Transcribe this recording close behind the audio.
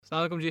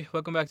Assalamu alaikum ji.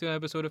 Welcome back to an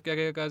episode of Kya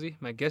Kya Kazi.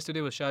 My guest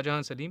today was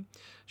Shahjahan Salim.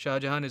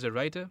 Shahjahan is a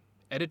writer,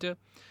 editor.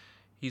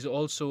 He's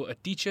also a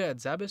teacher at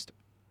Zabist.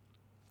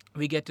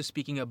 We get to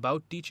speaking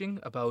about teaching,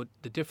 about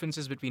the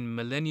differences between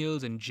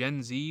millennials and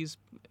Gen Zs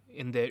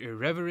in their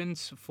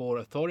irreverence for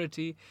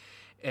authority,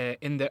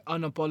 in their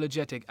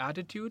unapologetic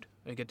attitude.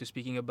 We get to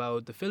speaking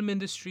about the film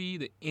industry,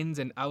 the ins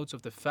and outs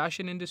of the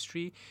fashion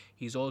industry.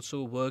 He's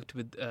also worked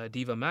with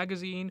Diva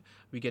magazine.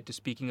 We get to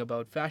speaking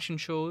about fashion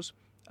shows,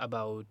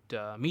 about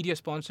media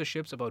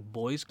sponsorships, about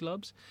boys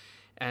clubs,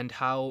 and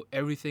how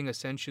everything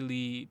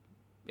essentially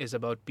is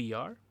about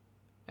PR,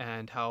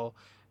 and how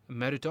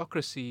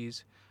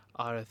meritocracies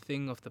are a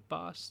thing of the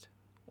past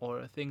or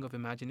a thing of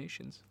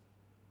imaginations.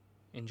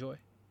 Enjoy.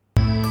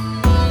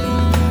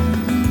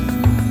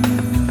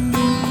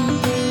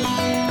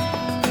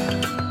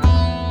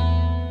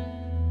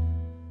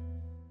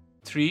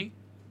 Three,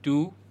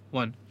 two,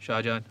 one.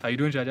 Shahjahan. How you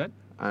doing, Shahjahan?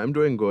 I'm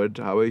doing good.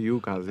 How are you,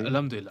 Kazi?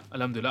 Alhamdulillah.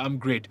 Alhamdulillah. I'm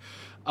great.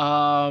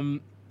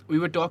 We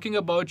were talking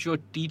about your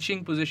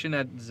teaching position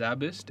at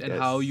Zabist and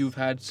how Yes. you've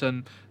had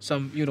some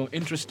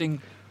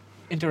interesting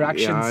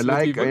interactions Yeah, with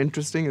like people.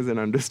 interesting is an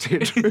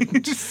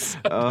understatement.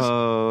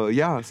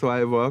 So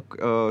I work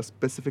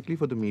specifically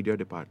for the media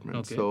department.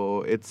 Okay. So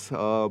it's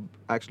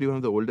actually one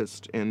of the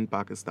oldest in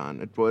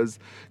Pakistan. It was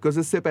because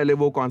इससे पहले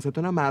वो concept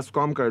था ना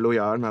mass-com कर लो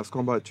यार,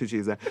 mass-com बहुत अच्छी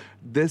चीज़ है.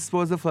 This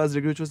was the first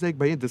degree which was like,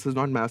 भाई, this is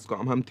not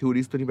mass-com. हम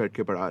theories तो नहीं बैठ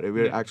के पढ़ा रहे.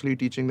 We're Yeah. actually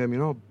teaching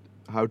them,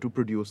 how to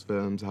produce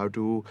films, how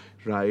to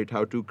write, how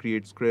to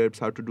create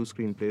scripts, how to do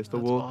screenplays. So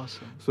That's वो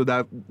awesome. So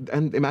that,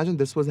 and imagine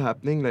this was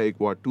happening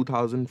like what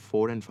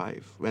 2004 and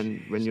 5 when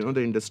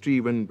the industry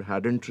even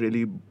hadn't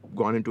really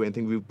gone into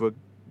anything.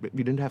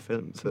 We didn't have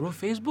films. Bro,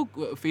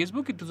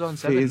 Facebook in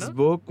 2007,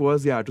 Facebook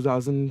was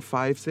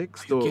 2005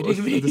 6. Are you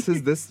kidding me?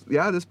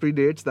 This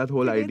predates that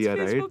whole Predates idea,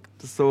 right? Facebook?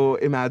 So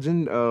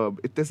imagine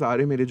इतने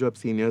सारे मेरे जो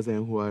अब seniors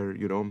हैं who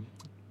are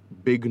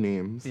big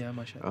names. Yeah,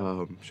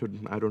 mashallah.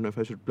 I don't know if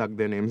I should plug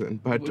their names in,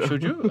 but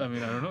Should you? I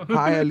mean, I don't know.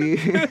 Hi Ali.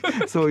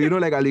 So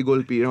like Ali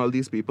Golpi and all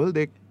these people,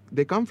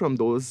 they come from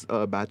those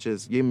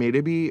batches. ये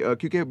मेरे भी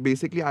क्योंकि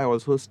basically I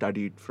also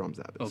studied from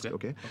Zabist.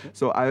 Okay.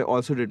 So I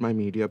also did my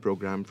media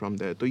program from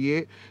there. तो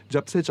ये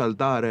जब से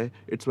चलता आ रहा है,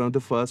 it's one of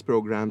the first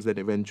programs that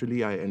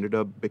eventually I ended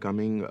up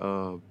becoming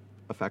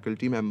a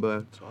faculty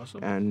member. That's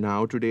awesome. And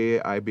now today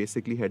I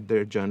basically head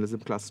their journalism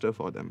cluster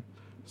for them.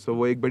 So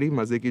वो एक बड़ी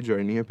मजे की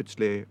journey है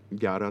पिछले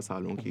 11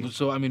 सालों की.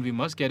 So, I mean, we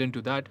must get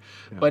into that.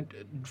 Yeah. But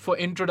for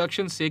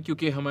introduction's sake,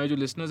 क्योंकि हमारे जो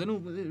listeners हैं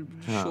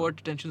ना,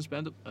 short attention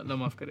span, तो अल्लाह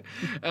माफ करे.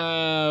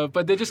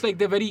 But they're just like,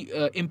 they're very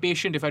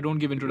impatient if I don't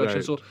give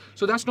introduction. Right.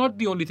 So that's not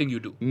the only thing you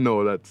do.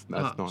 No, that's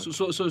हाँ, not.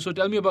 So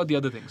tell me about the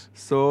other things.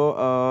 So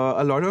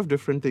a lot of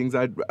different things.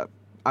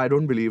 I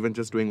don't believe in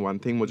just doing one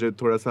thing. मुझे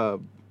थोड़ा सा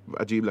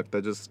अजीब लगता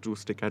है just to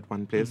stick at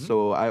one place.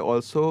 So I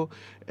also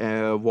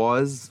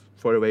was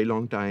for a very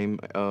long time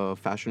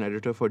fashion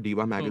editor for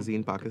Diva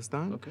magazine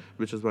Pakistan,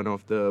 which is one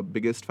of the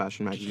biggest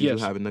fashion magazines you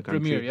have in the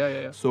country. Premier,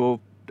 yeah.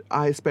 So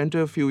I spent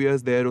a few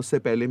years there. उससे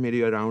पहले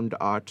मेरी around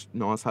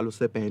 8-9 साल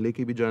उससे पहले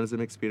की भी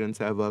journalism experience.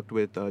 I worked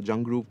with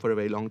Jung Group for a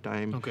very long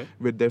time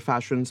with their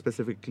fashion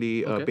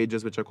specifically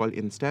pages which are called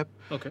Instep.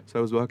 Okay. So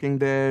I was working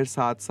there.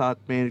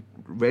 साथ में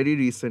very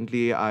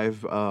recently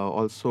I've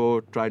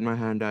also tried my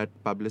hand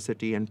at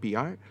publicity and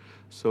PR.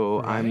 So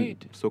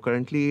Right.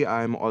 currently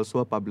I'm also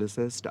a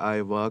publicist.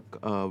 I work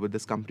with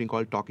this company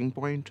called Talking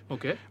Point.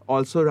 Okay.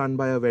 Also run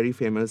by a very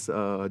famous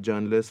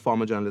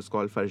former journalist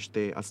called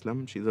Farishteh Aslam.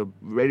 She's a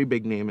very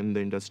big name in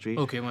the industry.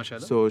 Okay,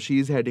 mashallah. So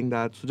she's heading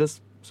that. So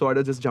just sort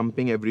of just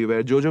jumping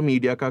everywhere. जो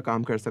media का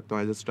काम कर सकता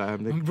हूँ, I just try.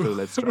 I'm like, so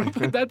let's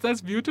try.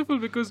 That's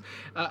beautiful because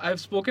I've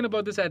spoken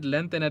about this at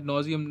length and at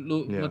nauseum.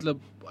 Yeah.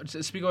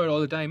 मतलब speak about it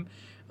all the time.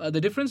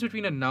 The difference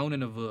between a noun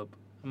and a verb.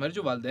 हमारे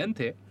जो वालिदैन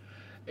थे,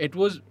 it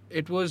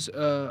was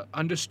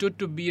understood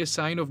to be a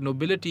sign of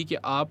nobility कि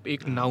आप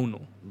एक noun हो.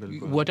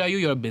 बिल्कुल. What are you?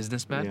 You're a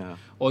businessman,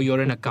 Yeah. or you're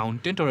an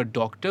accountant or a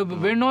doctor.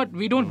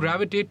 We don't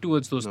gravitate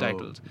towards those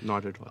titles.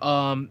 Not at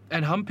all.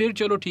 And हम फिर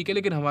चलो ठीक है,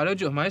 लेकिन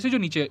हमारे से जो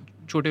नीचे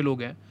छोटे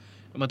लोग हैं,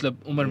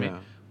 मतलब उम्र में,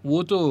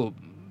 वो तो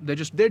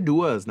they're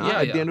doers ना.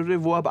 At the end of the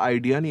day वो अब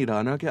idea नहीं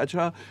रहा ना कि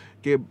अच्छा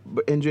कि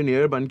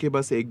engineer बन के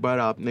बस एक बार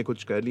आपने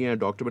कुछ कर लिया है,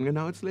 doctor बन के.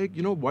 Now it's like,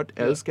 what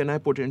else can I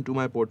put into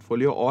my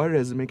portfolio, और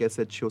resume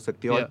कैसे अच्छी हो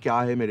सकती है, और क्या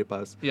है मेरे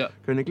पास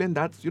करने के लिए. And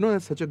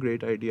that's such a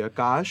great idea.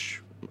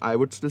 काश, I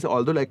would still say,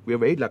 although like we're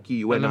very lucky,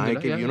 you and I,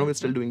 we're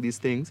still doing these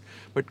things,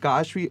 but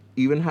kash we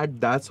even had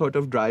that sort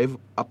of drive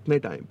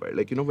apne time par,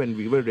 like when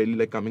we were really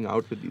like coming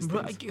out with these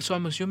things. So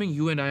I'm assuming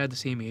you and I are the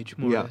same age,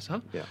 more or less,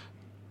 huh? Yeah.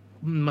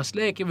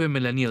 मसला है कि we're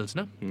millennials,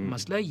 ना?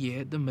 मसला ये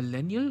है, the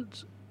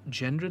millennials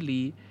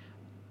generally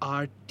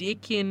are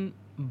taken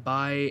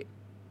by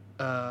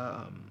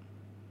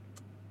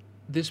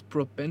this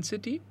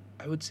propensity,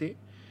 I would say,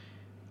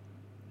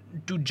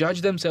 to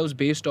judge themselves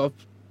based off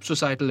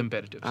societal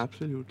imperatives.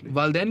 Absolutely.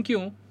 वालिदैन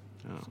क्यों?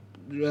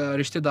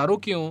 रिश्तेदारों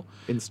क्यों?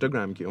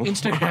 Instagram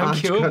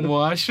क्यों?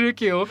 मुआशरे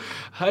क्यों?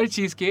 हर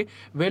चीज़ के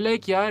we're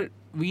like यार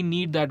we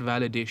need that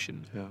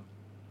validation. Yeah.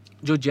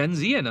 जो Gen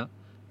Z है ना,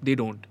 they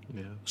don't.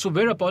 Yeah. So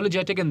we're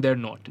apologetic and they're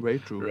not. Very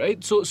true.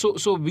 Right?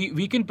 So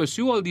we can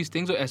pursue all these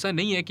things. और ऐसा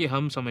नहीं है कि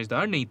हम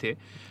समझदार नहीं थे.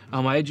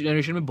 हमारे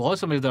जनरेशन में बहुत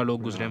समझदार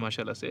लोग गुजरे हैं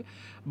माशाल्लाह से.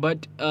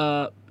 But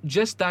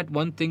just that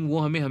one thing वो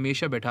हमें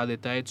हमेशा बैठा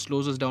देता है. It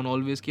slows us down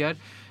always कि यार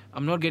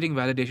I'm not getting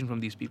validation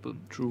from these people.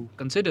 True.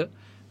 Consider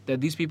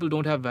that these people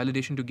don't have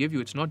validation to give you.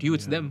 It's not you,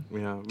 it's them.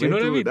 Yeah. Do you know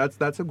what I mean?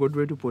 That's a good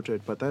way to put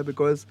it. Pata hai,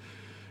 because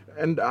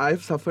and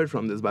I've suffered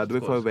from this, by the way,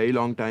 for a very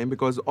long time,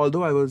 because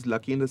although I was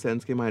lucky in the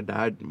sense that my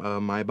dad,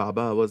 my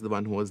baba, was the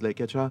one who was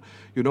like, "Acha,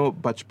 you know,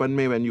 bachpan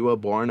mein when you were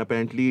born,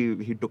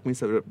 apparently he took me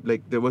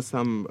like there was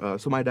some.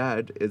 So my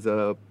dad is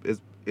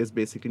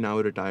basically now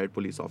a retired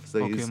police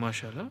officer. Okay, he's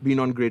mashallah. been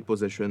on great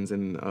positions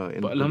in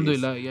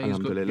Alhamdulillah, police. yeah, he's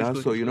good. Alhamdulillah.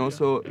 He's So good, you know, yeah.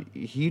 so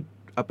he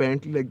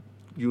apparently like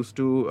used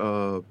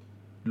to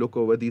look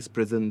over these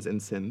prisons in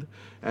Sindh,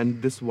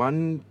 and this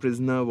one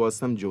prisoner was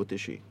some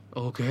Jyotishi.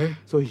 Okay.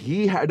 So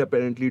he had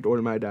apparently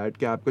told my dad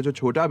कि आपका जो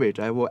छोटा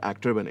बेटा है वो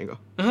actor बनेगा.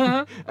 And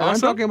I'm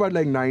Awesome. talking about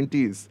like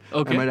 90s.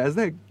 Okay. And my dad's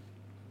like,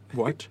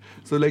 what?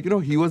 So like, you know,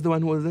 he was the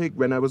one who was like,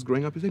 when I was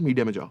growing up, he's like,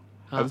 media में जाओ.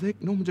 I was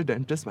like, no, मुझे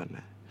dentist बनना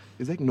है.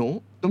 He's like, no,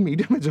 तुम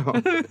media में जाओ.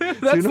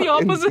 That's the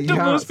opposite of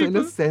most So in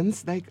people. a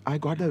sense, like, I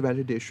got that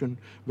validation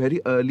very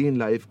early in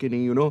life कि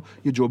नहीं, you know,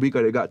 ये जो भी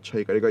करेगा अच्छा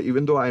ही करेगा.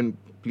 Even though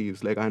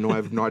please, like, I know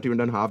I've not even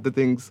done half the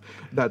things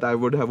that I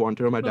would have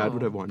wanted or my dad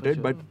would have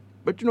wanted,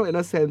 but you know, in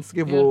a sense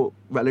कि वो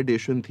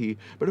validation थी.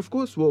 But of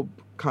course वो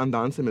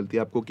खानदान से मिलती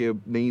है आपको कि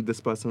नहीं,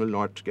 this person will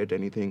not get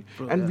anything.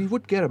 And we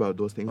would care about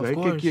those things, Of right?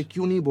 course. कि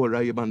क्यों नहीं बोल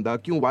रहा ये बंदा,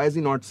 क्यों, why is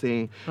he not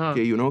saying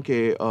कि, you know,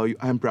 कि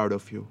I'm proud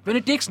of you. When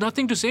it takes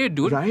nothing to say it,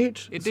 dude.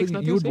 Right? It takes so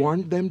nothing you'd to say.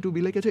 want them to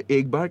be like, अच्छा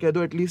एक बार कह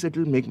दो, at least it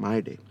will make my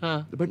day.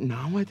 हाँ. But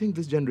now I think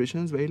this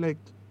generation is very like,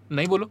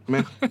 नहीं बोलो.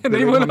 मैं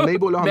नहीं बोलो. हम नहीं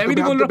बोलो, मैं भी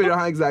नहीं बोल हम तो रहा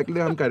हूँ. हाँ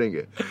exactly हम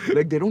करेंगे.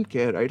 Like they don't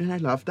care, right? And I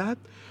love that.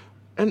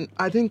 And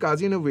I think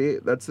Qazi, in a way,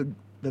 that's a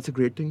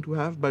great thing to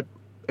have, but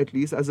at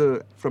least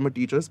from a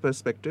teacher's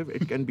perspective,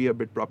 it can be a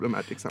bit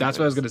problematic sometimes. That's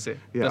what I was going to say.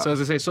 Yeah. That's what I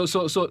was going to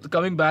say. So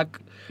coming back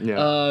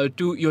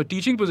to your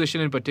teaching position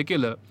in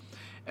particular,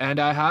 and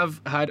I have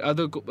had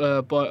other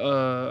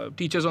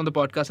teachers on the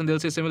podcast, and they'll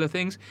say similar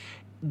things.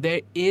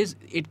 The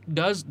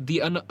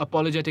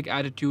unapologetic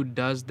attitude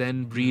does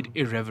then breed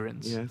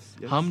irreverence. Yes.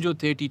 हम जो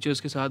थे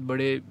teachers के साथ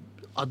बड़े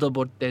अदब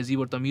और तहजीब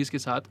और तमीज़ के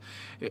साथ.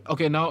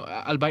 Okay, now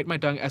I'll bite my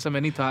tongue. ऐसा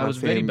मैं नहीं था. I was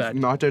very bad.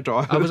 Not at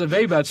all. I was a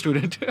very bad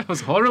student. I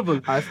was horrible.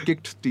 I've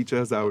kicked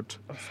teachers out.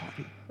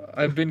 Sorry.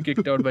 I've been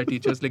kicked out by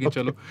teachers, लेकिन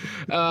चलो.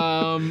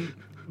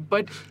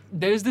 But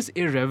there is this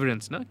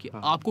irreverence, ना कि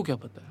आपको क्या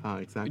पता है?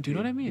 Exactly. Do you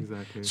know what I mean?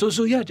 Exactly.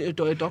 So yeah,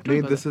 talk to me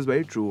about This is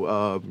very true.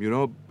 You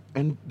know,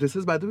 and this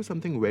is, by the way,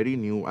 something very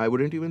new. I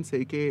wouldn't even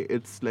say कि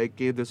it's like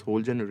कि this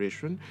whole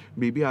generation.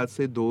 Maybe आज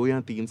से 2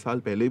 या 3 साल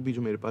पहले भी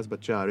जो मेरे पास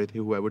बच्चे आ रहे थे,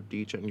 who I would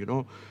teach, and you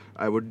know,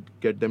 I would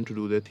get them to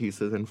do their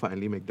thesis and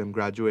finally make them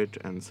graduate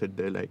and sit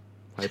there like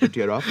wipe a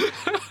tear off.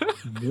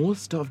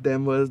 Most of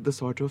them was the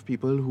sort of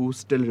people who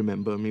still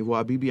remember me. वो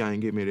अभी भी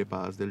आएंगे मेरे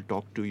पास. They'll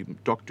talk to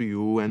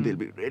you, and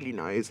they'll be really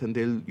nice, and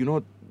they'll, you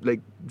know, like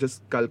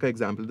just kal ka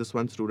example, this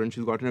one student,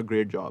 she's gotten a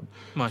great job.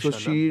 Mashallah. So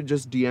she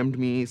just DM'd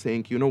me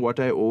saying, you know, what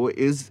I owe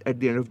is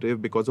at the end of the day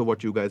because of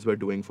what you guys were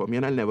doing for me,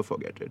 and I'll never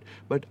forget it.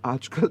 But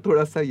आजकल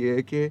थोड़ा सा ये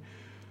है कि,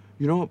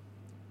 you know,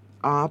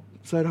 आप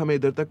sir हमें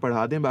इधर तक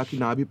पढ़ा दें, बाकी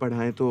ना भी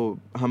पढ़ाएं तो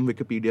हम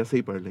विकिपीडिया से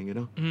ही पढ़ लेंगे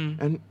ना.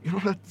 And you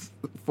know, that's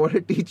for a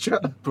teacher.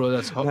 Bro,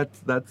 that's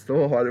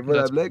so horrible.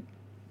 I'm like,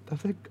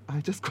 I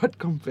just got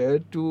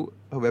compared to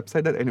a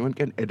website that anyone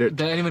can edit.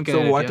 That anyone can so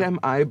edit, what yeah. am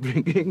I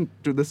bringing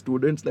to the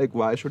students? Like,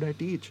 why should I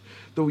teach?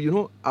 So, you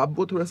know, अब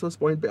वो थोड़ा सा उस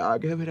point पे आ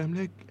गया where I'm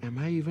like, am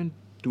I even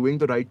doing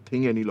the right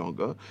thing any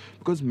longer?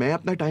 Because मैं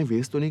अपना time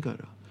waste तो नहीं कर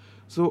रहा.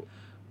 So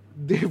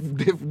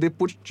they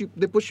push you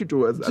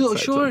towards that So side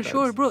sure,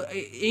 sometimes. bro.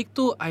 एक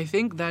तो I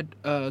think that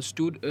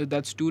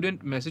that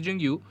student messaging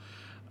you,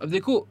 अब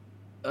देखो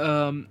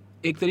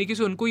एक तरीके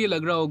से उनको ये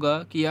लग रहा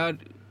होगा कि यार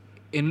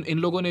इन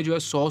लोगों ने जो है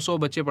 100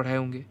 बच्चे पढ़ाए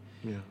होंगे.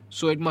 Yeah.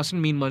 So it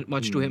mustn't mean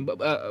much to him.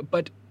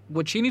 But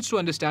what she needs to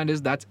understand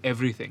is that's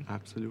everything.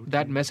 Absolutely.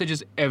 That message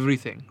is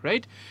everything,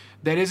 right?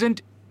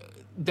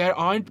 There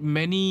aren't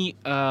many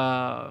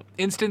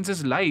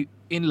instances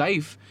in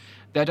life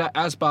that are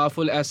as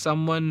powerful as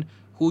someone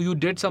who you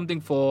did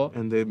something for.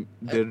 And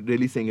they're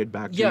really saying it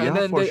back to you. Yeah, and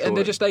then for sure. and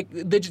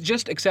they're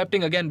just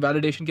accepting, again,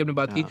 validation की अपने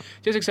बात की,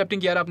 just accepting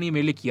कि यार आपने ये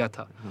मेरे लिए किया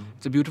था.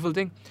 It's a beautiful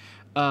thing.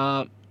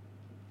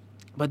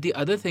 But the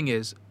other thing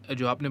is,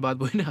 जो आपने बात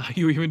बोली ना, are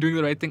you even doing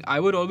the right thing? I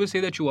would always say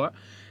that you are,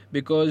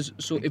 because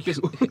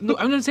no,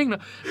 I'm not saying no,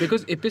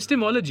 because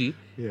epistemology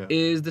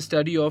is the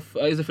study of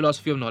is the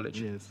philosophy of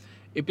knowledge. Yes.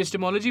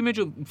 Epistemology में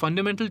जो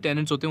fundamental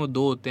tenets होते हैं वो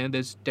 2 होते हैं.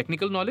 There's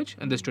technical knowledge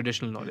and there's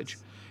traditional knowledge.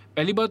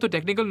 पहली बात तो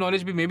technical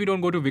knowledge भी maybe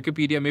don't go to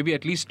Wikipedia, maybe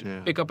at least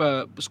pick up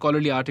a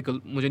scholarly article.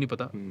 मुझे नहीं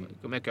पता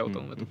मैं क्या होता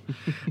हूँ मैं तो.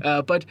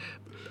 But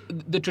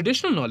the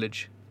traditional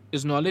knowledge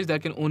is knowledge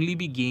that can only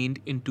be gained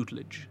in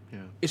tutelage.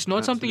 Yeah. it's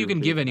not something you can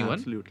give anyone,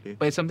 absolutely.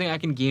 but it's something I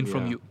can gain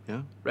from you.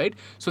 Yeah. Right?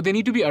 So they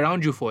need to be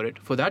around you for it.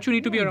 For that, you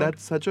need to be around.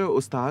 That's such a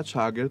ustad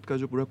shagird ka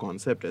jo pura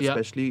concept hai,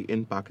 especially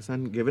in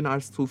Pakistan, given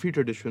our Sufi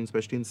tradition,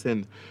 especially in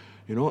Sindh.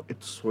 You know,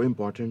 it's so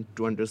important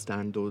to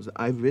understand those.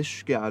 I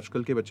wish कि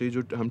आजकल के बच्चे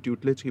जो हम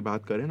tutelage की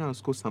बात करें ना,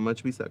 उसको समझ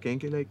भी सकें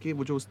कि like कि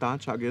वो जो उस्ताद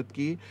शागिर्द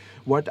की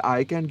what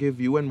I can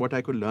give you and what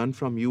I could learn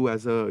from you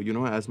as a, you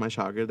know, as my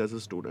शागिर्द, as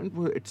a student,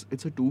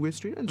 it's a two-way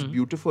street and it's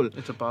beautiful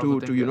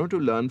to you know, to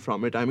learn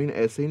from it. I mean,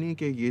 ऐसे नहीं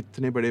कि ये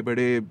इतने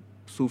बड़े-बड़े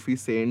Sufi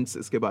saints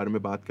इसके बारे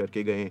में बात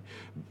करके गए.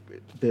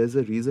 There's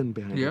a reason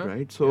behind it,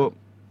 right? So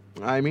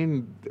I mean,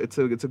 it's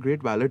a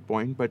great valid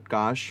point, but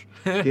kash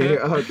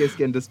कि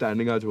इसकी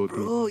understanding आज होती.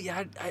 Bro,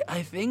 yeah,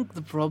 I think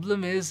the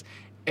problem is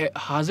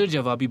hazir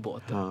jawabi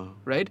bahut hai,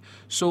 right?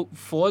 So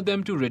for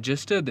them to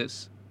register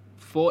this,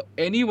 for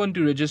anyone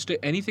to register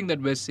anything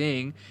that we're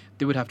saying,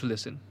 they would have to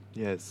listen.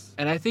 Yes.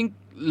 And I think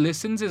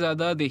listen se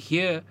zyada they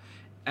hear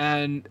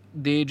and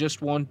they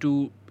just want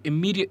to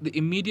the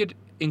immediate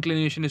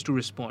inclination is to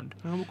respond.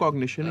 वो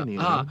cognition ही नहीं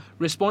है.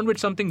 Respond with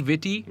something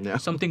witty,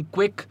 something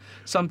quick,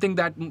 something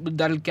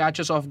that'll catch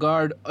us off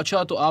guard.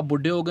 अच्छा तो आप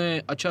बुड्ढे हो गए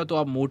हैं, अच्छा तो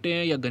आप मोटे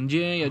हैं या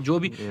गंजे हैं या जो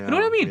भी. You know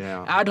what I mean?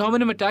 Yeah. Ad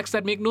hominem attacks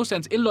that make no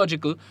sense,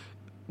 illogical.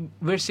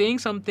 We're saying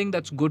something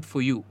that's good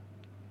for you.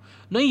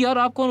 नहीं यार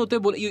आप कौन होते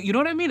बोले, you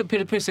know what I mean?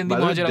 फिर सिंधी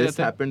मुहाजिर आ जाता है. This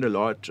happened a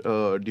lot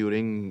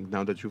during,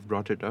 now that you've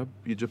brought it up,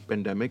 ये जो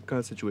pandemic का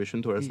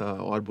situation थोड़ा सा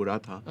और बुरा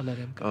था,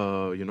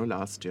 you know,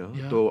 last year.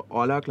 So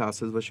all our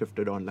classes were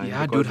shifted online.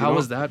 Yeah, dude, how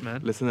was that,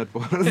 man? Listen,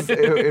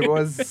 it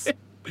was,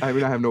 I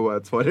mean, I have no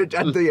words for it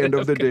at the end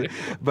of the day.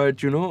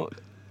 But, you know,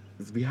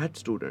 we had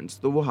students,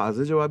 तो वो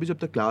हाजिर जवाबी जब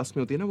तक class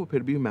में होती है ना, वो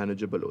फिर भी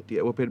manageable होती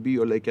है. वो फिर भी,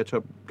 you're like,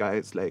 अच्छा,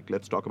 guys, like,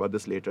 let's talk about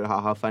this later.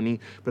 Ha, funny,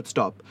 but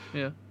stop.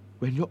 Yeah.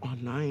 When you're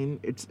online,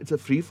 it's a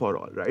free for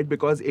all, right?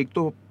 Because एक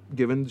तो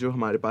given जो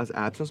हमारे पास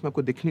apps हैं, उसमें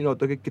आपको दिख नहीं रहा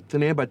होता कि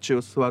कितने बच्चे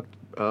उस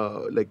वक्त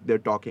like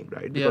they're talking,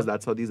 right? Because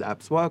that's how these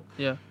apps work.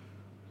 Yeah.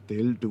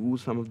 They'll do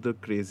some of the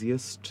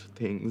craziest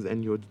things,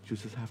 and you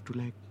just have to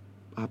like,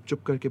 आप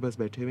चुप करके बस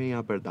बैठे हुए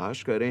यहाँ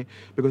बर्दाश्त करें,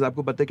 because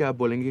आपको पता है कि आप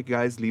बोलेंगे कि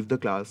guys leave the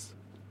class,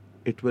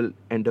 it will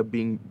end up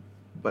being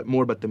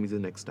more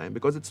बदतमीजी next time,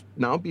 because it's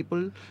now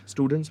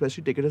students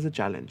especially take it as a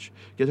challenge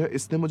कि अच्छा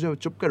इसने मुझे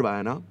चुप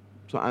करवाया ना,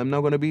 so I'm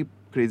now going to be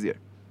crazier.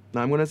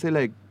 Now I'm going to say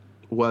like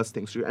worse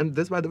things to you. And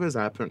this, by the way, has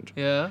happened.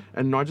 Yeah.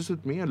 And not just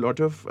with me. A lot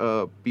of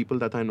people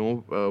that I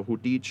know who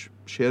teach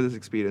share this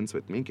experience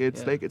with me.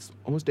 It's like it's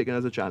almost taken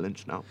as a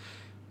challenge now.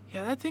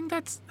 Yeah, I think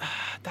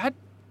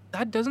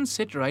that doesn't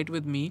sit right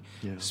with me,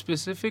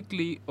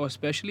 specifically or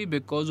especially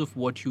because of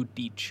what you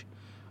teach.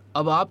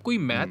 अब आप कोई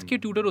math के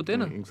tutor होते हैं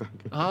ना,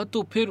 हाँ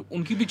तो फिर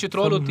उनकी भी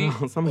चित्रौल होती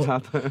है. समझ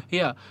आता है.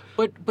 Yeah,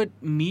 but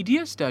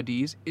media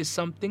studies is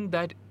something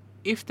that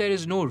if there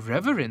is no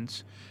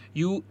reverence,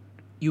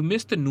 you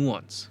miss the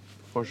nuance.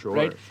 For sure,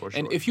 right? For sure.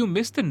 And if you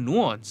miss the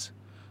nuance,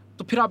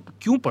 तो फिर आप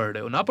क्यों पढ़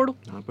रहे हो? ना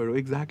पढ़ो.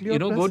 Exactly. You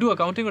know, go do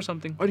accounting or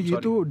something. और ये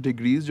तो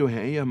degrees जो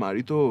हैं, ये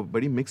हमारी तो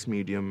बड़ी mixed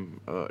medium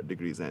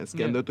degrees हैं.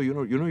 इसके अंदर तो you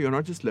know you're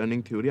not just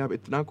learning theory, आप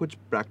इतना कुछ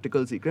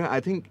practical सीख रहे हैं. I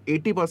think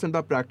 80%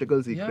 आप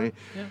practical सीख रहे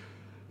हैं.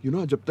 You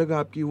know, जब तक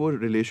आपकी वो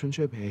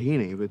relationship है ही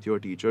नहीं with your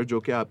teacher, जो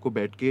कि आपको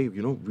बैठ के,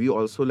 you know, we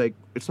also like,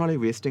 it's not like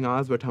wasting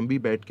hours, but हम भी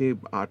बैठ के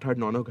 8-8,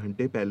 9-9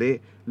 घंटे पहले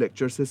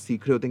lecture से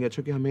सीख रहे होते हैं कि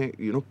अच्छा कि हमें,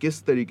 you know,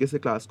 किस तरीके से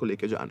क्लास को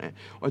लेके जाना है.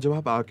 और जब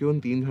आप आके उन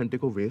 3 घंटे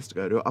को waste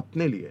कर रहे हो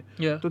अपने लिए,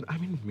 तो I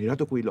mean, मेरा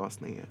तो कोई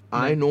loss नहीं है.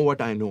 I know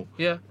what I know.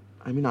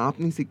 I mean, आप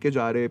नहीं सीख के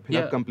जा रहे,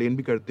 फिर आप complain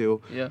भी करते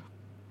हो.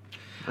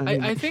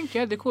 I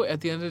think, देखो,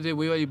 at the end of the day,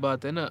 वही वाली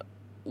बात है ना,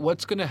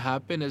 what's going to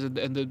happen is,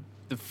 and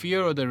the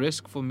fear or the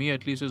risk for me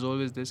at least is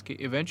always this, कि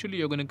eventually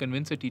you're going to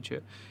convince a teacher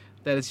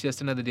that it's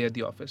just another day at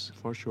the office.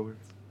 For sure.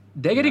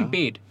 They're getting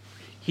paid.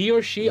 He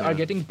or she are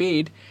getting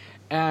paid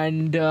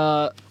and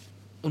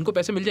उनको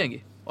पैसे मिल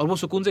जाएंगे और वो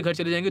सुकून से घर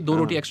चले जाएंगे, 2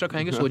 रोटी एक्स्ट्रा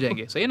खाएंगे, सो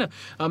जाएंगे. सही है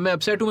ना? मैं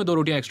अपसेट हूँ, मैं 2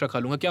 रोटियाँ एक्स्ट्रा खा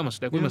लूँगा, क्या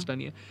मसला है? कोई मसला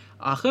नहीं है.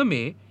 आखिर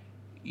में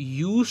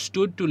you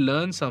stood to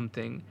learn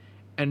something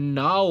and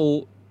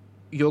now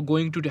you're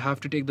going to have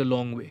to take the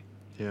long way.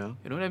 Yeah.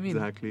 You know what I mean?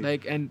 Exactly.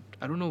 Like, and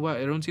I don't know why,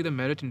 I don't see the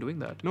merit in doing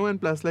that. No, and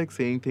plus like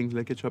saying things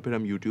like, अच्छा फिर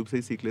हम YouTube से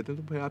ही सीख लेते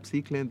हैं, तो भाई आप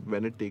सीख लें.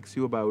 When it takes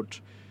you about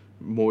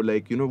more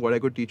like, you know, what I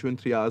could teach you in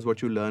 3 hours,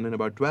 what you learn in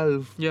about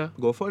 12,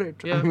 go for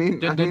it. Yeah. I mean,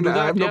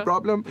 I have no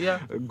problem.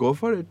 Yeah. Go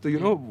for it. तो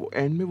you know,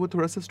 end में वो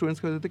थोड़ा सा students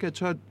कर देते कि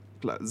अच्छा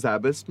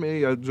Zabist में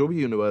या जो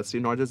भी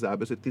university, not just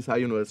Zabist, इतनी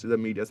सारी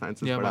universities media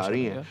sciences पढ़ा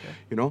रही हैं,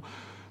 you know,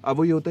 अब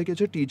वो ये होता है कि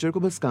अच्छा टीचर को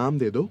बस काम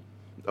दे दो,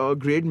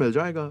 ग्रेड मिल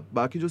जाएगा,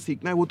 बाकी जो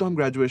सीखना है वो तो हम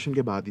ग्रेजुएशन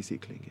के बाद ही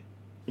सीख लेंगे.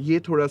 ये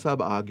थोड़ा सा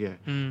अब आ गया है,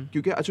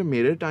 क्योंकि अच्छा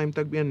मेरे टाइम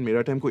तक भी, एंड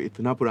मेरा टाइम कोई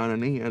इतना पुराना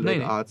नहीं है,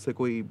 लाइक आज से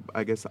कोई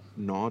आई गेस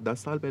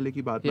 9-10 साल पहले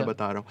की बात मैं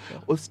बता रहा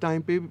हूँ. उस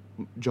टाइम पे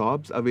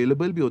जॉब्स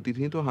अवेलेबल भी होती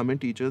थी, तो हमें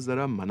टीचर्स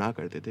ज़रा मना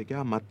करते थे कि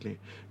आप मत लें,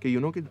 कि यू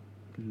नो कि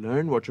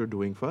learn what you are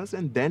doing first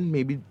and then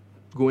maybe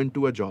go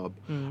into a job.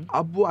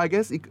 अब वो I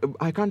guess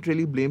I can't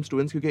really blame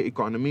students, क्योंकि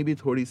economy भी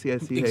थोड़ी सी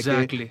ऐसी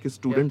है कि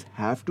students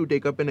have to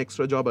take up an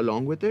extra job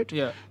along with it.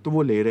 तो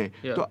वो ले रहे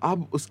हैं. तो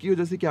अब उसकी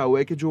वजह से क्या हुआ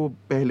है कि जो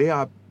पहले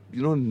आप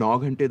 9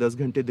 घंटे 10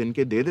 घंटे दिन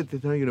के दे देते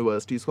थे ना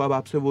यूनिवर्सिटीज को, अब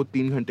आपसे वो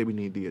 3 घंटे भी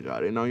नहीं दिए जा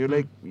रहे. Now you're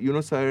like,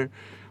 sir,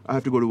 I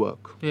have to go to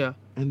work. Yeah.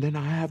 And then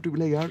I have to be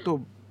like, यार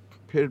तो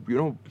फिर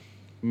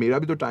मेरा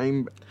भी तो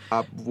टाइम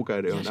आप वो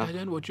कर रहे हो ना.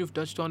 Shahjahan, what you've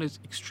touched on is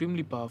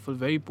extremely powerful,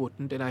 very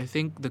potent, and I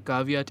think the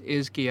caveat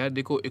is कि यार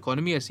देखो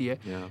economy ऐसी है,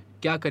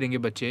 क्या करेंगे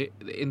बच्चे?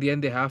 In the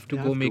end, they have to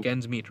go make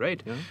ends meet,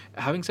 right? Yeah.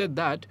 Having said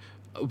that,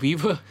 we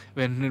were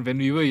when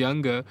we were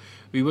younger,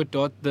 we were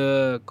taught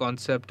the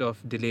concept of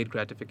delayed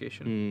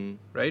gratification,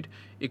 right?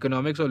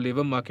 Economics और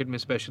labor market में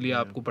especially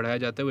आपको पढ़ाया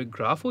जाता है, वो एक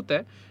graph होता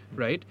है,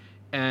 right?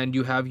 And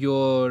you have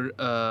your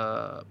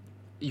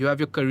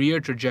career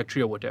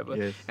trajectory or whatever,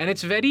 and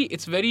it's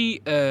very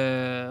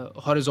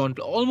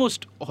horizontal,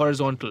 almost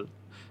horizontal.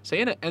 सही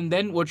है ना? And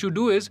then what you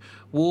do is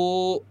वो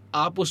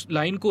आप उस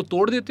line को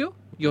तोड़ देते हो,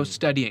 you're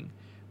studying,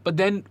 but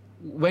then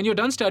when you're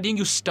done studying,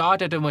 you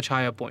start at a much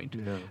higher point,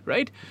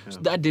 right?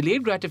 So that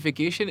delayed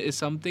gratification is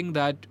something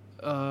that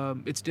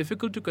it's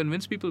difficult to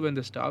convince people when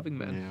they're starving,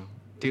 man.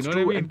 Do you know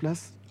what I mean? And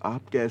plus,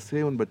 आप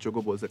कैसे उन बच्चों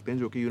को बोल सकते हैं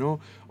जो कि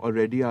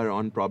already are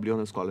on probably on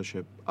a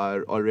scholarship,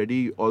 are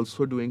already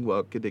also doing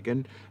work, कि they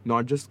can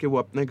not just कि वो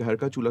अपने घर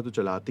का चूल्हा तो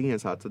चलाती हैं,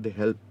 साथ साथ they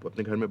help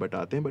अपने घर में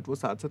बटाते हैं, but वो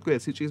साथ साथ कोई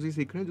ऐसी चीज़ भी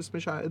सीख रहे हैं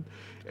जिसमें शायद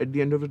at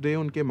the end of the day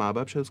उनके माँ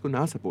बाप शायद उसको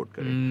ना support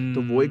करें.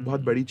 तो वो एक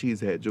बहुत बड़ी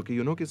चीज़ है जो कि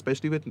कि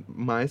especially with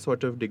my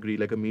sort of degree,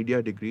 like a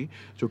media degree,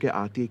 जो कि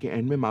आती है कि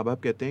end में माँ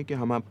बाप कहते हैं कि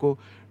हम आपको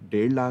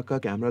 1.5 लाख का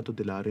कैमरा तो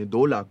दिला रहे हैं,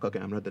 2 लाख का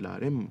कैमरा दिला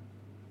रहे हैं,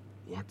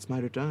 what's my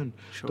return?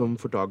 तुम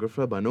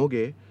photographer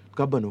बनोगे,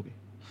 कब बनोगे?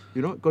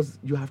 Because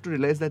you have to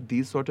realize that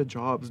these sort of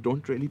jobs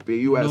don't really pay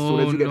you as soon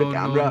as you get a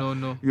camera.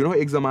 No.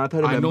 Ek zamana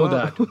tha, remember? I know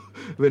that.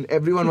 When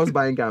everyone was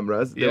buying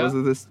cameras, there was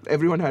this,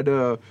 everyone had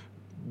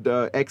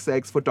the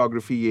XX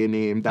photography ye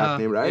name, that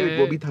name, right?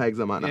 Wo bhi tha ek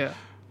zamana.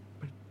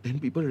 But then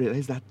people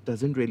realize that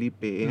doesn't really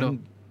pay. No.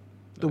 And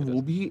तो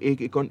वो भी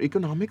एक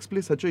economics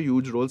play such a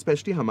huge role,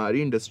 specially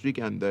हमारी industry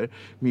के अंदर,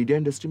 media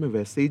industry में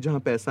वैसे ही जहाँ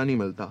पैसा नहीं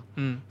मिलता,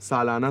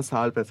 सालाना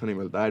साल पैसा नहीं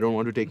मिलता. I don't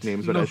want to take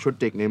names but I should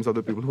take names of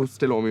the people who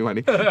still ओwe me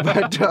money,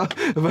 but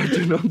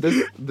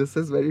this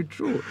is very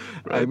true.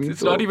 I mean,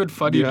 it's not even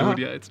funny,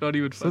 dude. Yeah, it's not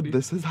even funny. So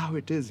this is how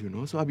it is,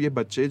 so अब ये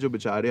बच्चे जो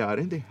बेचारे आ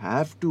रहे हैं, they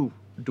have to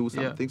do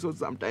something. So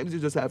sometimes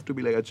you just have to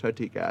be like, अच्छा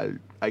ठीक है,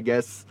 I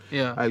guess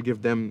I'll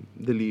give them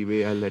the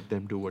leeway, I'll let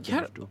them do what they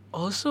have to.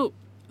 Also,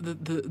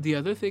 the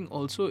other thing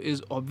also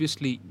is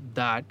obviously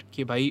that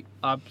कि भाई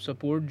आप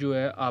support जो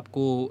है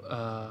आपको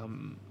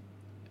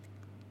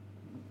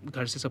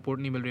घर से support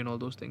नहीं मिल रही and all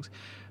those things,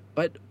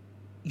 but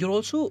you're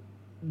also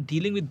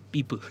dealing with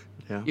people.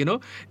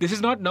 This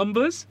is not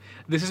numbers,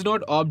 this is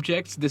not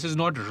objects, this is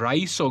not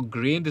rice or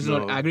grain, this is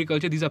not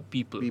agriculture, these are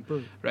people,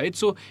 right?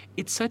 So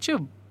it's such a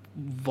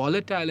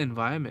volatile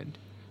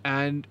environment,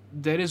 and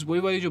there is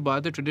वही वाली जो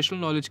बात है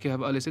traditional knowledge के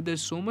हवाले से,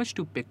 there's so much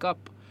to pick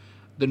up.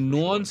 The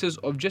nuances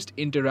of just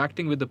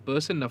interacting with the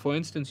person. Now, for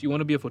instance, you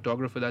want to be a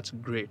photographer, that's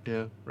great,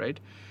 right?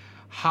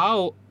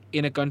 How,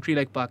 in a country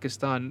like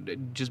Pakistan,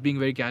 just being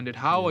very candid,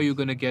 how are you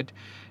going to get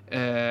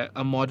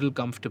a model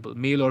comfortable,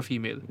 male or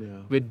female,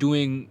 with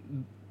doing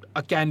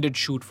a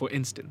candid shoot, for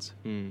instance,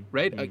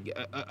 right?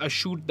 A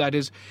shoot that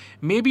is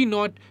maybe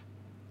not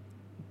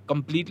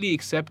completely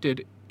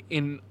accepted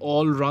in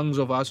all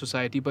rungs of our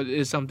society, but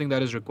is something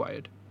that is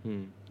required.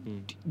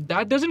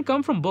 That doesn't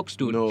come from books,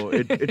 dude. No,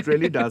 it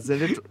really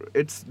doesn't.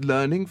 It's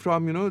learning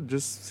from,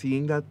 just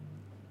seeing that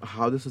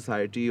how the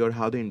society or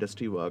how the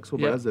industry works. So,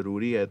 bada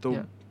zaruri hai.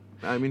 So,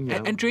 I mean,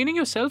 and training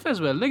yourself as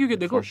well.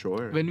 Like, for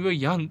sure. When we were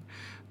young,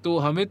 तो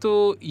हमें तो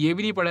ये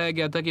भी नहीं पढ़ाया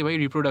गया था कि भाई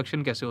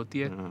reproduction कैसे होती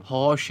है.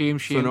 Shame.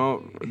 So no,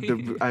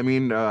 I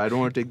mean, I don't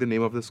want to take the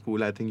name of the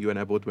school. I think you and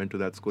I both went to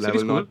that school. City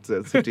I will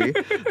school? not city.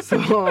 So,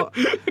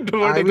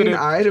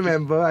 I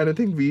remember, and I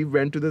think we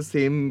went to the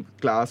same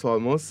class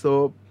almost.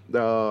 So,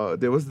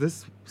 there was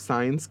this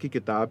science की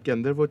किताब के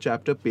अंदर वो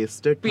chapter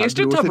pasted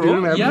था,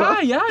 bro.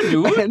 Yeah,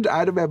 dude. And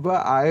I remember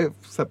I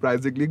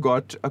surprisingly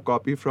got a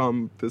copy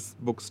from this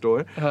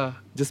bookstore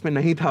जिसमें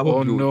नहीं था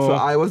वो blue. No. So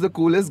I was the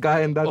coolest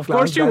guy in that of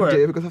class that were.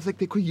 day because I was like,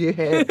 देखो ये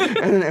है.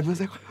 And then everyone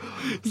was like,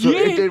 so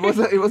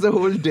it was a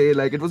whole day,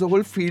 like it was a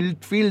whole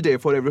field day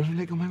for everyone.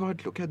 Like, oh my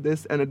God, look at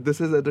this. And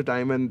this is at the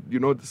time when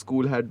the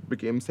school had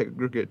became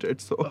segregated.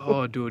 So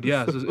oh, dude,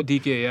 yeah. So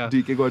DK, yeah.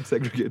 DK got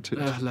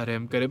segregated. Allah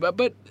Rahim kare.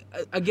 But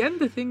again,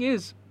 the thing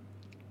is,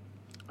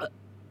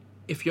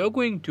 if you're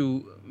going to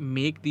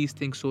make these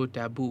things so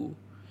taboo,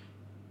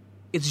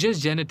 it's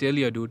just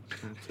genitalia, dude.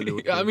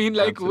 Absolutely. I mean,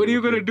 like, what are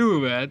you going to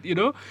do, man?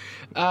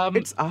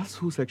 It's us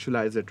who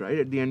sexualize it, right?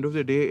 At the end of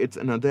the day, it's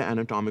another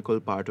anatomical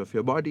part of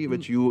your body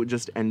which you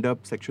just end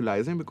up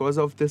sexualizing because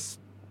of this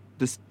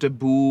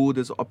taboo,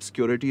 this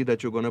obscurity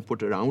that you're going to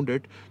put around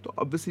it. So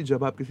obviously,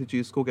 जब आप किसी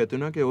चीज़ को कहते हो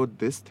ना कि oh,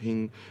 this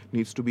thing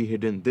needs to be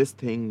hidden, this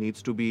thing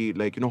needs to be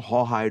like,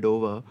 hide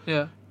over.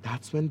 Yeah.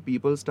 That's when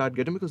people start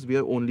getting, because we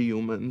are only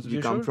humans.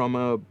 We come from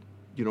a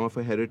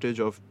heritage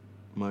of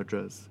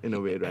murderers in a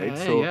way, right?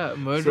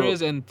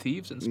 Murderers and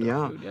thieves and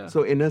stuff. Yeah.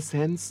 So in a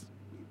sense,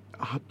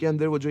 आपके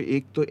अंदर वो जो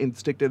एक तो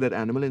instinct है, that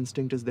animal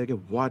instinct is there कि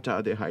what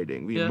are they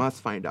hiding? We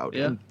must find out.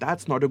 And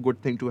that's not a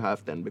good thing to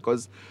have then,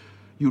 because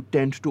you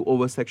tend to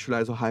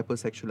over-sexualize or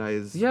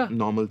hyper-sexualize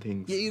normal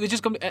things. Yeah, they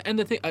just come, and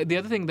the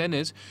other thing then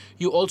is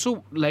you also,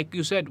 like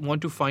you said,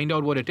 want to find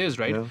out what it is,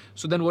 right? Yeah.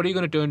 So then what are you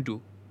going to turn to?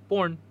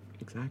 Porn.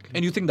 Exactly.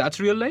 And you think that's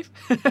real life?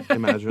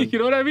 Imagine. You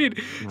know what I mean?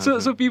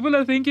 So people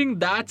are thinking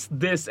that's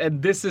this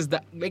and this is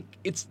that. Like,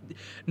 it's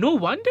no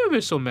wonder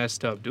we're so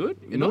messed up, dude.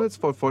 You know? It's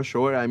for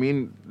sure. I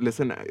mean,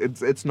 listen,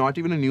 it's not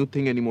even a new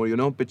thing anymore. You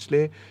know,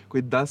 पिछले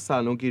कोई 10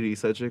 सालों की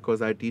research है,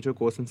 because I teach a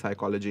course in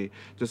psychology,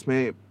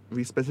 जिसमें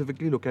we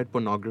specifically look at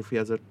pornography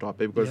as a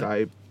topic, because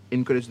I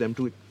encourage them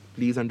to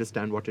please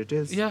understand what it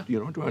is. Yeah.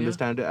 You know, to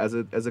understand it as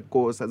a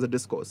course, as a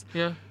discourse.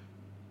 Yeah.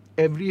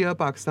 Every year,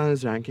 Pakistan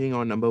is ranking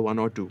on number 1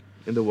 or 2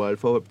 in the world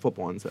for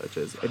porn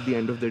searches. At the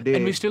end of the day,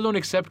 And we still don't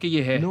accept कि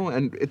ये है. no,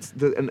 and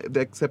the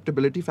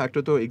acceptability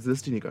factor तो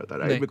exist ही नहीं करता,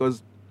 right? नहीं.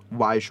 Because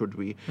why should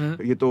we?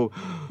 ये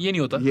ये नहीं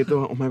होता.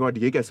 oh my god,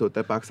 ये कैसे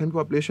होता है? पाकिस्तान की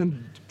population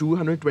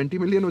 220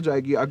 million हो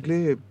जाएगी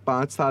अगले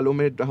 5 सालों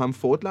में, हम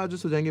 4th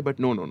largest हो जाएंगे. But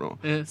no.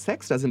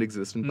 Sex doesn't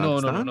exist in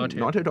Pakistan. No, not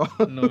here. Not at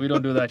all. No, we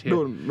don't do that here.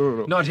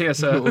 No. Not here,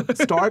 sir. No.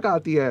 Stork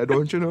आती है,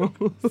 don't you know?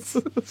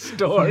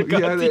 Stork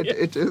Yeah, आती है.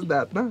 it is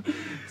that ना.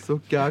 So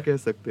क्या कह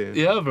सकते हैं?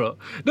 Yeah, bro.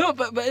 No,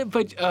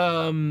 but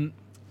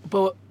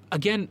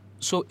again,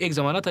 so एक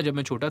ज़माना था जब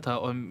मैं छोटा था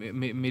और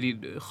मेरी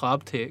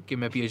ख्वाब थे कि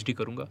मैं PhD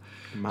करूँगा.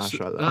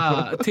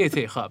 माशाल्लाह.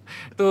 थे ख्वाब.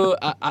 तो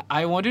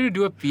I wanted to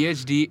do a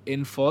PhD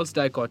in false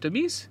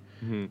dichotomies,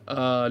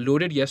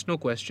 loaded yes/no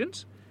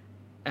questions,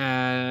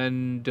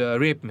 and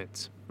rape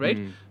myths, right?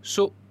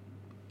 So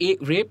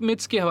rape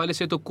myths के हवाले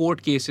से तो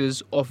court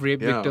cases of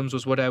rape victims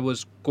was what I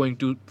was going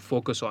to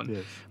focus on.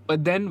 Yes.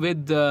 But then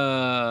with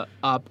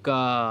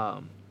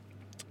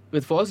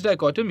with false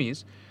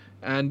dichotomies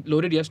and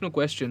loaded yes/no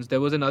questions, there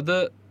was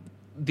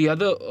the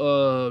other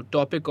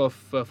topic of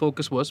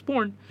focus was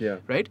porn. Yeah.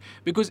 Right?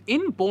 Because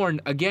in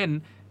porn,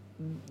 again,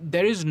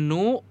 there is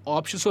no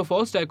option. So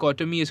false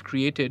dichotomy is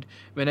created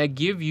when I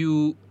give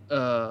you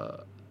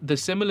the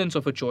semblance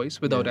of a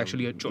choice without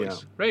actually a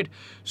choice. Right?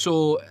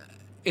 So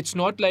it's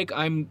not like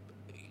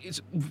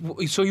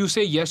so you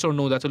say yes or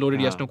no, that's a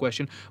loaded yes/no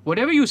question.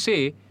 Whatever you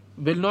say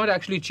will not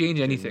actually change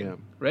anything.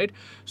 Right?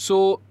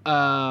 So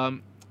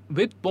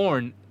with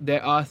porn,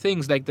 there are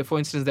things like for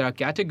instance, there are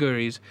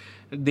categories.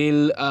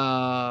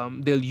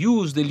 They'll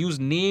use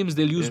names,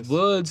 they'll use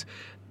words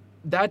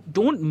that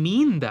don't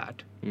mean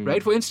that,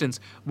 right? For instance,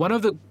 one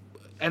of the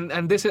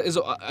and this is,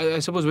 I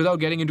suppose, without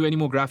getting into any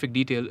more graphic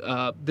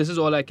detail, this is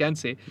all I can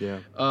say.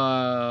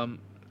 They'll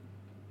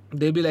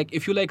be like,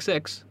 if you like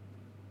sex,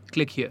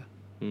 click here.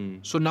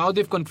 So now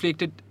they've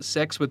conflicted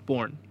sex with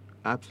porn.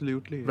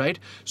 Absolutely. Right?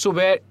 So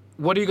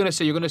what are you going to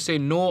say? You're going to say,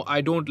 no,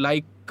 I don't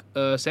like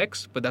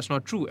sex, but that's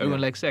not true.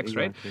 Everyone likes sex,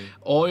 exactly. right?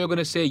 Or you're going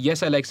to say,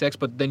 yes, I like sex,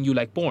 but then you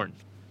like porn.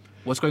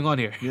 What's going on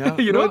here? Yeah,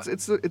 you know?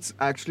 It's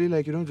actually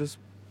like, just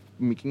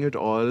making it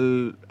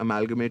all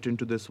amalgamate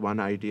into this one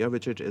idea,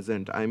 which it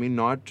isn't. I mean,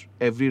 not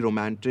every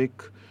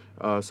romantic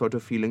sort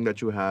of feeling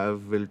that you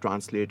have will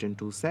translate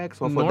into sex,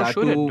 or for that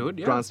to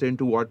translate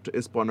into what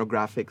is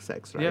pornographic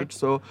sex, right? Yeah.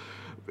 So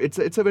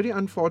it's a very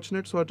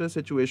unfortunate sort of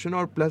situation.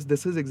 Or plus,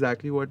 this is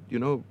exactly what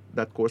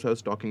that course I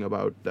was talking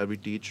about that we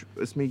teach.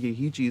 इसमें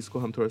यही चीज़ को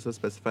हम थोड़ा सा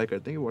specify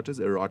करते हैं कि what is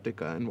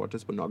erotica and what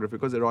is pornography.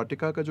 Because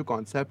erotica का जो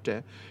concept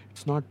है,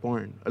 it's not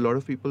porn. A lot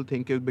of people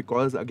think it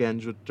because again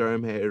जो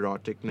term है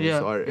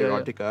eroticness or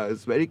erotica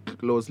is very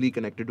closely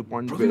connected to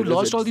porn. Bro, we've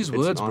lost all these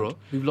words, bro.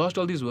 We've lost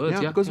all these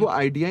words. Yeah, because वो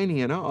idea ही नहीं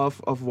है ना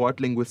of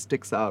what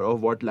linguistics are,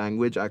 of what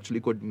language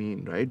actually could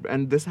mean, right?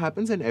 And this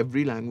happens in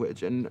every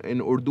language, in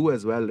Urdu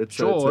as well.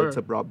 It's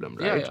a problem,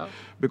 right? Yeah.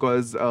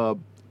 Because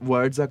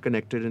words are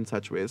connected in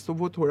such ways. So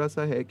वो थोड़ा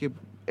सा है कि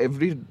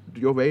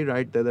you're very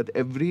right there that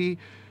every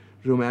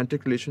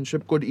romantic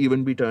relationship could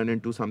even be turned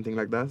into something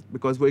like that,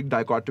 because वो एक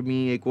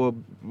dichotomy एक वो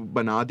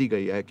बना दी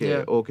गई है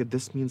कि okay,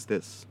 this means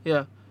this.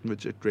 Yeah.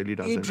 Which it really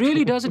doesn't. It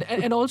really doesn't.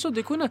 And also,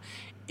 देखो ना,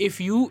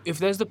 if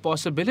there's the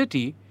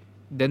possibility,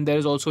 then there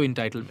is also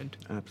entitlement.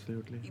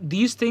 Absolutely.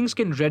 These things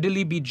can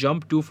readily be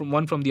jumped to from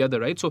one from the other,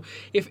 right? So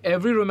if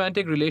every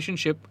romantic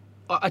relationship,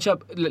 अच्छा,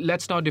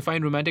 let's now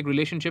define romantic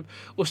relationship.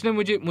 उसने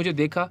मुझे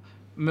देखा,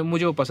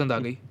 मुझे वो पसंद आ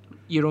गई.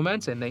 ये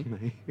romance है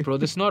नहीं. Bro,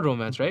 this is not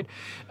romance, right?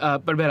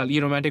 पर बहरहाल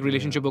ये romantic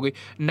relationship हो गई.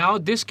 Now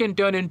this can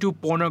turn into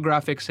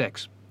pornographic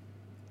sex.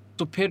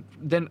 So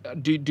then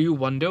do you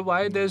wonder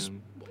why there's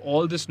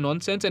all this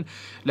nonsense? And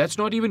let's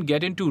not even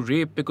get into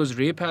rape, because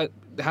rape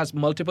has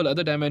multiple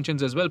other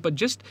dimensions as well. But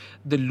just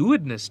the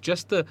lewdness,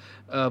 just the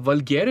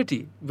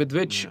vulgarity with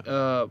which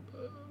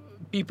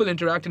people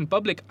interact in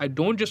public. I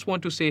don't just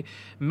want to say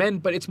men,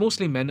 but it's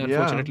mostly men,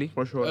 unfortunately,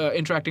 for sure.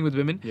 interacting with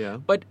women. Yeah.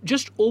 But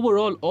just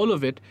overall, all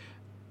of it,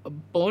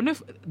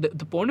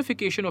 the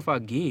pornification of our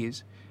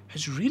gaze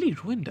has really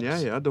ruined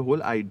us. Yeah, the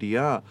whole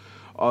idea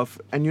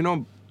of,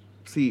 and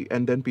see,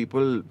 and then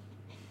people,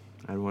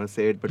 I don't want to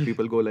say it, but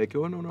people go like,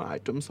 oh no,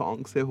 item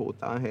song se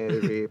hota hai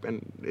rape,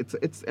 and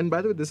it's and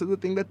by the way, this is the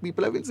thing that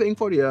people have been saying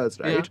for years,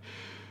 right?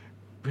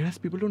 Whereas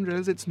people don't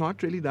realize it's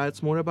not really that.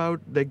 It's more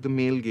about like the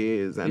male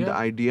gaze and the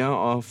Yeah. idea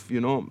of,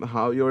 you know,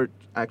 how you're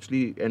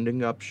actually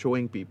ending up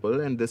showing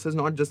people. And this is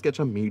not just catch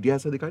a media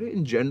se dikha rahe,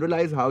 in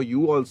generalize how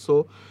you also,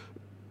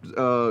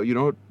 you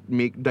know,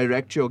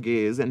 direct your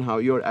gaze and how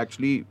you're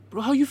actually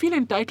Bro, how you feel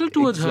entitled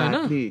towards her, na?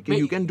 exactly.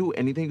 You can do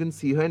anything. You can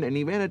see her in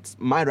any way, and it's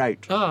my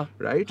right.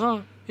 Right?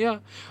 Yeah.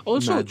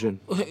 Also,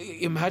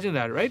 Imagine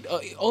that, right?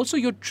 Also,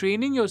 you're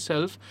training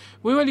yourself.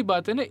 वही वाली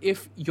बात है ना,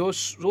 if you're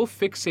so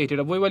fixated,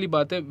 अब वही वाली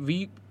बात है,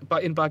 we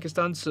in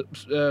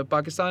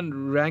Pakistan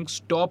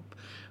ranks top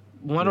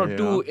 1 or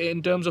 2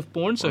 in terms of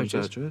porn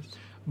searches.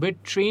 We're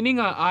training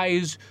our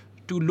eyes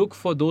to look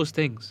for those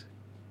things.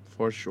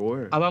 For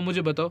sure. अब आप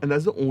मुझे बताओ. And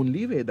that's the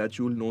only way that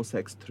you'll know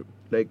sex through.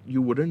 Like,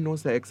 you wouldn't know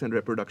sex and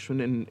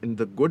reproduction in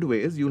the good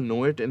ways. You'll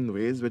know it in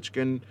ways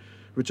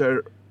which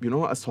are, you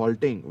know,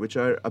 assaulting, which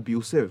are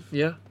abusive.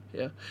 Yeah.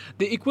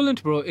 The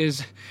equivalent, bro, is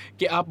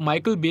कि आप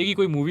Michael Bay की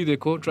कोई movie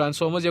देखो,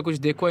 Transformers या कुछ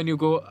देखो, and you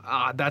go,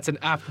 that's an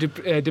apt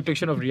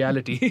depiction of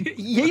reality.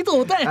 यही तो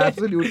होता है.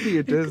 Absolutely,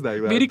 it is like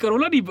that. मेरी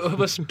करोला नहीं,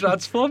 बस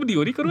transform नहीं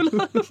हो रही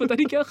करोला. पता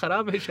नहीं क्या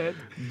खराब है शायद.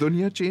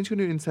 दुनिया change क्यों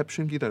नहीं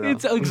Inception की तरह?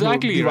 It's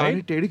exactly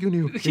right. दीवारें टेढ़ी क्यों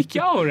नहीं हो? ये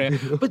क्या हो रहा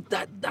है? But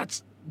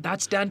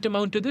that's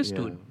tantamount to this,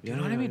 dude. You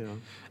know what I mean?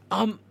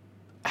 Yeah.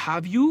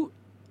 Have you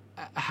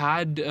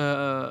had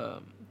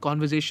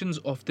conversations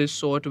of this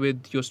sort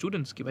with your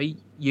students कि भाई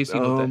ये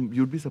scene होता है?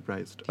 You'd be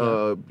surprised.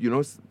 You know,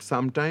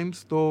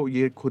 sometimes तो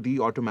ये खुद ही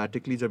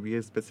automatically जब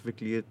ये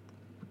specifically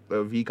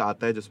वीक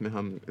आता है जिसमें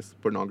हम इस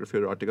pornography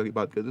और erotica की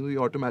बात करते हैं तो ये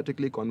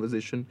automatically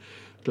conversation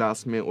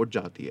class में उठ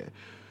जाती है.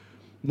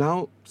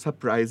 Now,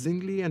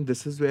 surprisingly, and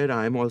this is where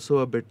I'm also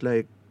a bit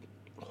like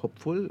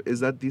hopeful,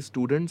 is that these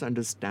students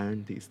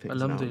understand these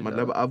things now.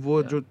 मतलब अब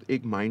वो जो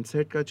एक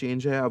mindset का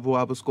change है, अब वो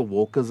आप उसको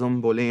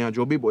wokeism बोलें या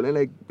जो भी बोलें,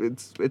 like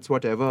it's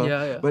whatever,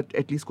 but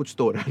at least कुछ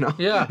तो हो रहा है ना.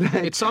 Yeah,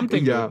 like, it's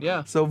something.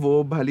 Yeah. So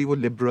वो भली वो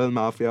liberal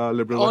mafia,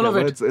 liberal all whatever,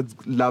 of it. it's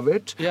love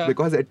it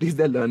because at least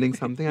they're learning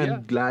something.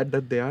 I'm glad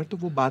that they are. तो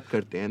वो बात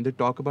करते हैं and they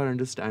talk about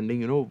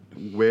understanding, you know,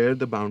 where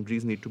the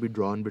boundaries need to be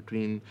drawn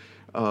between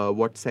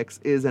what sex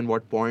is and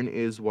what porn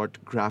is, what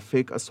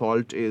graphic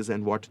assault is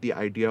and what the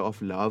idea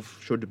of love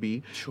should be.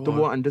 Sure. तो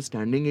वो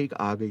understanding एक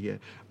आ गई है.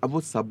 अब वो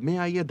सब में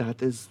आई है,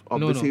 that is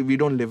obviously we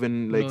don't live in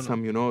like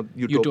some, you know,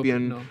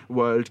 utopian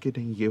world कि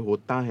नहीं ये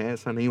होता है,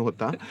 ऐसा नहीं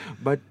होता.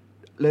 But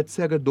let's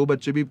say अगर 2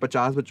 बच्चे भी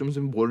 50 बच्चों में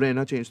से बोल रहे हैं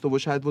ना change, तो वो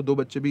शायद वो 2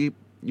 बच्चे भी,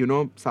 you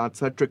know,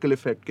 साथ-साथ trickle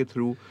effect के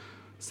through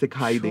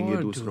सिखाई देंगे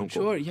दूसरों को.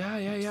 Sure,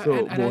 yeah.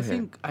 So,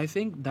 and I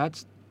think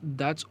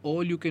that's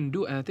all you can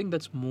do, and I think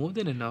that's more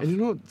than enough. And you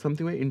know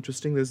something very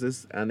interesting, there's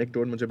this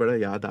anecdote मुझे बड़ा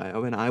याद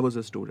आया when I was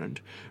a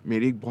student.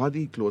 मेरी एक बहुत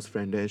ही close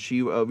friend है,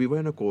 we were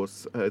in a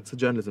course, it's a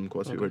journalism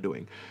course we were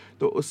doing.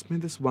 तो उसमें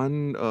this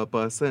one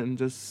person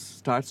just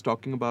starts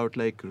talking about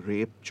like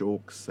rape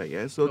jokes, I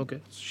guess. So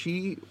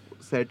she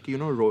said कि, you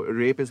know,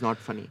 rape is not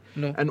funny.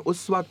 No. And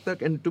उस वक्त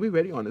तक, and to be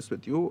very honest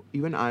with you,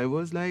 even I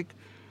was like,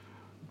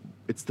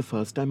 it's the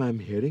first time I'm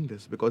hearing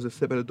this because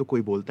इससे पहले तो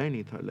कोई बोलता ही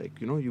नहीं था. Like,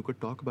 you know, you could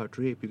talk about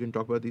rape, you can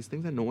talk about these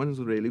things and no one is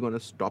really going to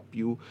stop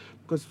you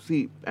because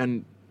see,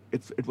 and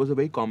it was a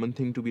very common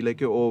thing to be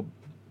like, oh,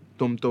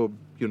 tum to,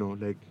 you know,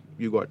 like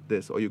you got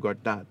this or you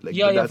got that. Like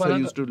that's how it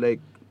used to like,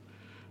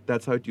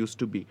 that's how it used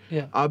to be.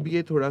 अब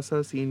ये थोड़ा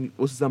सा scene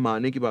उस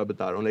ज़माने की बात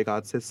बता रहा हूँ, like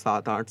आज से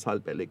 7-8 साल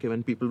पहले कि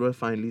when people were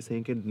finally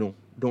saying कि no,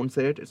 don't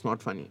say it, it's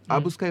not funny.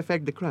 अब उसका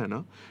effect दिख रहा है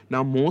ना.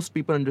 Now most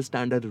people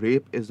understand that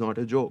rape is not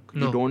a joke.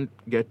 No. You don't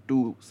get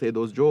to say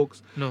those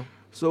jokes. No.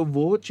 So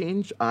वो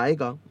change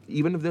आएगा.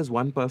 Even if there's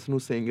one person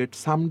who's saying it,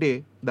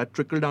 someday that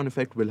trickle down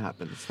effect will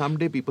happen.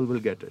 Someday people will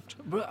get it.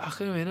 Bro,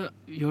 आखिर में ना,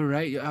 you're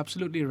right, you're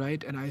absolutely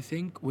right, and I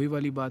think वही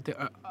वाली बात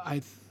है.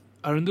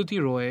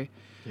 Arundhati Roy,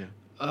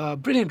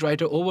 brilliant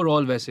writer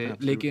overall वैसे,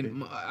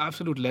 लेकिन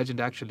absolute legend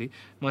actually,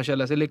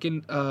 माशाल्लाह से.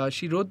 लेकिन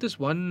she wrote this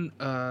one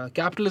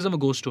Capitalism a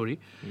Ghost Story.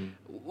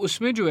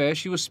 उसमें जो है,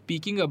 she was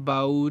speaking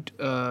about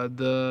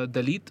the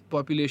Dalit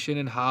population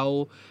and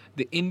how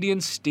the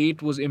Indian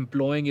state was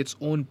employing its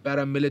own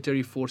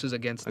paramilitary forces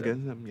against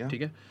them. Yeah.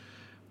 ठीक है?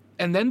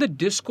 And then the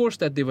discourse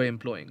that they were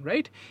employing,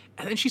 right?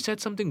 And then she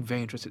said something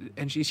very interesting.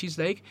 And she's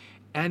like,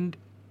 and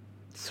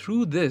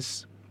through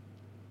this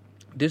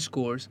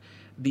discourse,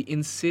 the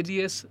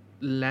insidious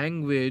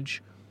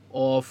language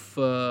of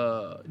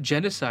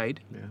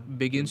genocide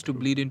begins to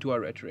bleed into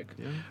our rhetoric,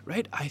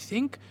 right? I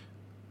think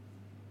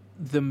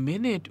the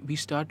minute we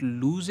start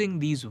losing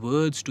these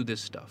words to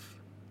this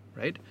stuff,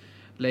 right?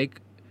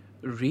 Like,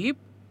 rape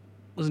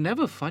was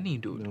never funny,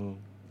 dude. No,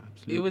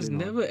 absolutely it was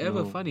not. never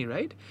ever funny,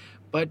 right?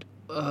 But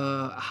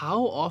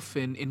how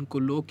often in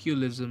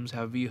colloquialisms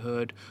have we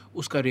heard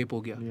uska rape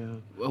ho gaya?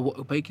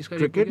 Bhai kiska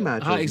rape cricket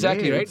matches. हाँ,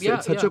 exactly, right?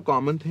 It's such a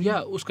common thing.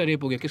 Yeah, uska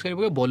rape ho gaya. Kiska rape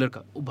ho gaya? Bowler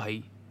ka.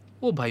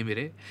 Oh bhai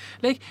mere.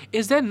 Like,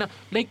 is there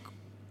like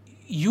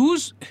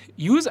use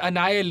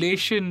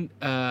annihilation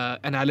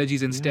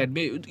analogies instead?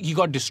 He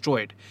got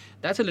destroyed.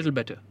 That's a little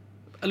better.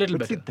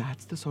 But see,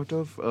 that's the sort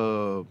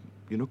of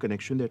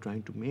connection they're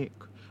trying to make.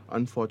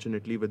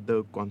 Unfortunately, with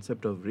the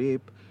concept of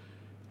rape,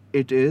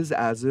 it is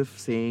as if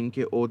saying,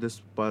 oh,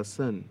 this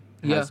person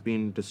has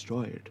been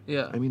destroyed.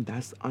 Yeah. I mean,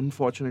 that's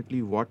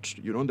unfortunately what,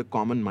 the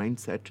common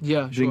mindset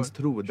brings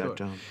through with that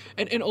term.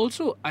 And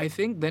also, I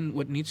think then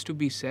what needs to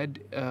be said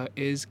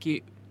is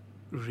that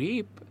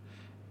rape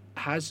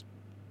has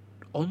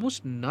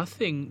almost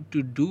nothing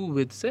to do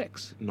with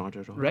sex. Not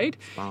at all. Right?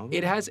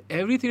 It has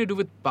everything to do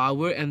with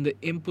power and the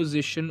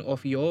imposition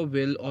of your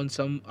will on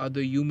some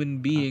other human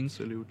being.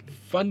 Absolutely.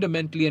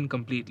 Fundamentally and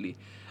completely.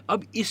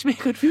 अब इसमें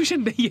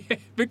confusion नहीं है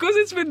because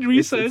it's been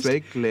researched. It's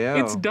very clear.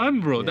 It's done,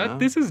 bro. Yeah.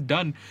 This is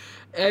done.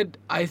 And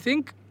I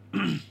think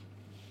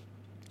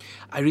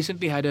I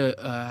recently had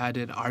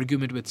an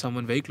argument with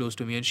someone very close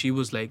to me, and she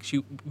was like,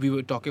 we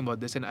were talking about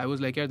this, and I was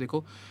like, yeah,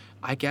 dekho,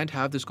 I can't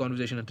have this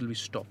conversation until we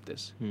stop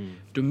this.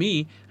 To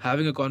me,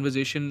 having a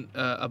conversation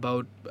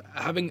about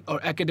having or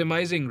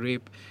academizing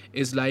rape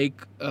is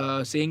like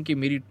saying कि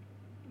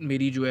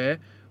मेरी जो है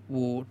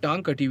वो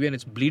टांग कटी हुई and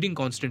it's bleeding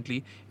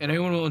constantly, and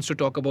everyone wants to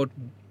talk about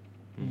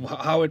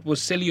how it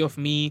was silly of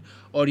me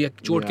or या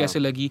चोट कैसे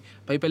लगी.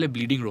 भाई पहले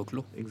bleeding रोक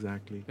लो.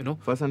 Exactly.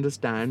 First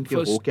understand कि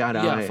वो क्या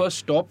रहा है. First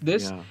stop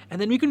this,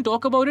 and then we can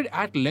talk about it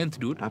at length,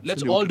 dude. Absolutely.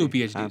 Let's all do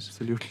PhDs.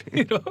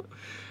 Absolutely.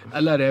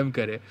 Allah Rahm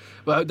kare.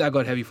 Well, that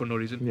got heavy for no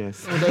reason.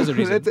 Yes. Oh, there's a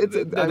reason.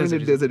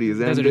 There's a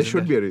reason. And there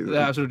should be a reason.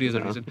 There absolutely is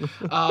a reason.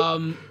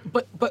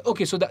 But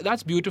okay, so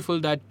that's beautiful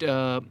that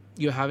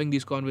you're having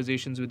these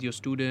conversations with your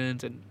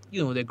students and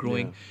they're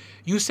growing.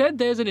 Yeah. You said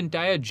there's an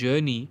entire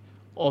journey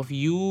of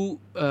you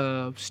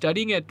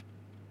studying it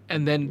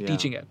and then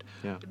teaching it.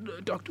 Yeah.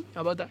 Talk to me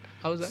about that.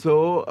 How was that?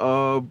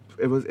 So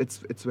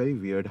it's very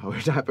weird how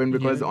it happened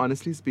because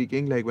honestly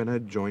speaking, like when I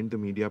joined the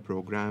media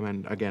program,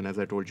 and again as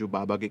I told you,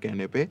 Baba ke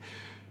kehne pe,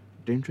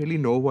 didn't really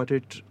know what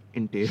it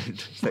entailed.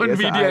 So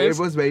it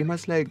was very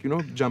much like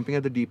jumping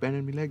at the deep end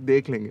and be like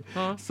dekh lenge.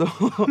 So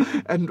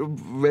and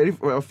very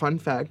fun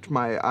fact,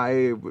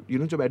 I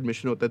जब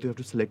admission होता है तो you have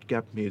to select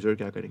क्या major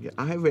क्या करेंगे.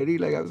 I was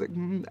like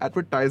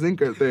advertising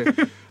करते हैं.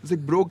 I was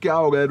like bro क्या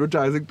होगा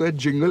advertising तो है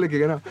jingle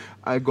लगेगा ना.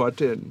 I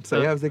got in.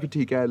 So I was like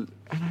ठीक है,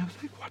 and I was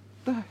like what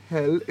the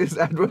hell is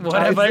advertising?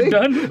 What have I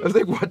done? I was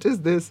like what is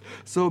this?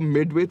 So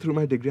midway through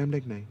my degree I'm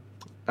like नहीं,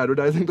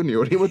 advertising तो नहीं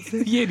हो रही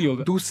मुझसे. ये नहीं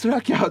होगा. दूसरा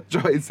क्या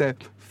choice है?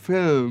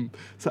 Film.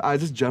 So I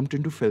just jumped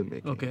into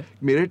filmmaking. Okay.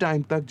 मेरे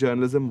time तक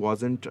journalism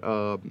wasn't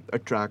a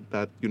track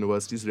that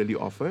universities really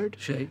offered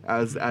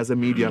as a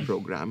media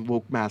program.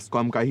 वो mass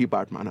comm का ही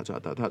part माना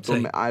जाता था.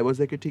 So I was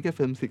like ठीक है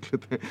film सीख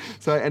लेते हैं.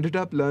 So I ended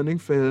up learning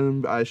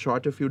film. I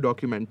shot a few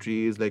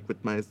documentaries like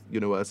with my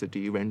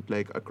university. Went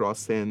like across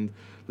Sindh.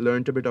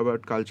 Learned a bit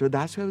about culture.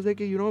 That's why I was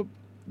like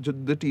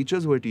the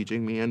teachers were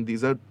teaching me, and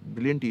these are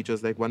brilliant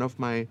teachers. Like one of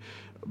my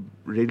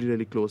really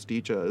really close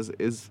teachers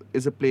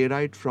is a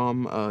playwright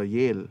from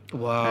Yale.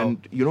 Wow.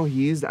 And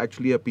he's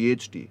actually a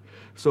PhD.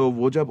 So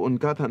वो जब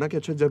उनका था ना कि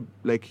अच्छा जब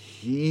like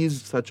he's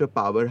such a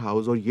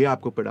powerhouse और ये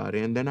आपको पढ़ा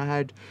रहे हैं, and then I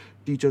had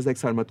teachers like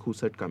Sarmat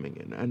Khusat coming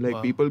in, and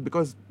like people,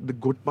 because the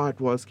good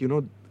part was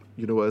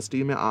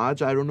university में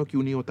आज आई डोंट नो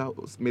क्यों नहीं होता,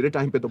 मेरे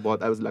टाइम पे तो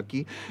बहुत आई वाज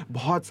लकी,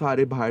 बहुत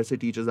सारे बाहर से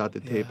टीचर्स आते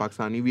थे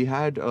Pakistani. We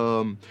had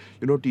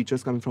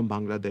teachers coming from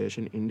Bangladesh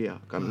and India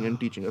coming and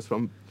teaching us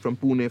from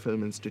Pune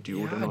film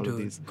institute and all of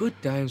these. Good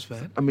times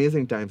man,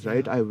 amazing times,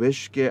 right. I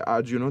wish के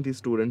आज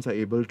these students are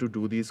able to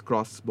do these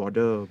cross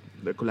border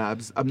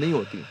collabs. अब नहीं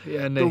होती,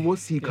 तो वो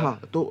सीखा.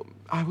 तो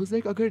I was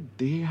like, agar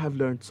they have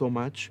learned so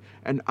much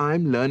and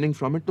I'm learning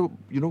from it,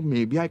 so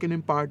maybe I can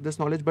impart this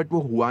knowledge, but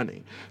वो हुआ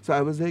नहीं. So I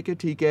was like,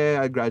 ठीक है,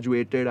 I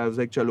graduated. I was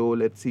like, चलो,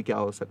 let's see क्या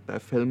हो सकता है.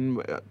 Film,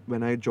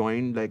 when I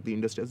joined like the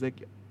industry, I was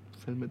like,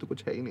 film में तो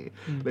कुछ है ही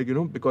नहीं. Like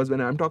because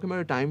when I'm talking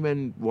about a time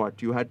when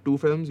you had 2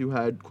 films, you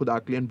had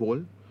Khudakli and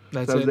Bol.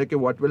 That's so I was like,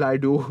 what will I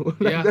do?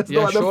 There's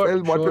no other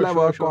film. What will I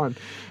work on?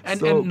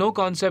 And no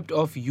concept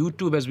of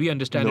YouTube as we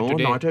understand it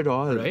today. No, not at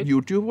all. Right?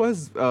 YouTube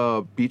was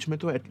beach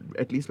mein to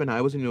at least when I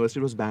was in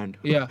university, it was banned.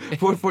 Yeah.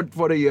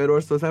 for a year or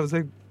so. So I was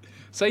like,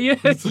 सही है,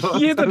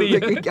 ये तो नहीं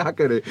है. क्या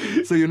करे?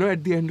 So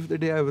at the end of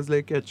the day, I was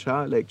like, अच्छा,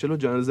 like चलो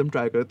journalism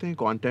try करते हैं,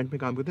 content में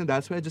काम करते हैं.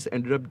 That's why I just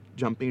ended up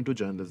jumping into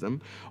journalism.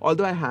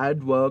 Although I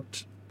had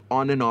worked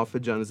on and off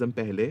with journalism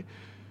पहले,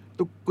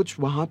 तो कुछ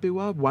वहाँ पे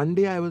हुआ. One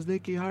day I was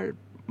like, यार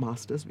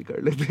मास्टर्स भी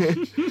कर लेते हैं.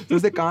 तो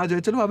उससे कहाँ जाए,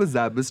 चलो अब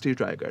Zabist ही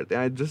ट्राई करते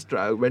हैं. I just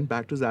went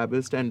back to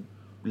Zabist, and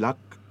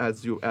luck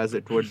as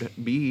it would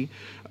be,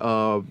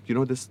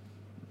 this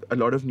a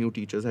lot of new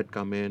teachers had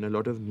come in, a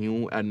lot of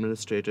new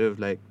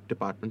administrative like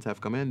departments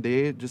have come in, and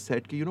they just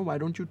said कि why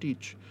don't you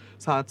teach,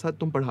 साथ साथ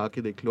तुम पढ़ा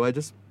के देख लो. I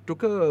just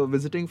took a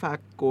visiting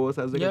fact course.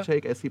 I was like, अच्छा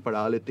एक ऐसी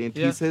पढ़ा लेते हैं.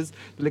 Thesis,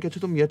 तो लेकिन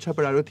अच्छा तुम ये अच्छा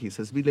पढ़ा रहे हो,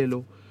 thesis भी ले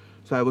लो.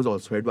 So I was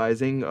also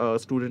advising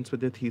students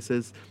with their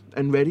thesis,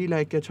 and very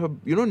like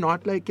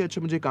not like कि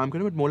अच्छा मुझे काम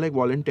करना, but more like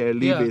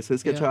voluntarily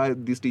basis कि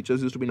अच्छा these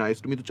teachers used to be nice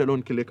to me, तो चलो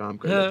उनके लिए काम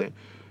कर लेते हैं.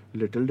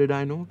 Little did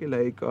I know कि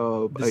like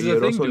a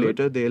year or so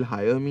later they'll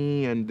hire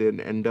me and then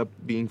end up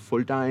being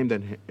full time,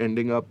 then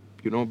ending up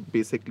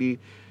basically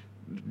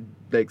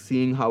like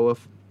seeing how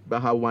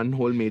one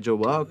whole major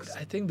works.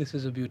 I think this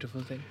is a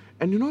beautiful thing.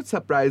 And you know,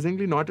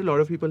 surprisingly, not a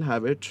lot of people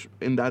have it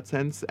in that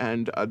sense,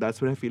 and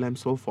that's what I feel I'm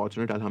so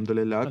fortunate,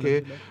 alhamdulillah, कि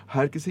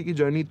हर किसी की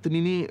journey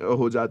इतनी नहीं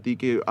हो जाती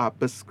कि आप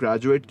बस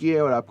ग्रेजुएट किए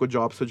और आपको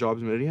जॉब से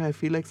जॉब्स मिल रही हैं. I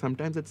feel like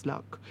sometimes it's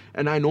luck,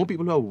 and I know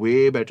people who are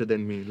way better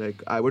than me.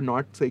 Like I would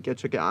not say कि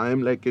अच्छा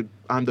कि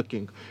I'm the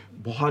king.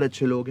 बहुत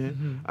अच्छे लोग हैं.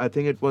 I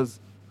think it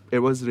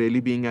was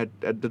really being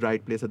at the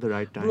right place at the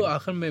right time. Bro,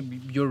 आखिर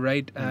में you're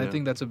right, and I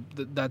think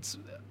that's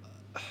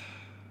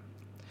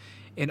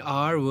in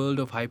our world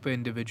of hyper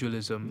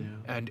individualism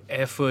and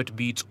effort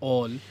beats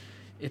all,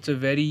 it's a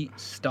very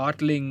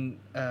startling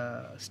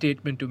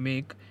statement to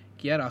make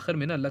कि यार आखिर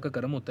में ना अल्लाह का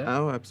करम होता है.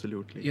 Oh,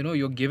 absolutely. You know,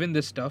 you're given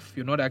this stuff,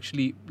 you're not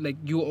actually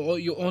like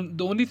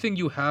the only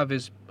thing you have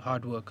is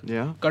hard work.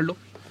 Yeah. कर लो,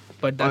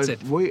 but that's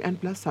it.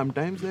 And plus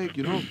sometimes like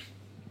you know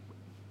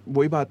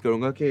वही बात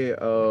करूँगा कि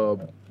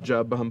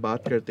जब हम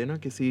बात करते हैं ना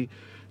किसी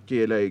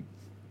के like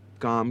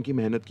काम की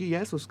मेहनत की,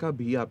 यस उसका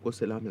भी आपको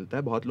सिला मिलता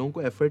है, बहुत लोगों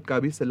को एफर्ट का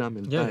भी सिला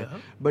मिलता है,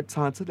 बट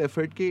साथ साथ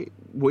एफर्ट की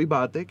वही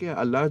बात है कि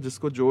अल्लाह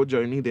जिसको जो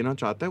जर्नी देना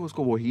चाहता है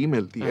उसको वही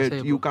मिलती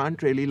है. You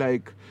can't really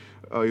like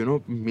you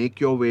know, make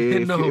your way.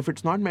 If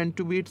it's not meant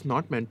to be, it's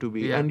not meant to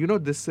be. And you know,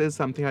 this is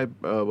something I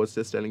was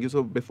just telling you.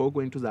 So before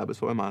going to Zabas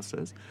for my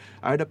masters,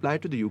 I had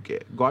applied to the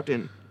UK, got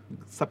in,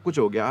 सब कुछ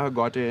हो गया,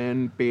 got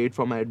in, paid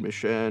for my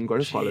admission,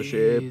 got a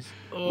scholarship,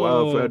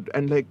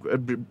 and like a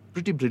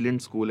pretty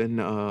brilliant school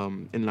in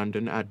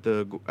London at the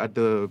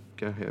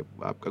क्या है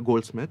आपका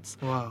Goldsmiths.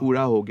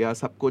 पूरा हो गया,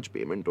 सब कुछ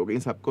पेमेंट हो गई,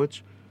 सब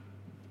कुछ.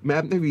 मैं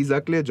अपने वीजा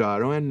के लिए जा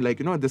रहा हूँ, and like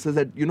you know, this is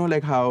that, you know,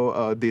 like how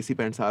Desi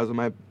Parents are. So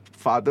my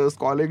father's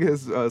calling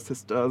his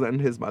sisters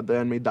and his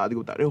mother, and मेरी दादी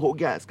को बता रहे हो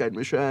गया इसका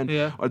एडमिशन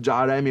और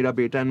जा रहा है मेरा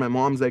बेटा, and my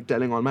mom's like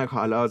telling all my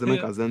khalas and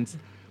my cousins.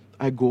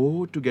 I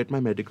go to get my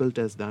medical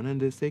test done,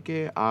 and they say कि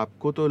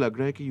आपको तो लग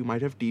रहा है कि you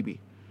might have TB.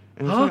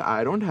 And I was like,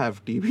 I don't have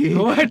TB.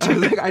 What? I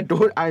was like,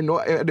 I know,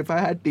 and if I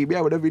had TB,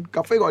 I would have been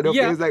coughing on your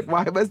face. Like,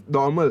 why was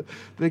normal?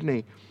 Like,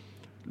 नहीं.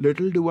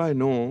 Little do I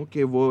know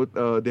कि वो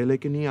दे ले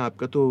कि नहीं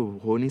आपका तो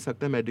हो नहीं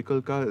सकता मेडिकल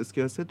का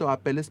इसके वजह से, तो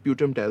आप पहले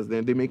स्प्यूटम टेस्ट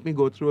दें. They make me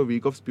go through a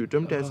week of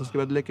sputum test. उसके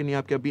बाद लेकिन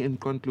आपके अभी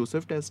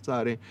इनकंक्लूसिव टेस्ट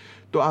आ रहे हैं,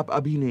 तो आप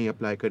अभी नहीं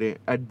अप्लाई करें.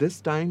 At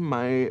this time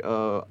my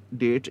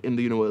date in the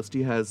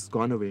university has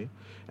gone away,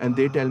 and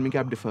they tell me कि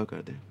आप defer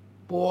कर दें.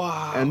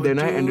 Wow. And then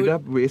dude. I ended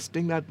up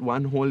wasting that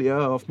one whole year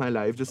of my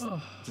life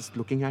just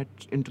looking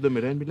into the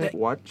mirror and be like,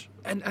 what?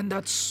 And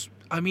that's,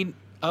 I mean,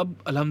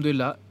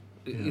 alhamdulillah,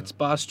 it's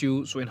past you.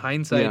 So in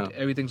hindsight,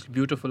 everything's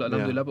beautiful,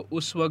 alhamdulillah. But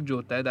us waqt jo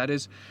hota hai, that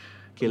is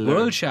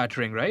world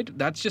shattering, right?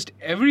 That's just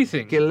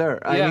everything. Killer.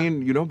 I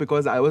mean, you know,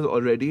 because I was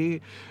already,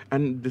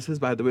 and this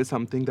is by the way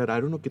something that I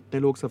don't know कितने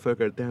लोग सफ़र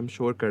करते हैं, I'm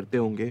sure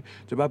करते होंगे.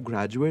 जब आप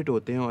graduate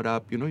होते हैं और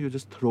आप, you know, you're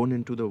just thrown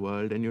into the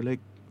world and you're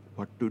like,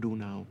 what to do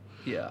now?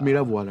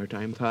 मेरा वो वाला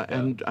टाइम था,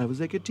 and I was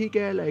like ठीक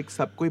है, like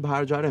सब कोई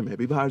बाहर जा रहा है, मैं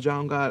भी बाहर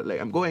जाऊंगा,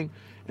 like I'm going.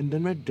 And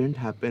then it didn't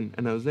happen,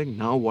 and I was like,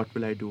 now what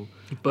will I do?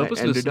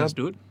 Purposelessness,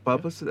 dude.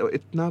 Purpose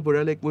इतना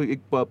बुरा, like वो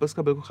एक purpose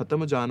का बिल्कुल खत्म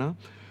हो जाना.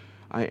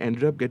 I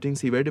ended up getting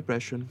severe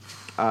depression.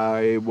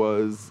 I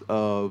was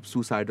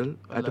suicidal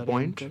at a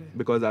point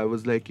because I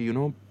was like, you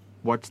know,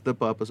 what's the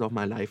purpose of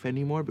my life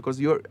anymore?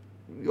 Because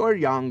you're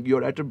young,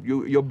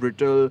 you're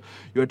brittle,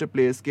 you're at a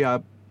place कि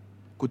आप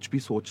कुछ भी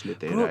सोच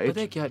लेते हैं, right?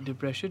 पता है क्या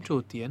डिप्रेशन जो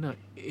होती है ना,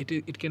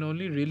 it can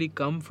only really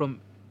come from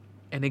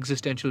an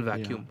existential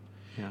vacuum.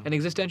 An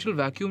existential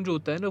vacuum जो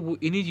होता है ना, वो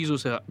इन्हीं चीज़ों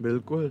से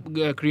बिल्कुल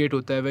create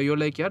होता है, where you're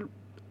like यार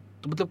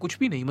तो मतलब कुछ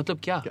भी नहीं, मतलब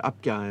क्या अब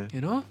क्या है,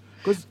 you know?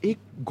 बिकॉज एक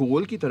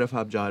गोल की तरफ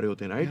आप जा रहे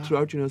होते हैं, right, through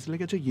out university.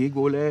 Like अच्छा ये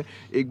गोल है,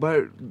 एक बार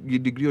ये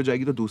डिग्री हो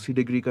जाएगी तो दूसरी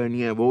डिग्री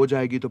करनी है, वो हो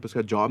जाएगी तो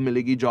फिर जॉब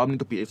मिलेगी, जॉब नहीं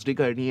तो PhD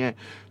करनी है.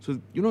 So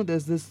you know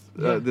there's this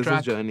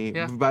journey.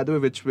 By the way,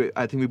 which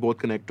I think we both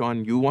connect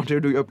on. You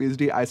wanted to do your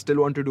PhD, I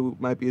still want to do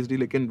my PhD,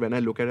 लेकिन when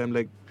I look at it I'm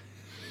like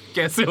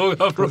कैसे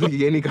होगा bro?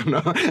 ये नहीं करना.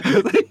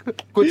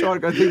 कुछ और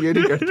करते, ये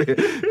नहीं करते,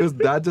 because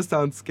that just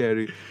sounds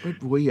scary.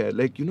 But वही है,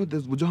 like you know,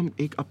 this जो हम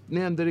एक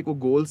अपने अंदर एक वो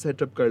goal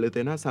set up कर लेते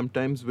हैं ना,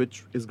 sometimes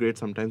which is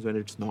great, sometimes when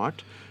it's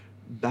not,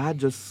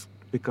 that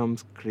just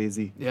becomes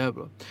crazy. Yeah,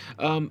 bro.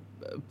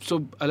 So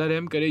Allah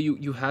Rahim Kare,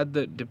 you had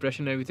the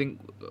depression and everything.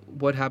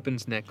 What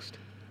happens next?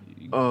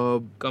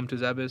 Come to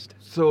Zabist.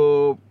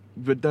 So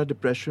with that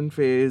depression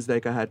phase,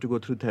 like I had to go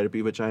through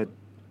therapy, which I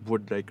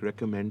would like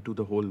recommend to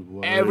the whole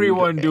world.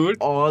 Everyone,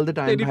 dude. All the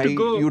time. They need to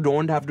go. You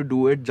don't have to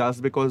do it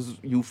just because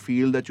you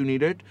feel that you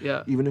need it.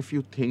 Yeah. Even if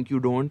you think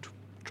you don't,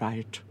 try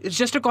it. It's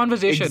just a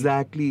conversation.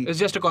 Exactly. It's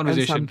just a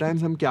conversation. And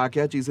sometimes हम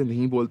क्या चीजें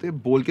नहीं बोलते,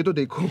 बोल के तो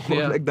देखो.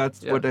 Like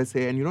that's what I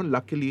say. And you know,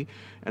 luckily,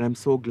 and I'm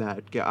so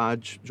glad कि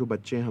आज जो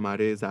बच्चे हैं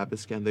हमारे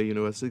Zabist के अंदर,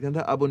 यूनिवर्सिटी के अंदर,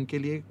 अब उनके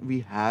लिए we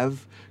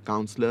have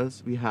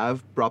counselors, we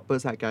have proper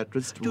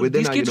psychiatrists within our university.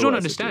 These kids don't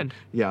understand.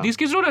 Yeah. These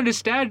kids don't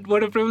understand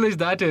what a privilege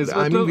that is.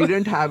 I mean, we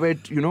didn't have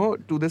it, you know,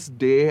 to this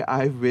day.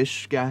 I wish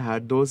कि I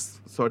had those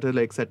sort of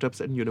like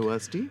setups in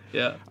university.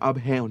 Yeah. अब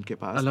हैं उनके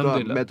पास.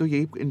 तो मैं तो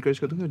यही encourage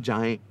करता हूँ कि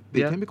जाएं.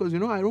 देखें, because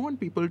I don't want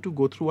people to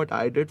go through what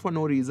I did for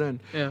no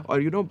reason. Yeah. Or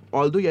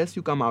although yes,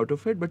 you come out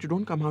of it, but you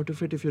don't come out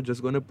of it if you're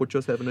just going to put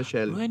yourself in a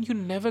shell. And you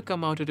never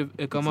come out of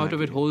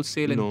it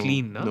wholesale and No,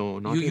 clean, na? no,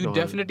 not at You all.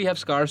 definitely have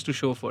scars to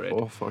show for it.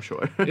 Oh, for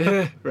sure.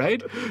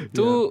 Right?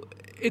 So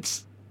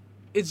it's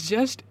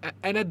just,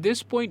 and at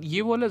this point,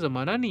 ये वाला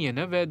ज़माना नहीं है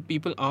ना, where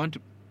people aren't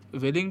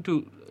willing to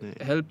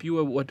help you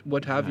or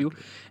what have you.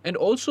 And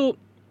also,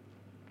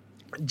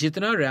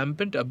 जितना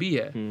rampant अभी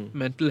है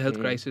mental health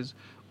crisis,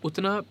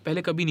 उतना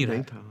पहले कभी नहीं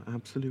रहा था.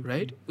 Absolutely.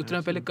 Right?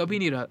 उतना पहले कभी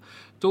नहीं रहा.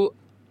 तो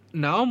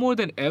now more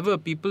than ever,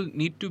 people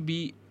need to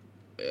be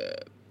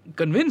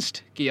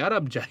convinced कि यार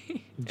आप जाएं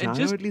and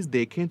just at least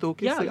देखें तो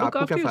कि look आपको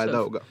after क्या फायदा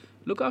yourself. होगा.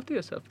 Look after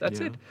yourself. That's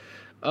it.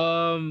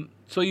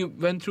 So you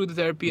went through the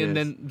therapy and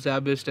then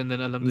Zabist and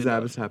then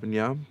Alhamdulillah. Zabist happened,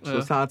 yeah. So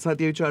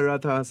साथ-साथ ये चल रहा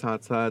था,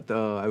 साथ-साथ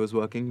I was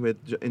working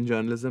in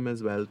journalism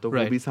as well. तो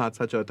वो भी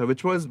साथ-साथ चल रहा था,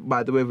 which was,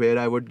 by the way, where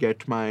I would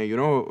get my,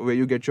 where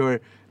you get your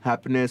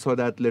happiness or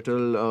that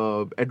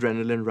little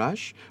adrenaline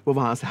rush. वो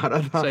वहाँ से आ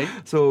रहा था.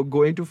 So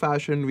going to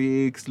fashion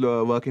weeks,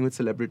 working with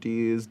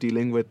celebrities,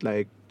 dealing with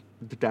like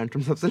the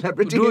tantrums of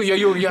celebrities. Dude,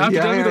 you have to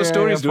tell me those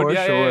stories, dude.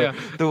 Yeah.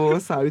 तो वो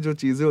सारी जो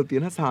चीजें होती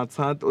है ना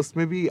साथ-साथ,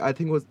 उसमें भी I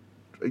think was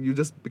you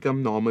just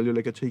become normal. You're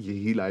like, अच्छा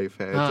यही life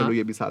है, चलो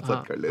ये भी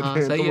साथ-साथ कर लेते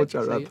हैं. तो वो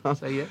चल रहा था.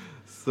 सही है.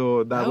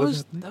 So that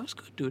was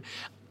good, dude.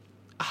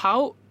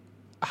 How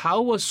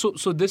was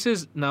so this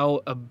is now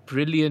a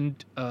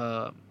brilliant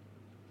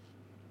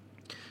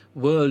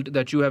world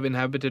that you have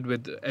inhabited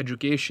with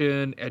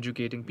education,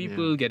 educating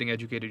people, getting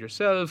educated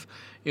yourself,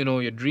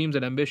 your dreams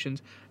and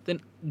ambitions. Then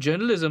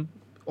journalism,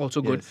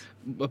 also good,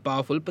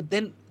 powerful. But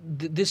then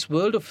this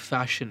world of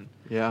fashion.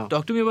 Yeah.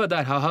 Talk to me about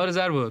that. How does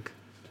that work?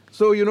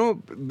 So,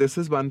 this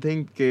is one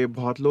thing कि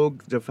बहुत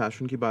लोग जब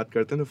fashion की बात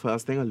करते हैं, the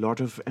first thing a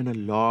lot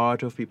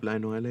of people I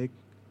know are like,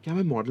 क्या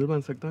मैं model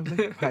बन सकता हूँ?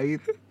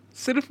 Like,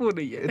 सिर्फ वो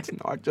नहीं है. It's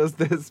not just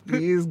this.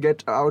 Please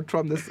get out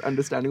from this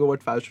understanding of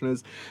what fashion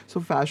is. So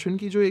fashion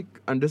की जो एक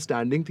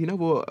understanding थी ना,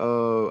 वो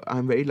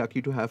I'm very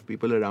lucky to have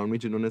people around me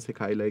जिन्होंने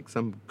सिखाई like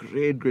some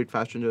great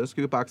fashion journalists.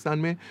 क्योंकि पाकिस्तान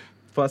में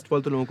फर्स्ट ऑफ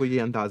ऑल तो लोगों को ये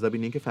अंदाजा भी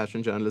नहीं कि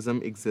फैशन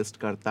जर्नलिज्म एग्जिस्ट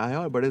करता है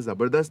और बड़े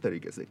ज़बरदस्त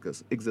तरीके से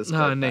एग्जिस्ट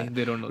करता है. नहीं,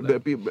 they don't know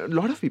that. A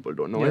lot of people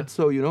don't know it.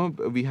 So,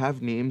 we have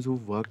names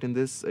who've worked in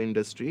this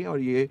industry और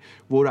ये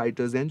वो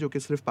राइटर्स हैं जो कि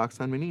सिर्फ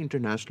पाकिस्तान में नहीं,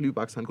 इंटरनेशनली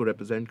पाकिस्तान को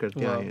रिप्रेजेंट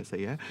करते आए हैं.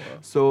 सही है.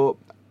 So,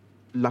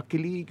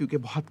 luckily क्योंकि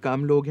बहुत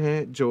कम लोग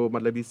हैं जो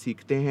मतलब ये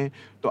सीखते हैं,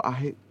 तो I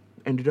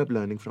ended up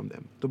learning from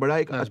them. तो बड़ा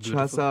एक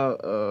अच्छा सा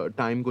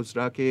टाइम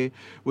गुजरा कि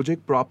वो जो एक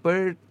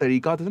प्रॉपर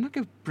तरीका होता था ना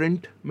कि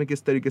प्रिंट में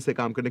किस तरीके से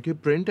काम करने,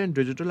 क्योंकि print and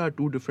digital are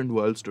to different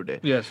worlds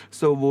today.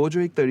 सो वो जो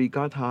एक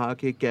तरीका था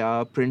कि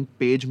क्या प्रिंट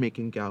पेज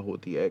मेकिंग क्या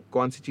होती है,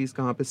 कौन सी चीज़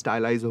कहाँ पे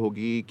स्टाइलाइज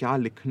होगी, क्या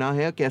लिखना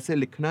है, कैसे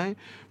लिखना है,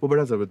 वो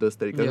बड़ा ज़बरदस्त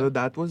तरीका था.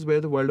 That was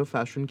where the world of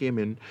fashion केम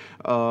इन.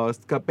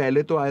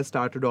 पहले तो I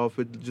started off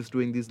with just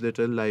doing this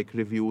little like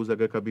reviews.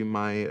 अगर कभी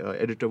माई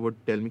एडिटर वुड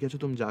टेल मी कि अच्छा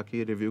तुम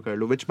जाके रिव्यू कर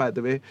लो, विच by the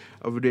way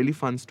really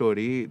fun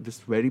story. This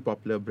very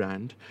popular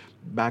brand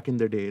back in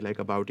the day, like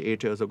about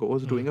 8 years ago,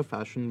 was doing a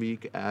fashion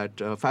week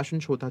at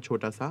fashion show tha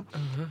chota sa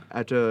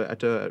at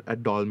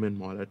Dolmen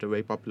Mall, at a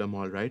very popular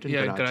mall, right,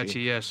 in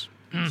Karachi. Yes.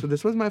 So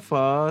this was my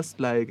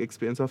first like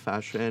experience of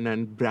fashion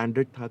and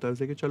branded tha. I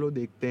was like, chalo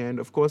dekhte hain.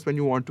 And of course,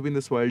 when you want to be in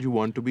this world, you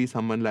want to be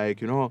someone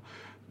like,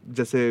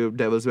 जैसे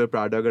Devils Wear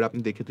Prada अगर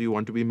आपने देखे तो you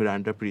want to be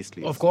Miranda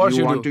Priestley. Of course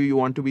you do. You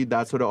want to be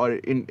that sort of, or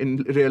in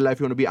real life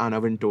you want to be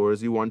Anna Wintour.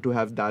 You want to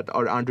have that,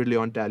 or Andre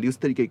Leon Talley.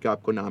 उस तरीके का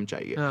आपको नाम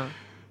चाहिए.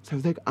 So I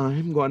was like,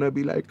 I'm gonna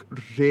be like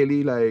really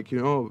like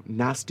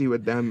nasty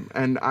with them,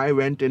 and I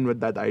went in with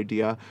that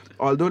idea.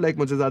 Although like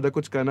मुझे ज़्यादा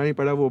कुछ करना नहीं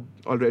पड़ा, वो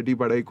already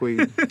बड़ा ही कोई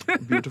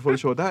beautiful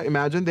show था.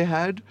 Imagine they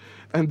had,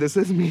 and this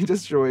is me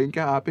just showing कि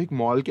आप एक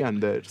mall के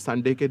अंदर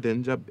Sunday के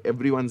दिन जब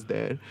everyone's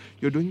there,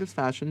 you're doing this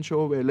fashion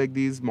show where like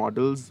these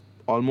models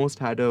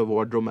almost had a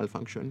wardrobe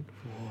malfunction.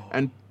 Whoa.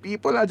 And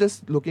people are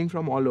just looking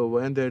from all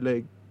over and they're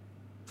like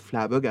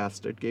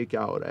flabbergasted कि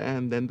क्या हो रहा है.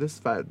 And then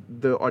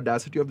the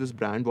audacity of this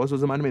brand was, उस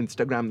ज़माने में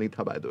Instagram नहीं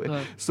था by the way.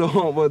 So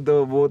वो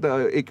the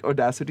एक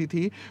audacity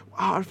थी.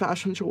 Our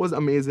fashion show was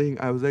amazing.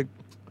 I was like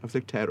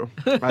Taro,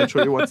 I'll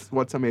show you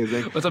what's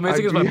amazing. What's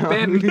amazing is my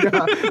pen.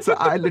 So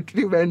I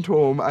literally went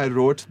home. I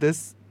wrote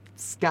this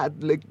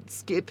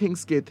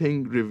scathing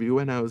review,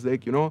 and I was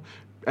like,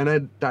 and I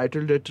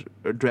titled it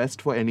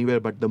 "Dressed for Anywhere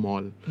But the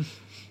Mall."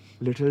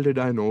 Little did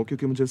I know,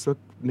 क्योंकि मुझे इस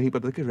वक्त नहीं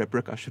पता कि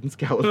repercussions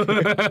क्या होते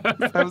हैं.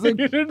 I was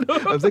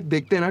like,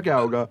 देखते हैं ना क्या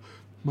होगा.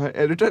 My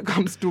editor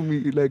comes to me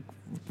like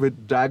with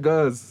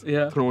daggers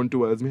thrown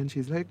towards me, and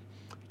she's like,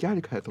 क्या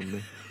लिखा है तुमने?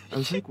 I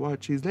was like, what?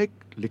 She's like,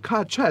 लिखा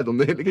अच्छा है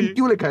तुमने, लेकिन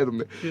क्यों लिखा है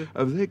तुमने?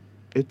 I was like,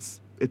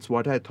 it's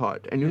what I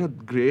thought. And, you know,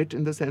 great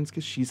in the sense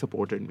that she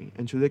supported me.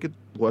 And she was like,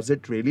 was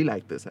it really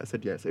like this? I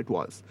said, yes, it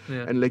was.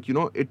 Yeah. And, like, you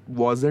know, it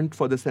wasn't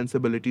for the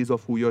sensibilities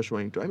of who you're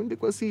showing to. I mean,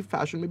 because, see,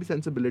 fashion, maybe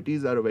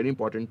sensibilities are a very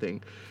important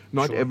thing.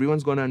 Not Sure.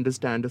 everyone's going to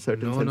understand a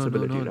certain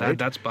sensibility, no. right?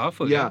 That's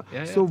powerful. Yeah.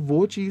 Yeah. So,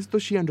 wo cheez, to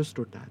she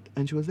understood that.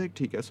 And she was like,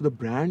 theek hai. So, the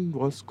brand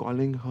was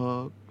calling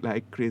her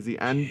like crazy.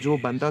 And jo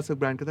banda se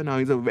brand ka tha, now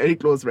he's a very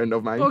close friend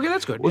of mine. Okay,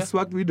 that's good. Us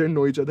waqt we didn't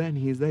know each other, and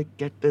he's like,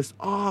 get this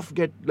off,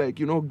 get, like,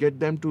 you know, get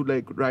them to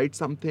like write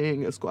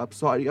something, isko aap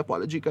sorry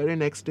apology kare,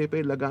 next day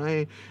pe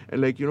lagaye,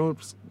 and, like, you know,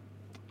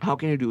 how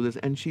can you do this?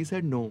 And she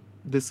said, no,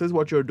 this is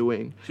what you're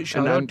doing. So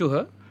shout out to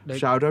her. Like,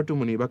 Shout out to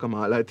Muniba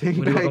Kamal, I think,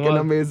 Muniba like Kamal.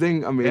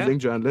 an amazing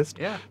journalist.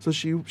 Yeah. So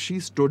she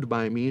stood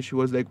by me. She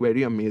was like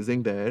very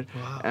amazing there.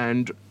 Wow.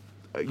 And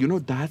you know,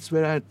 that's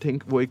where I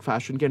think वो एक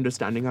fashion की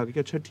understanding आ गई कि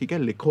अच्छा ठीक है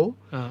लिखो,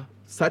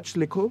 such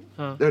लिखो,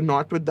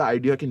 not with the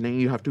idea कि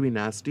नहीं you have to be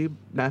nasty.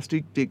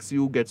 Nasty takes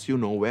you, gets you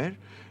nowhere.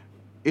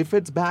 If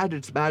it's bad,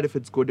 it's bad. If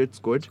it's good, it's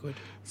good.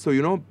 So,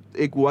 you know,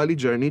 एक वो वाली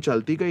journey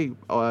चलती गई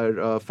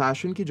और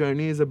fashion की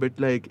journey is a bit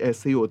like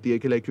ऐसे ही होती है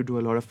कि like you do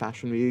a lot of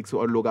fashion weeks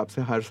और लोग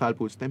आपसे हर साल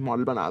पूछते हैं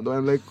model बना दो.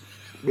 I'm like,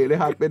 मेरे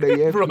हाथ में नहीं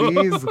है,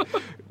 please.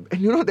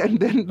 And you know,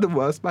 then the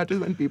worst part is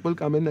when people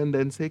come in and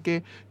then say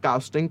कि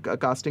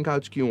casting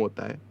couch क्यों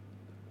होता है?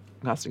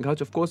 Casting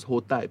couch, of course,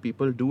 hota hai.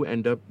 People do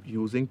end up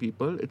using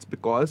people. It's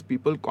because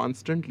people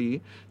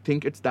constantly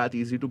think it's that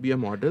easy to be a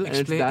model, and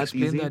it's that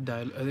easy.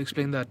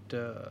 Explain that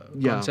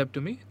concept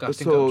to me.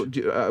 Casting couch.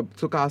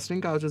 So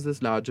casting couch is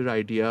this larger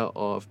idea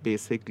of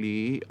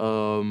basically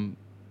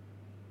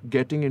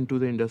getting into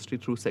the industry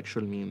through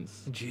sexual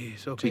means.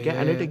 Jeez, okay. Okay?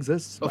 And it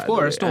exists. Of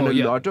course, and a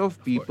yeah. lot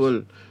of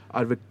people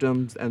are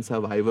victims and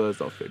survivors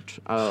of it.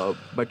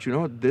 But you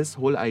know, this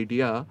whole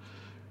idea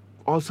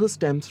also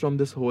stems from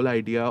this whole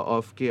idea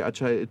of कि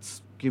अच्छा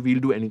it's कि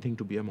we'll do anything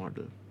to be a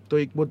model. तो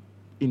एक बहुत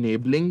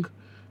enabling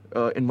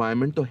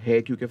environment तो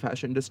है क्योंकि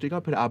fashion industry का,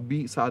 फिर आप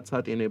भी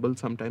साथ enable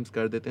sometimes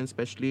कर देते हैं,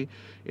 especially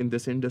in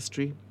this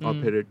industry,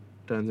 और फिर it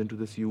turns into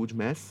this huge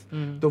mess.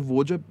 तो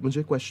वो जब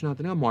मुझे question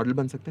आते हैं ना model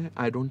बन सकते हैं,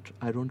 I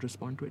don't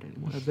respond to it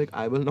anymore. I was like,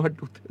 I will not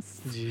do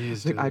this.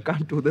 Jeez, like, I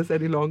can't do this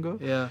any longer.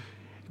 Yeah.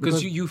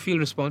 Because you feel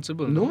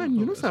responsible. No, and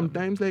you know,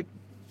 sometimes like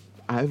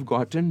I've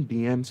gotten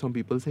DMs from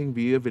people saying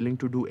we are willing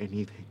to do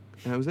anything.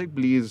 And I was like,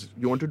 please,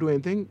 you want to do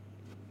anything?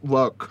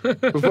 Work.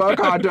 Work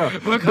harder.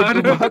 Work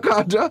harder. Work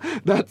harder.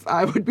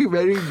 I would be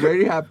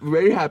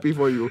very happy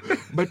for you.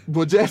 But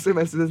मुझे ऐसे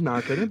messages ना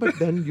करें. But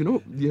then, you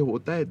know, ये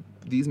होता है,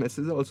 these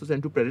messages are also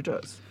sent to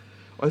predators.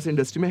 और इस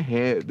industry में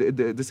है,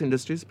 this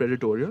industry is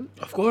predatory.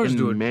 Of course, in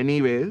dude.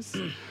 many ways.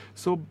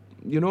 So,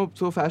 you know,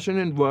 so fashion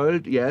and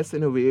world, yes,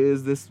 in a way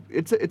is this,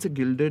 it's a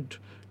gilded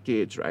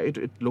cage, right?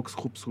 It looks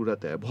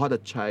खूबसूरत है, बहुत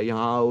अच्छा है.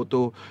 यहाँ हो तो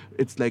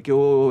it's like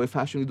oh,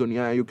 fashion की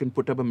दुनिया है. You can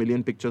put up a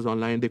million pictures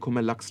online. देखो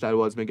मैं Lux Style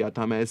Awards में गया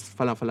था, मैं इस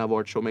फला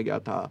award show में गया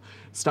था.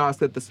 Stars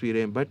के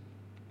तस्वीरें, but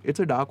it's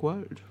a dark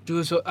world.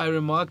 Dude, so I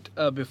remarked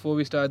before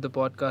we started the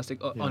podcast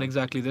on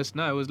exactly this.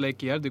 I was like,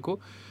 yaar, dekho,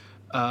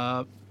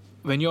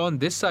 when you're on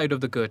this side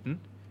of the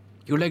curtain,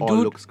 you're like, all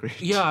dude, looks great.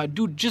 Yeah,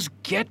 dude, just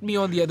get me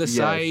on the other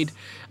side.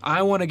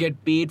 I want to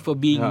get paid for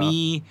being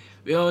me.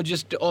 You know,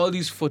 just all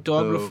these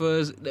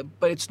photographers.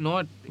 But it's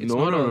not. It's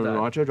No, not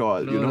not at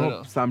all. No, you know,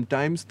 no.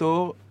 sometimes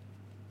though,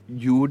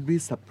 you would be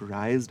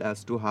surprised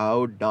as to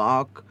how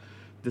dark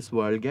this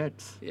world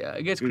gets. Yeah,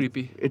 it gets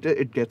creepy.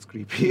 It gets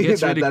creepy. It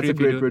gets really that's creepy, a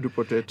great dude. way to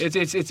put it.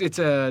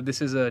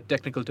 This is a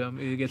technical term.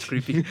 It gets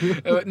creepy.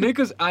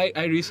 Because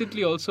I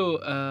recently also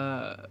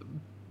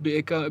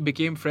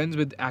became friends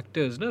with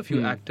actors, a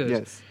few actors.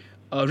 Yes.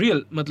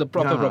 Real, matlab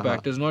proper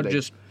actors, not like,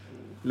 just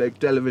like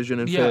television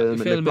and film and,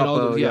 like and all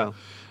proper, those. Yeah.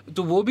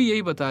 तो वो भी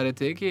यही बता रहे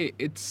थे कि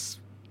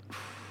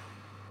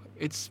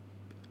it's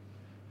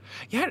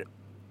yeah,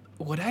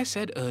 what I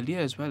said earlier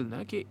as well,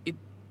 na, कि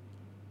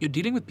you're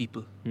dealing with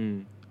people,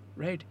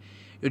 right?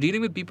 You're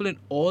dealing with people in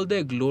all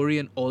their glory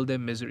and all their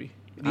misery.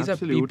 These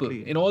Absolutely. are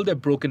people in all their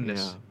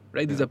brokenness,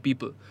 right? These Yeah. are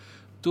people.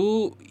 तो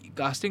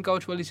casting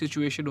couch वाली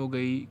situation हो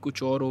गई,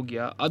 कुछ और हो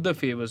गया, other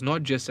favors,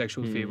 not just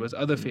sexual favors,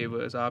 other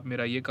favors, आप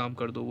मेरा ये काम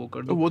कर दो, वो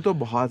कर दो. वो तो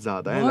बहुत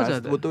ज़्यादा है.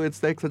 वो तो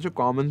it's like such a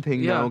common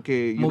thing now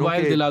कि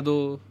मोबाइल दिला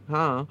दो.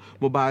 हाँ,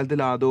 मोबाइल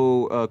दिला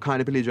दो,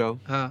 खाने पे ले जाओ.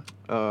 हाँ.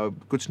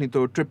 कुछ नहीं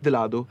तो ट्रिप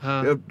दिला दो.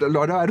 A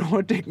lot of, I don't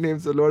want to take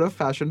names, a lot of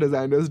fashion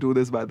designers do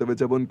this by the way.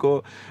 जब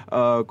उनको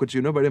कुछ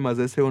बड़े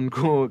मजे से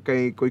उनको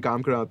कहीं कोई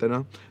काम कराते हैं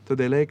ना, तो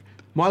they like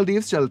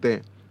मालदीव्स चलते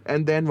हैं.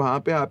 एंड देन वहाँ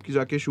पे आपकी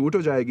जाके शूट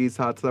हो जाएगी,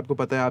 साथ आपको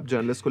पता है आप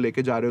जर्नलिस्ट को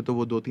लेके जा रहे हो तो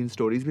वो 2-3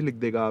 स्टोरीज भी लिख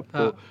देगा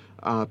आपको.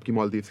 आपकी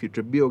मालदीव्स की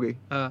ट्रिप भी हो गई.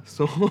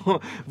 So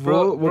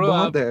वो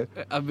बहुत है.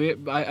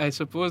 I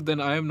suppose then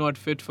I am not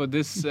fit for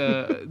this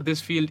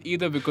this field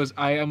either because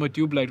I am a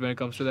tube light when it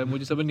comes to that.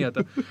 मुझे समझ नहीं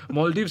आता.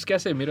 Maldives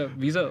कैसे, मेरा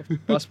वीजा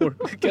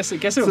पासपोर्ट कैसे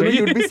हो So गई?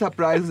 you'd be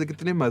surprised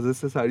कितने मजे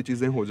से सारी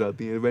चीजें हो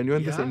जाती हैं when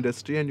you're in this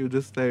industry and you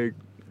just like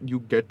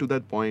you get to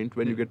that point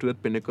when you get to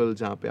that pinnacle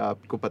जहाँ पे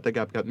आपको पता है कि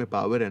आपके हाथ में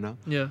पावर है ना.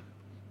 Yeah.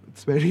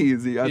 It's very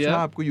easy. अच्छा Yeah.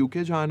 आपको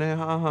UK जाना है,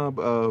 हाँ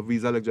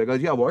वीज़ा लग जाएगा.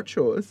 ये award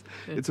shows,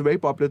 it's a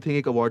very popular thing.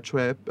 एक award show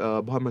है,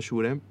 बहुत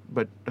मशहूर है,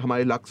 but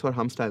हमारे लक्स और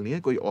हम स्टाइल नहीं है,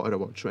 कोई और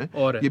award show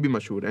और है. है. ये भी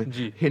मशहूर है.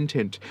 जी.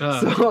 Hint.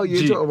 हाँ, So ये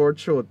जी. जो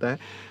award show होता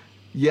है,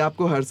 ये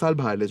आपको हर साल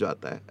बाहर ले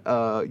जाता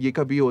है. ये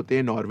कभी होते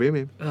हैं नॉर्वे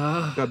में,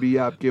 कभी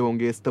आपके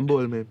होंगे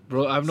इस्तांबुल में.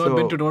 Bro, I've not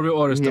been to Norway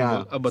or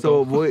Istanbul. अब So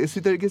बताओ. वो इसी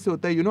तरीके से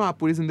होता है. You know, आप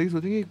पूरी जिंदगी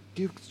सोचेंगे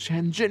कि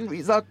शेंजन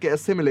वीज़ा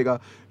कैसे मिलेगा.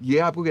 ये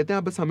आपको कहते हैं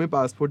आप बस हमें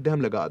पासपोर्ट दे,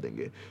 हम लगा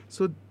देंगे.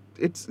 So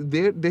it's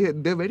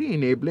they're very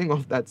enabling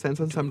of that sense,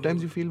 and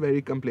sometimes you feel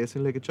very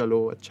complacent, like चलो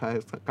अच्छा है,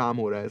 काम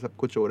हो रहा है, सब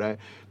कुछ हो रहा है,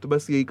 तो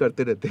बस यही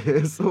करते रहते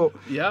हैं. So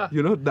Yeah.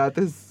 you know, that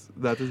is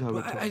how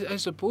it is.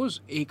 I suppose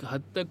एक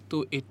हद तक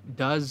तो it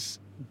does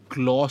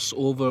gloss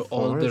over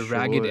all For the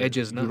ragged sure.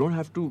 edges, na?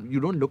 You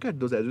don't look at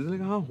those edges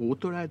like हाँ हो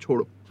तो रहा है,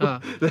 छोड़ो.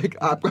 हाँ. Like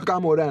आपका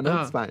काम हो रहा है ना,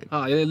 it's fine.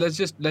 Yeah,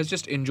 let's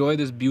just enjoy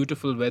this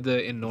beautiful weather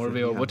in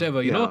Norway or Yeah,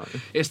 whatever, you know.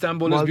 yeah.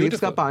 Istanbul is Maldives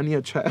beautiful. का पानी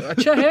अच्छा है.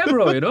 अच्छा है,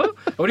 bro, you know.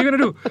 What are you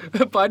gonna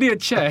do? पानी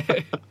अच्छा है.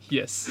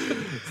 Yes.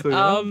 So,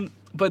 yeah.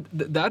 But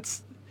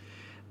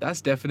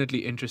that's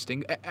definitely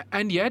interesting,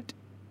 and yet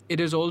it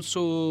is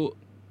also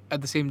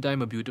at the same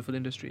time a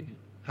beautiful industry.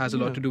 Has a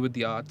lot Yeah. to do with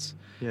the arts.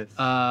 Yes.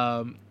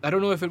 I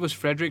don't know if it was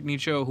Friedrich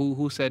Nietzsche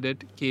who said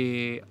it कि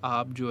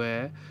आप जो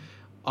है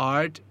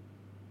art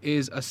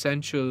is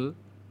essential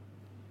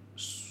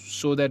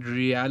so that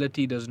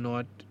reality does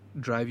not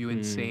drive you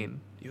insane.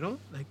 You know,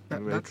 like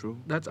that, Very true.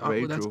 That's art.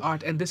 Very That's true.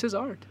 art, and this is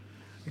art.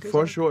 It is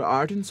For art. sure,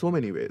 art in so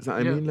many ways.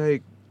 I Yeah. mean,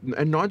 like,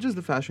 and not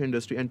just the fashion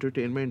industry,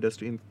 entertainment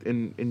industry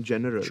in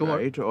general, Sure.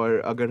 right? और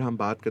अगर हम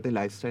बात करते हैं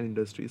lifestyle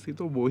industries की,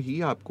 तो वो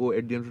ही आपको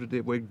at the end of the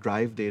day वो एक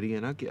drive दे रही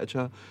है ना कि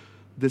अच्छा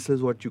this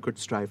is what you could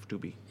strive to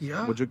be.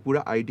 Yeah. वो जो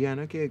पूरा idea है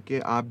ना कि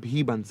आप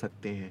भी बन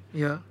सकते हैं,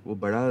 Yeah. वो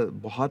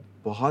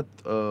बहुत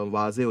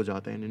वाज़े हो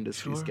जाता है इन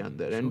industries Sure, के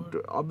अंदर. And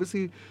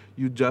obviously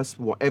you just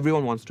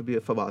everyone wants to be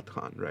a Fawad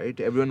Khan, right?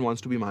 Everyone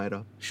wants to be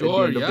Myra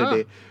Sure, at the end of yeah, the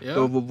day. yeah.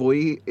 तो वो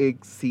वही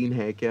एक scene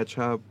है कि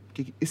अच्छा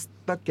कि इस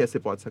तक कैसे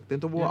पहुंच सकते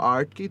हैं, तो वो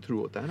आर्ट के थ्रू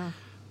होता है ना.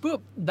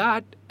 But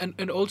that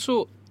and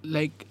also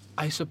like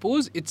I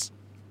suppose it's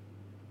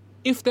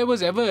if there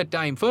was ever a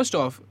time, first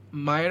off,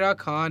 Myra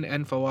Khan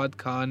and Fawad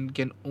Khan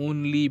can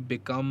only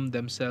become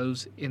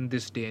themselves in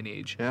this day and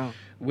age. Yeah,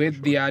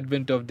 With the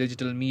advent of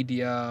digital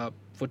media,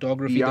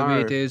 photography the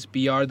way it PR. is,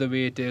 PR the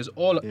way it is,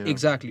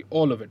 exactly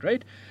all of it,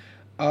 right?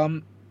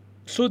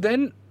 So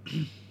then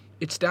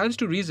it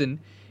stands to reason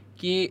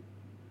कि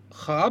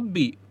ख्वाब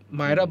भी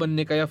मायरा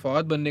बनने का या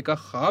फवाद बनने का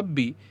ख्वाब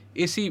भी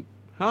इसी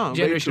हाँ,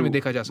 जनरेशन में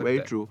देखा जा सकता very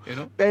है. true. You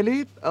know?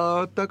 पहले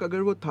तक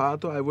अगर वो था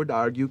तो आई वुड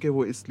आर्ग्यू कि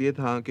वो इसलिए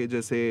था कि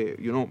जैसे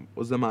you know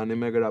उस जमाने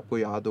में अगर आपको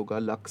याद होगा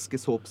लक्स के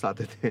सोप्स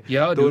आते थे.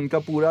 Yeah, तो dude. उनका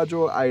पूरा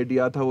जो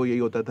आइडिया था वो यही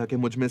होता था कि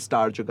मुझ में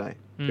स्टार जगाए.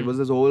 It was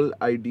this whole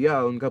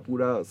idea, उनका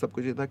पूरा सब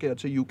कुछ ये था कि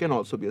अच्छा you can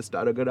also be a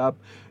star. अगर आप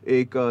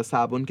एक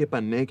साबुन के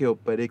पन्ने के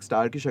ऊपर एक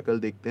स्टार की शक्ल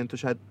देखते हैं तो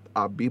शायद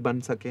आप भी बन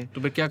सकें.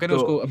 तो फिर क्या करें,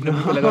 उसको अपने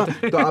मुंह पे लगाते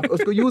हैं. तो आप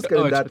उसको यूज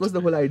करें. Oh, that was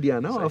the whole idea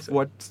ना of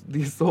what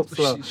these soaps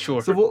were.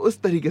 Sure. सो वो उस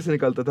तरीके से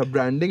निकलता था.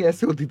 ब्रांडिंग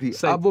ऐसे होती थी.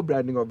 सही. अब वो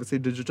ब्रांडिंग ऑब्वियसली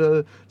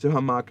डिजिटल जब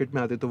हम मार्केट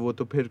में आते तो वो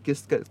तो फिर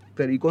किस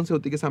तरीकों से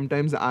होती है कि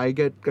sometimes I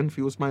get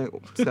confuse my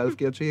self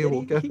कि अच्छा ये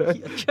हो क्या रहा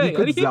है. अच्छा ये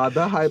कुछ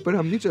ज्यादा हाइपर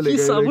हम नहीं चले ये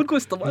गए. साबुन को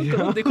इस्तेमाल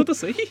करो, देखो तो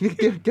सही.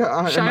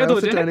 क्या शायद हो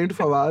जाए. Turning to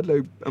Fawad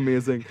like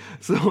amazing.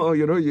 So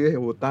you no ये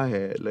होता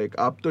है. लाइक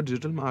अब तो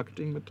डिजिटल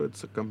मार्केटिंग में तो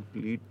it's a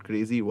complete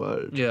crazy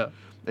world.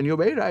 Yeah. And you're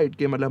very right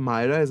कि मतलब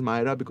Myra is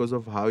Myra because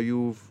of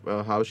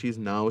how she's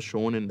now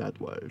shown in that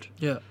world.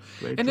 Yeah.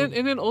 Very And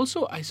true. then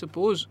also I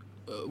suppose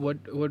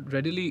what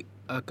readily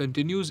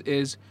continues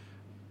is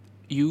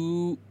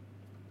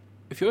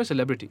if you're a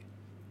celebrity,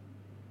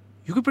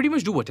 you could pretty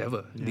much do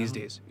whatever these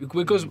days.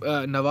 Because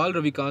Naval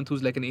Ravikant,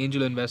 who's like an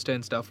angel investor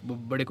and stuff,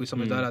 बड़े कोई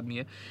समझदार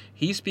आदमी है,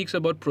 he speaks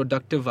about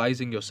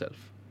productivizing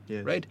yourself.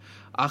 Yes. Right?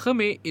 आखिर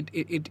में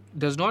it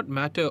does not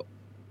matter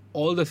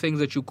all the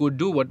things that you could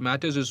do. What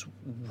matters is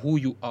who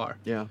you are.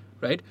 Yeah.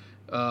 Right?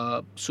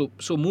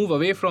 So move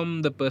away from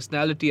the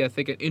personality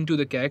ethic and into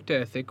the character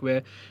ethic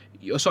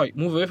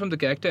move away from the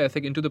character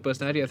ethic into the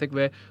personality ethic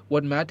where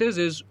what matters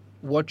is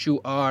what you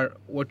are,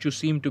 what you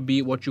seem to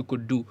be, what you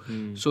could do.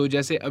 So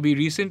jaise abhi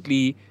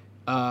recently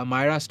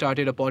Myra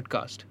started a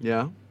podcast,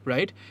 Yeah.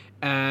 right?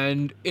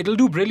 And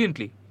it'll do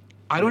brilliantly.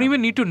 I don't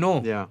even need to know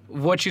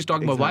what she's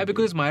talking about. Why? Exactly.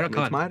 Because it's Myra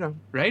Khan. It's Myra.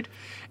 Right?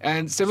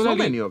 And similarly...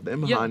 So many of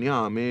them. Yeah. Hania,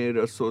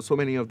 Amir, so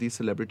many of these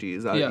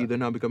celebrities are Yeah. either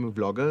now becoming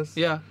vloggers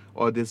Yeah.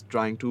 or they're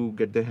trying to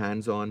get their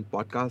hands on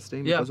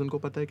podcasting Yeah. because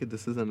उनको पता है कि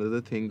this is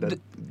another thing that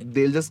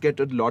they'll just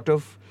get a lot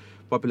of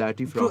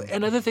popularity from. Bro,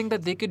 another thing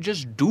that they could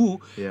just do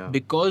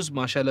because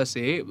माशाल्लाह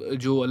से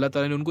जो अल्लाह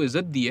ताला ने उनको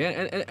इज्जत दी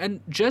है and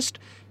just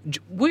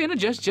वो है ना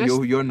just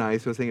You're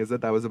nice for saying is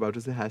that I was about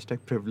to say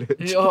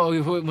 #privilege.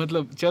 वो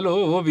मतलब चलो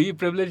वो भी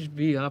privilege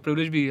भी हाँ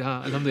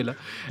अल्हम्दुलिल्लाह.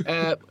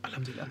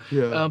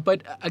 Yeah.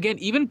 But again,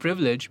 even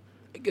privilege,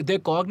 they're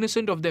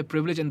cognizant of their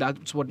privilege and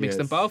that's what makes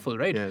them Yes. powerful,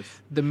 right? Yes.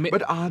 The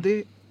But are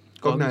they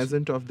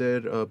cognizant of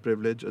their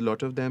privilege? A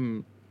lot of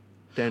them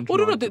tend Oh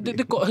no, not to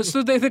be.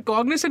 so they're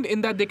cognizant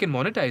in that they can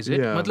monetize it.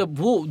 Yeah. मतलब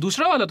वो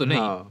दूसरा वाला तो नहीं.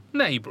 हाँ.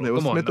 नहीं bro, नहीं,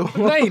 come on. उसमें तो-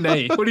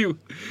 नहीं.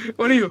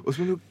 What are you?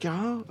 उसमें तो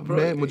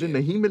क्या मुझे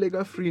नहीं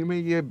मिलेगा फ्री में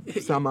ये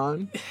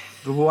सामान,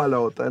 तो वो वाला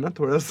होता है ना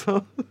थोड़ा सा.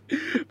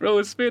 Bro,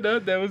 उसमें ना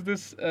there was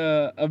this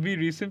अभी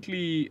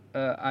recently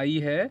आई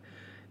है.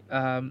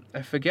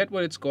 I forget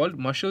what it's called.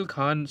 Mashal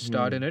Khan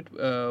starred in it.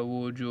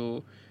 वो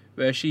जो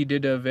where she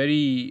did a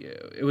very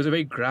it was a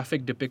very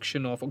graphic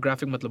depiction of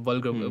graphic matlab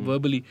vulgar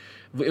verbally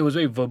it was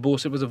very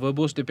verbose. It was a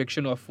verbose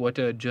depiction of what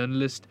a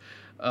journalist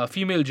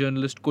female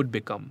journalist could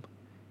become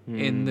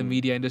in the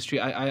media industry.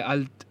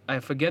 I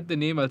forget the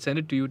name. I'll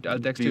send it to you.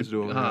 I'll text Please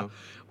you. do,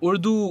 yeah.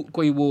 Urdu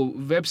koi wo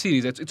web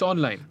series. It's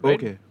online,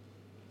 right? Okay.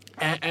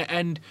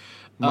 And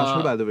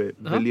Mashal, by the way,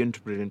 brilliant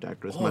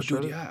actress. Oh,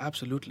 Mashal, dude, yeah,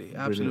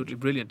 absolutely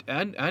brilliant,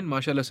 and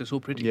mashallah, she's so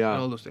pretty, Yeah.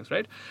 and all those things,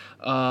 right?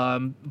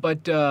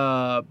 But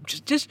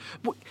just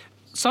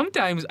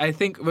sometimes I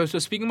think we're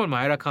so speaking about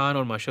Myra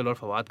Khan or Mashal or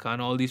Fawad Khan,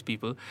 all these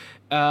people.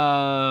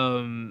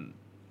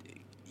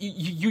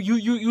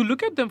 You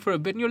look at them for a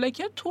bit and you're like,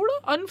 yeah,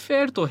 thoda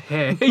unfair to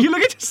hai. You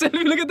look at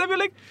yourself, you look at them,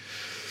 you're like,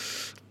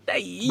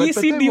 ये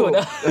scene नहीं होना.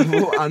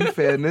 वो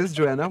unfairness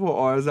जो है ना वो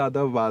और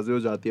ज्यादा वाज़ेह हो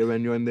जाती है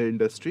when you are in the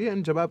industry.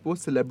 And जब आप वो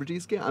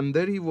सेलिब्रिटीज के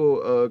अंदर ही वो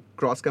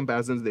क्रॉस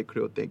कंपैरिजंस देख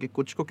रहे होते हैं कि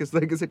कुछ को किस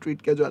तरीके से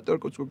ट्रीट किया जाता है और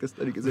कुछ को किस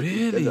तरीके से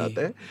ट्रीट किया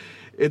जाता है.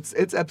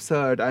 It's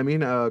absurd. I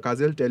mean,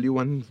 Qazi, I'll tell you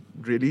one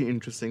really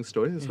interesting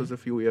story. This was a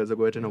few years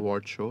ago at an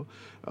award show.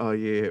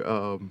 ये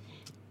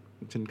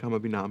जिनका हम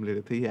अभी नाम ले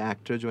रहे थे, ये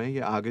एक्टर जो है, ये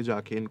आगे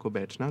जाके इनको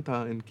बैठना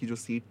था. इनकी जो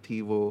सीट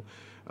थी वो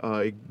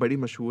एक बड़ी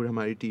मशहूर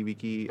हमारी टीवी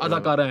की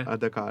अदाकारा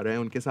है,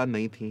 उनके साथ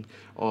नहीं थी,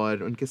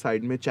 और उनके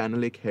साइड में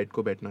चैनल एक हेड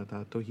को बैठना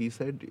था. तो he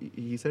said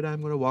I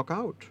am gonna walk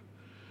out.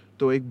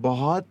 तो एक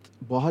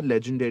बहुत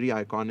लेजेंडरी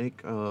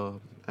आइकॉनिक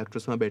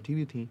एक्ट्रेस वहाँ बैठी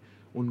हुई थी,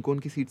 उनको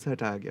उनकी सीट से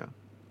हटाया गया,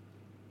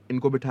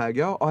 इनको बिठाया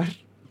गया. और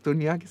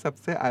दुनिया की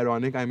सबसे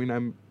ironic, I mean I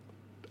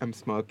am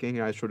smirking,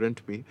 I shouldn't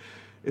be,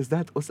 is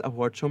that उस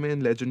अवार्ड शो में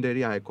इन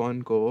लेजेंडरी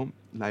आइकॉन को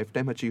लाइफ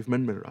टाइम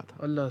अचीवमेंट मिल रहा था.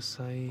 अल्लाह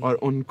सही. और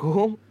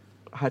उनको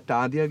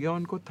हटा दिया गया,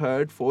 उनको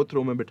 3rd 4th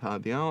रो में बिठा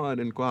दिया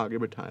और इनको आगे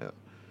बिठाया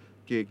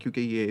कि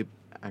क्योंकि ये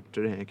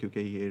एक्टर हैं, क्योंकि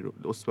ये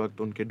उस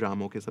वक्त उनके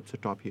ड्रामों के सबसे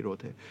टॉप हीरो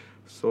थे.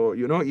 सो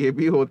यू नो ये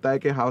भी होता है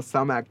कि how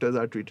some actors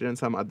are treated and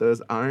some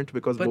others aren't,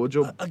 because वो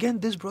जो again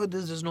this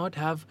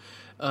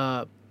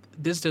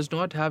does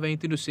not have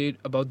anything to say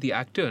about the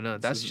actor, no?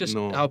 That's just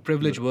how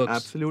privilege works.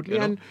 Absolutely.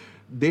 And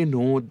they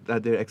know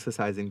that they're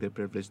exercising their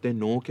privilege. They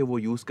know कि वो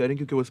use करें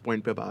क्योंकि वो इस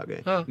point पे आ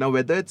गए. Now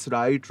whether it's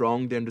right,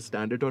 wrong, they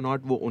understand it or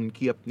not, वो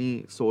उनकी अपनी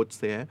सोच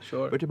से है.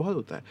 Sure. But ये बहुत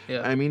होता है.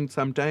 Yeah. I mean,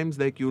 sometimes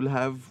like you'll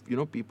have, you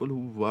know, people who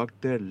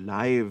worked their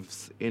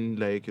lives in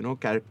like, you know,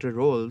 character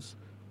roles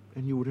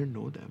and you wouldn't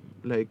know them.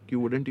 Like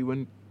you wouldn't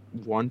even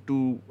want to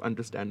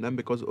understand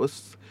them because उस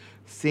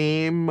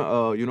same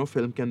you know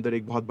film के अंदर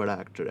एक बहुत बड़ा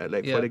actor है.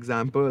 Like for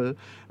example,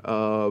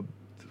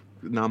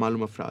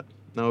 नामालूम अफराद.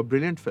 Now a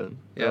brilliant film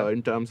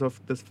in terms of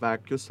this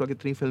fact कि उस वक्त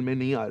इतनी फिल्में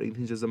नहीं आ रही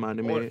थी जिस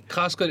ज़माने में,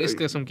 खासकर इस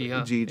किस्म की.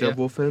 हाँ जी, जब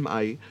वो फिल्म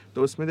आई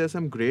तो उसमें there are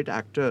some great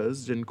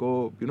actors जिनको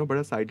you know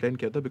बड़ा sideline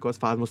किया था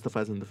because Fahd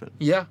Mustafa is in the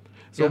film.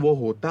 So वो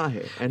होता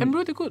है. And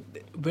bro, देखो,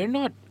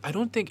 I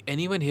don't think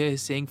anyone here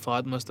is saying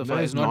Fahd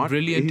Mustafa is not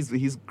brilliant.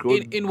 He's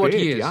good in what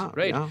he is,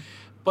 right? Yeah.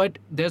 But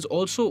there's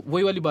also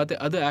वही वाली बात है,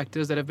 other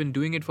actors that have been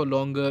doing it for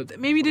longer,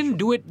 maybe didn't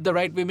do it the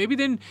right way, maybe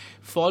didn't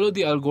follow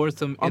the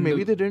algorithm, or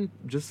maybe they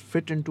didn't just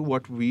fit into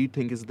what we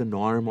think is the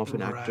norm of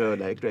an actor,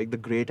 like the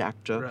great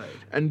actor.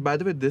 Right. And by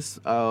the way, this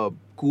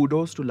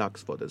kudos to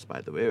Lux for this, by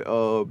the way.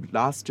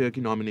 Last year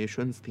की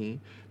nominations थी,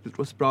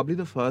 it was probably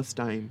the first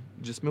time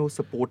जिसमें वो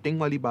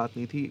supporting वाली बात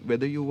नहीं थी,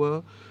 whether you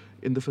were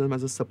in the film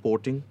as a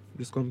supporting,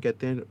 जिसको हम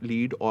कहते हैं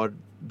lead, or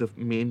the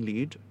main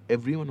lead,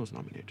 everyone was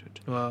nominated.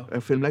 Wow. A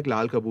film like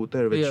Lal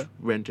Kabootar, which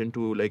went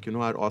into like you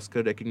know our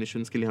Oscar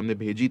recognitions के लिए हमने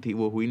भेजी थी,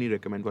 वो हुई नहीं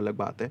recommend, वो अलग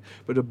बात है,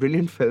 but a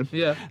brilliant film.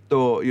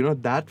 तो you know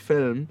that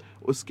film,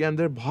 उसके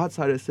अंदर बहुत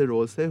सारे ऐसे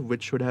roles थे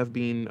which should have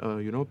been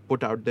you know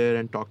put out there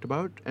and talked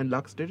about, and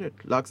Lux did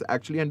it. Lux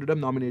actually ended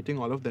up nominating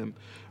all of them.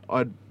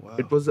 और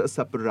it was a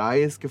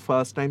surprise कि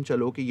first time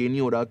चलो कि ये नहीं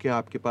हो रहा कि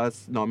आपके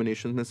पास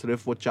nominations में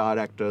सिर्फ वो 4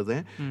 actors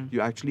हैं.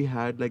 You actually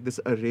had like this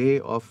array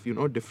of you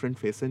know different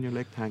faces and you're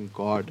like thank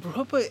God.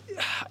 Bro, but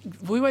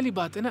वही वाली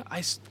बात है ना,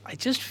 I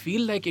just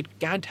feel like it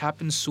can't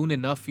happen soon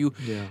enough. You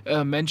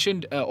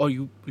mentioned or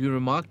you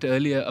remarked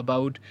earlier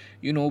about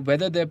you know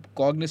whether they're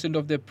cognizant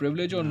of their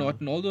privilege or not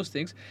and all those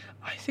things.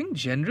 I think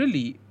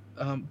generally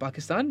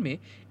Pakistan में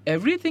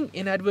everything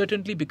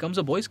inadvertently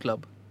becomes a boys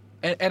club.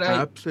 And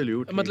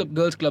absolutely, मतलब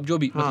girls club जो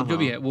भी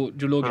है वो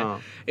जो लोग हैं,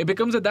 it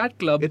becomes that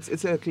club.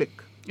 It's a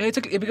clique.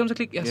 It becomes a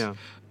clique, yes.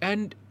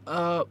 And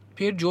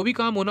फिर जो भी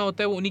काम होना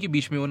होता है वो उन्हीं के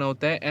बीच में होना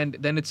होता है, and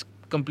then it's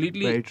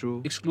completely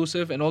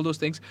exclusive and all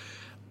those things.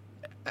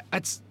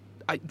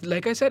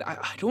 Like I said,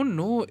 I don't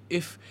know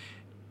if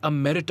a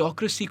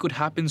meritocracy could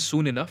happen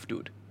soon enough,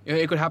 dude.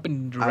 It could happen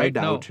right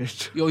now. I doubt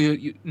it.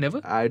 You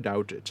never? I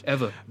doubt it.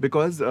 Ever.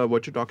 Because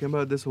what you're talking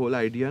about, this whole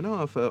idea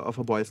of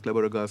a boys club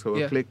or a girls club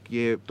or clique,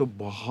 ये तो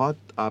बहुत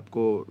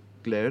आपको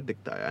clear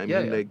दिखता है. I Yeah,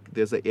 mean, yeah. like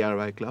there's a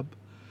ARY club,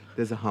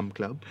 there's a hum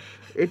club.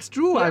 It's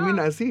true. I Yeah. mean,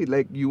 I see.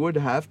 Like you would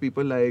have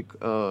people like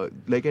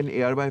an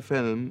ARY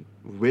film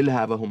will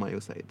have a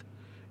Humayun Saeed.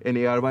 An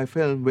ARY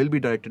film will be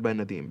directed by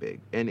Nadeem Beg.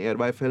 An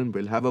ARY film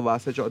will have a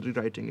Wasa Chaudhary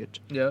writing it.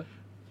 Yeah.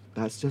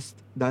 That's just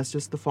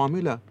the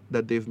formula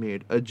that they've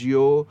made. A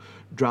Geo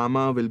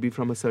drama will be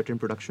from a certain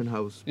production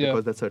house Yeah.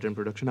 because that certain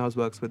production house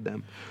works with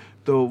them.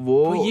 तो वो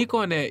तो ये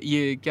कौन है?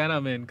 ये क्या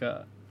नाम है इनका?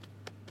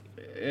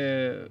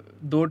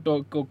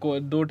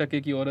 दो टके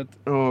की औरत.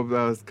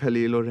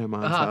 Khalil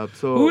Rahman हाँ. Saab.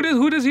 So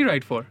Who does he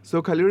write for?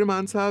 So Khalil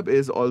Rahman Saab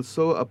is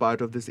also a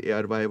part of this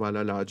ARY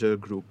wala larger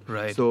group.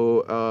 Right. So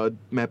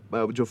मैं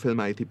जो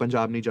फिल्म आई थी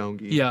पंजाब नहीं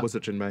जाऊंगी Yeah. was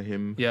written by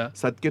him. Yeah.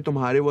 सत के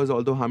तुम्हारे was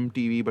although हम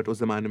TV but उस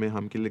जमाने में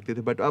हम के लिखते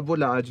थे but अब वो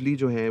largely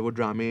जो है वो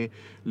ड्रामे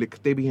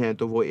लिखते भी हैं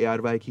तो वो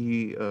ARY की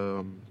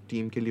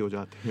टीम के लिए हो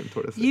जाते हैं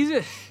थोड़ा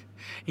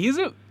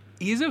सा.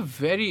 He's a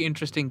very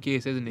interesting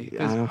case, isn't he?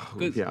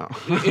 Yeah.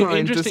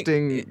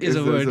 Interesting is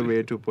a way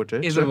to put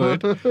it. Is a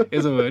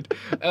word.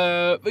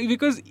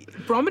 Because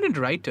prominent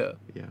writer.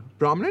 Yeah.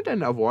 Prominent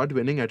and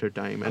award-winning at a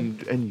time,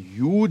 and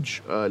huge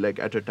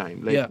like at a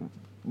time. Like Yeah.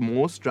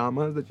 most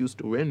dramas that used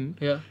to win,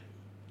 Yeah.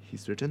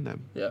 he's written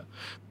them. Yeah.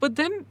 But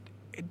then,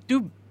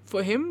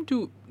 for him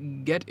to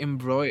get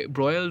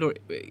embroiled or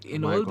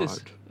in My all this,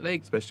 God.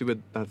 like, Especially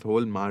with that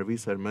whole Marvi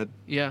Sarmad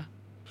yeah,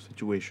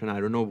 situation.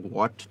 I don't know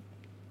what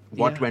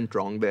Yeah. went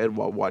wrong there,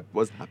 what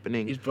was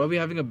happening. he's probably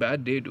having a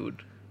bad day, dude.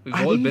 We've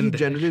I all think been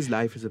there. generally his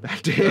life is a bad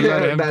day. Allah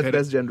Rahim Kare.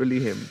 That's generally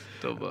him.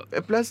 So,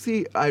 Plus, see,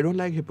 I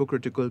don't like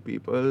hypocritical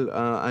people.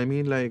 I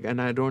mean, like,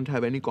 and I don't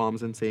have any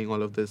qualms in saying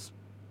all of this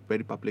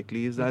very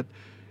publicly, is that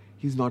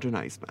he's not a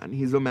nice man.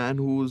 He's a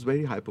man who's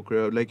very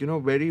hypocritical, like,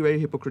 very,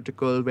 very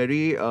hypocritical,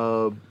 very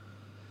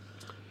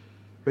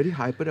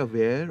hyper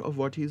aware of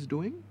what he's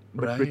doing.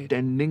 But Right.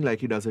 pretending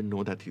like he doesn't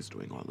know that he's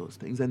doing all those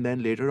things. And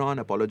then later on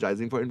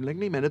apologizing for it. Like,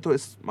 nahi, maine to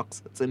is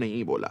maqsad se nahi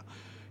bola.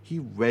 He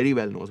very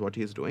well knows what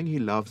he's doing. He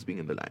loves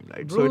being in the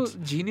limelight. bro, So it's,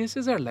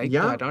 geniuses are like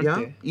yeah, that, aren't yeah,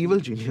 they? evil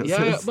geniuses.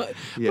 Yeah, but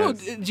bro,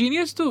 Yes.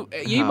 genius तो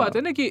यही हाँ. बात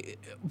है ना कि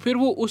फिर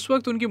वो उस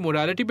वक्त उनकी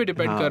morality पे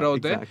depend कर रहा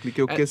होता है. Exactly,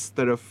 कि वो And- किस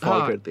तरफ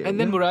fall करते हैं. And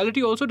then Yeah.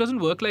 morality also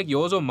doesn't work like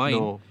yours or mine.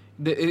 No.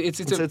 It's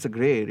It's a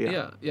grey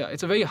area. yeah,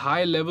 it's a very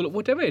high level,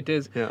 whatever it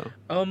is. Yeah.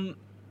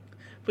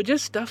 But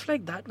just stuff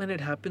like that when it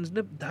happens,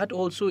 na, that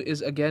also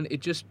is, again,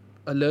 it just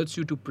alerts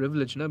you to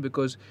privilege, na,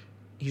 because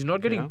he's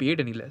not getting Yeah. paid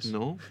any less.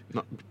 No.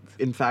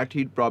 In fact,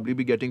 he'd probably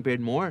be getting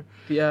paid more.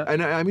 Yeah.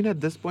 And I mean,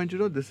 at this point,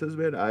 this is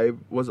where I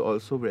was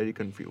also very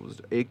confused.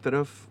 Ek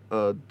taraf,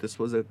 this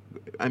was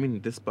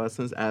this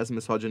person's as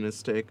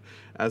misogynistic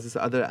as this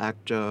other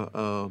actor,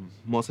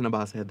 Mohsen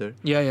Abbas Haider.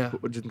 Yeah.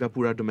 जिनका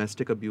पूरा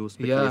domestic abuse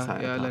पे Yeah, case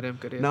आया yeah, था. let him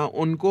करे. Now,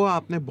 उनको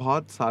आपने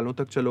बहुत सालों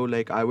तक चलो,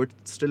 like, I would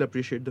still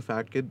appreciate the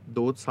fact कि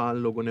 2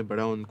 साल लोगों ने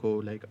बड़ा उनको,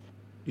 like,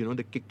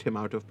 they kicked him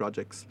out of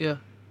projects. Yeah.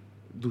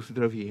 दूसरी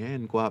तरफ ये है,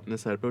 इनको आपने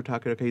सर पे उठा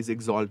के रखा. He's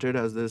exalted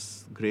as this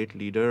great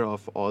leader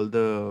of all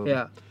the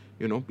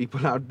Yeah.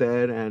 people out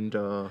there, and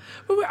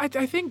But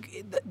I think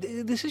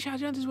this is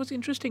Shahjahan. This is what's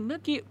interesting, na,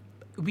 कि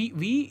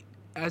we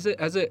as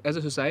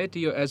a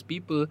society or as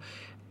people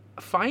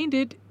find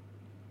it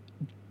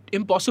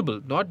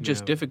impossible, not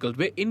just Yeah. difficult.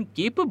 We're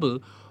incapable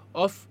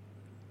of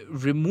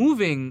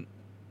removing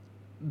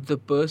the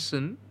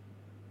person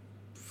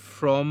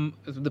from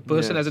the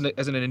person Yes.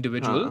 as an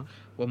individual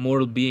Uh-huh. or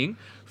moral being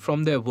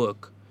from their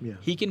work. Yeah.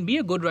 He can be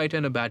a good writer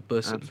and a bad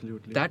person.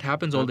 Absolutely. That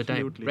happens all the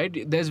time, Absolutely. right?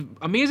 There's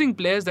amazing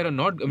players that are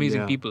not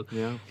amazing Yeah, people.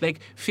 yeah.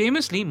 Like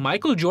famously,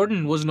 Michael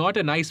Jordan was not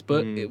a nice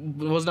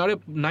was not a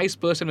nice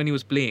person when he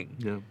was playing.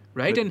 Yeah.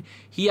 Right? But- And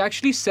he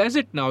actually says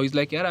it now. He's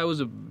like, yeah, I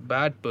was a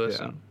bad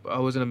person. I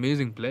was an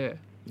amazing player.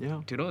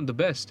 Yeah. The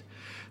best.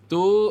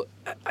 So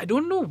I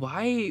don't know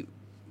why.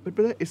 But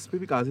brother, इस पे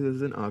भी काजी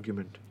there's an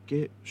argument कि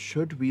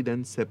should we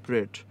then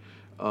separate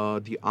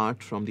the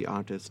art from the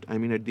artist? I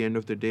mean, at the end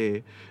of the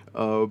day,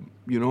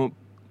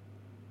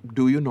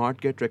 do you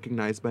not get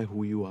recognized by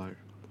who you are?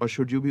 Or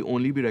should you be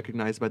only be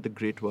recognized by the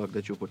great work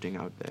that you're putting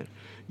out there?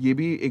 ये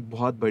भी एक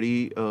बहुत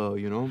बड़ी,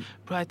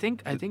 Bro, I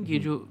think ये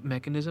जो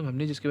mechanism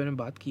हमने जिसके बारे में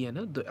बात की है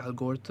ना, the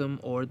algorithm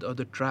or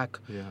the track,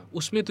 Yeah.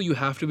 उसमें तो you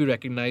have to be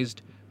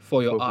recognized for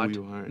your For who art.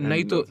 you are, and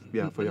नहीं तो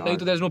for your नहीं art.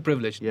 तो there's no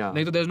privilege. Yeah.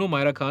 नहीं तो there's no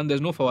Myra Khan,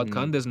 there's no Fawad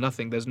Khan, there's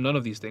nothing. There's none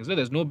of these things. No?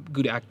 There's no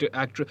good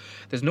actor.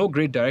 There's no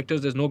great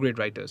directors. There's no great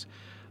writers.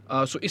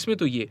 So इसमें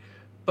तो ये.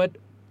 But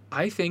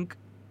I think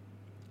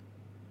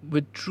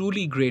with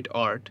truly great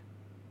art,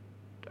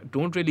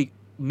 don't really,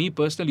 me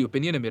personally,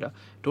 opinion है मेरा,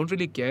 don't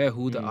really care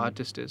who the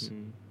artist is,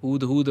 who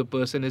the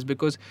person is,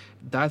 because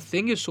that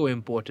thing is so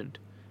important.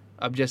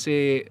 अब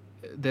जैसे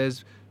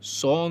there's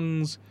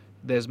songs,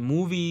 there's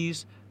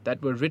movies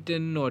that were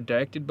written or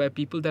directed by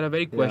people that are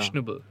very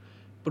questionable.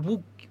 But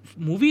वो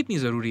movie इतनी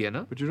ज़रूरी है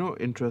ना? But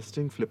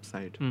interesting flip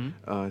side,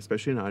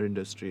 especially in our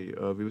industry.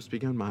 We were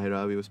speaking about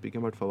Mahira, we were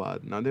speaking about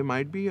Fawad. Now, there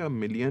might be a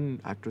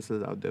million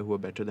actresses out there who are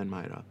better than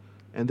Mahira.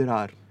 And there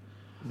are.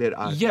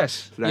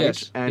 Yes, right?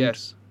 yes, And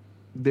yes.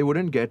 they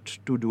wouldn't get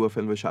to do a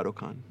film with Shah Rukh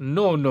Khan.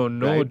 No,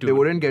 Right? dude. They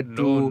wouldn't get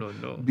No.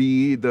 to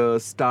be the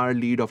star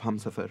lead of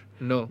Humsafar.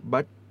 No.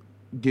 But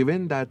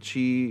given that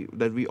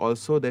we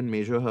also then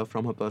measure her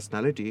from her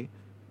personality,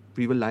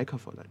 we will like her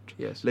for that.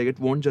 Yes. Like it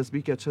won't just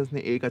be कि अच्छा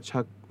उसने एक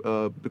अच्छा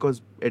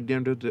because at the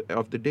end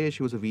of the day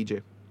she was a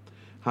VJ.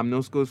 हमने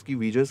उसको उसकी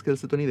VJ skills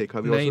से तो नहीं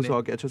देखा. We also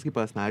saw कि अच्छा उसकी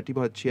personality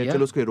बहुत अच्छी है.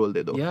 चलो उसको ये role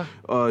दे दो. Yeah.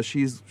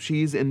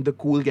 She's in the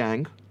cool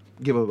gang.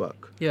 Give her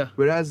work. Yeah.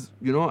 Whereas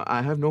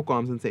I have no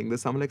qualms in saying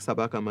this. Someone like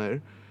Sabaa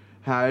Qamar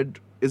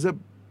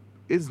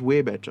is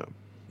way better.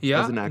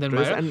 Yeah, as an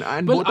actress, than Myra.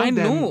 and well, both of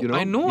them,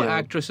 I know yeah.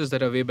 actresses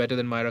that are way better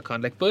than Myra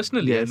Khan. Like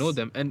personally, Yes. I know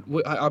them, and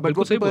But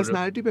वो अपनी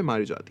personality पे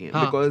मारी जाती हैं,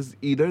 because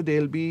either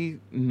they'll be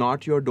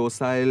not your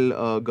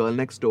docile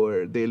girl next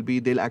door.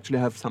 They'll actually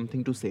have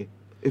something to say.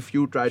 If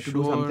you try to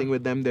do something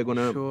with them, they're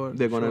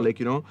gonna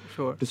like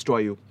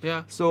destroy you.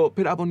 Yeah. So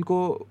फिर आप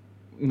उनको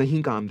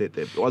नहीं काम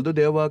देते, although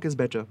their work is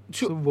better.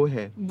 So वो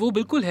है. वो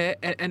बिल्कुल है,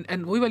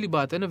 and वही वाली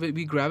बात है ना,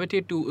 we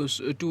gravitate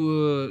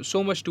to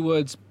so much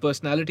towards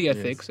personality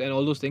ethics and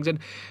all those things, and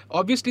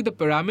obviously the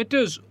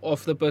parameters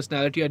of the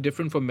personality are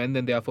different for men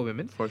than they are for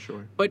women. For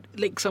sure. But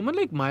like someone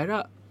like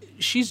Myra,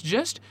 she's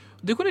just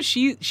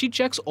she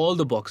checks all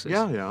the boxes.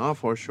 Yeah,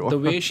 for sure. The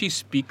way she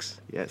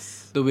speaks.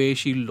 Yes. The way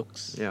she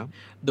looks. Yeah.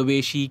 The way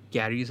she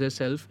carries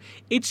herself.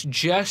 It's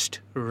just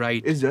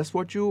right. It's just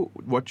what you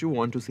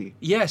want to see.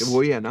 Yes.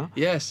 वही है ना?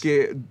 Yes.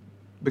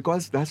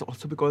 Because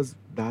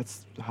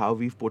that's how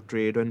we've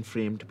portrayed and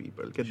framed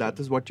people.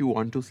 That is what you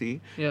want to see.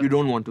 Yeah. You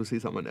don't want to see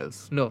someone else.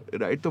 No.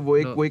 Right? तो वो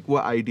एक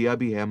idea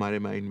भी है हमारे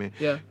mind में.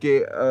 Yeah.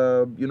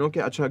 कि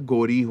अच्छा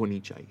गोरी होनी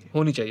चाहिए.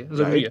 होनी चाहिए.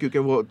 ज़रूरी है. क्योंकि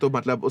वो तो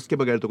मतलब उसके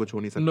बगैर तो कुछ हो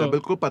नहीं सकता. No.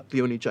 बिल्कुल पतली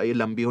होनी चाहिए,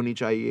 लंबी होनी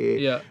चाहिए.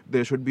 Yeah.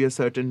 There should be a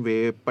certain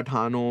way.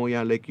 पठानो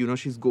या like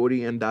she's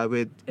gory and that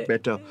way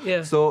better.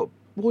 Yeah. So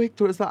वो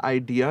एक थोड़ा सा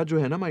idea जो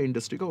है ना हमारी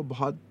industry का,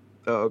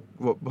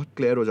 वो बहुत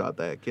clear हो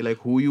जाता है कि like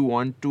who you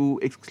want to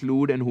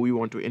exclude and who you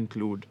want to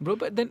include. Bro,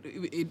 but then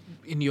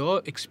in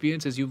your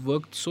experiences, you've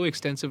worked so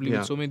extensively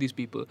with so many of these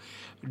people.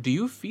 Do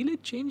you feel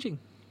it changing?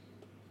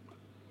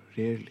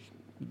 Rarely.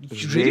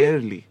 Really?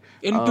 Rarely.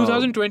 In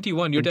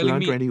 2021, you're telling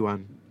me.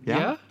 2021.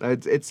 Yeah.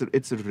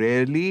 It's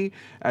rarely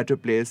at a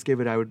place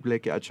where I would be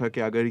like, अच्छा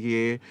कि अगर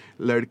ये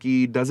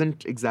लड़की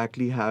doesn't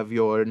exactly have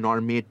your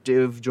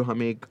normative जो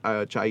हमें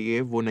चाहिए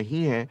वो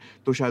नहीं है,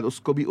 तो शायद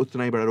उसको भी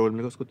उतना ही बड़ा रोल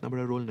मिलेगा. उसको उतना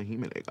बड़ा रोल नहीं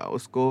मिलेगा.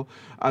 उसको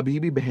अभी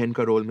भी बहन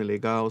का रोल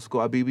मिलेगा. उसको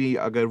अभी भी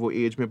अगर वो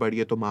एज में बढ़ी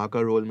है तो माँ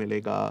का रोल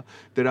मिलेगा.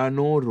 There are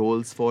no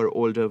roles for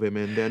older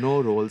women. There are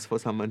no roles for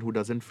someone who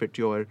doesn't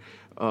fit your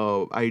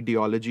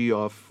ideology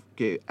of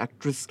कि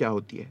एक्ट्रेस क्या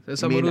होती है.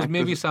 Someone who's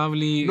maybe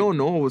सांवली.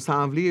 No,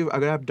 सांवली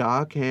अगर आप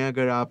डार्क हैं,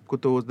 अगर आपको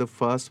तो the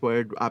first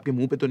word आपके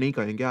मुंह पे तो नहीं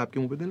कहेंगे, आपके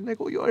मुंह पे तो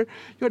like, oh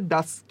you're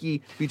dusky,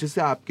 पीछे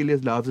से आपके लिए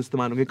लफ्ज़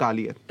इस्तेमाल होंगे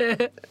काली है.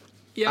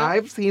 Yeah.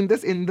 I've seen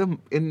this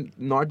in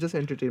not just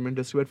entertainment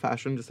industry but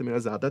fashion, जिससे मेरा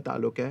ज़्यादा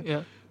ताल्लुक है.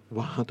 Yeah.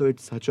 वहाँ तो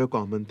it's such a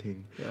common thing.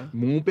 Yeah.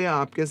 मुंह पे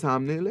आपके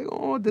सामने like,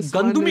 oh this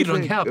गंदुमी one is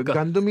रंग है आपका.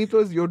 गंदुमी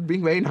तो you're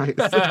being very nice.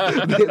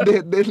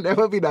 They'll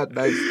never be that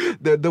nice.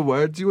 The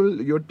words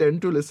you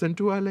tend to listen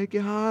to are like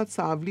हाँ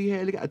सावली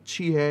है, like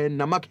अच्छी है,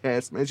 नमक है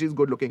इसमें, she's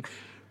good looking.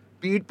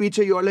 पीठ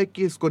पीछे you're like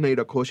कि इसको नहीं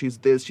रखो, she's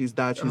this, she's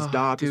that, she's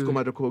dark, इसको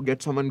मत रखो,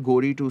 get someone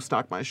gory to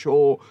start my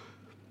show.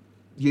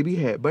 ये भी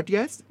है. But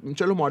yes,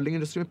 चलो मॉडलिंग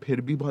इंडस्ट्री में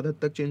फिर भी बहुत हद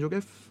तक चेंज हो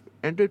गया.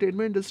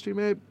 एंटरटेनमेंट इंडस्ट्री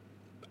में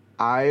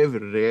I've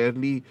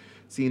rarely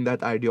seen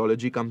that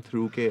ideology come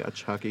through के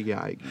अच्छा कि ये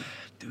आएगी.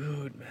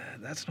 Dude,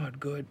 man, that's not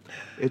good.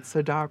 It's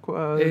a dark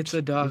world. It's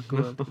a dark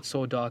world. It's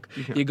so dark.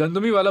 ये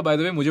गंदुमी वाला by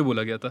the way मुझे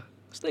बोला गया था.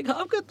 It's like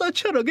आपका तो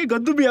अच्छा रंग है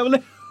गंदुमी वाला.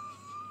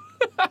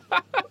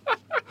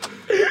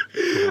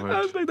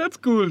 I was like, that's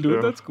cool, dude.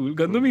 Yeah. That's cool.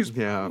 Gandumi is.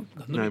 Yeah.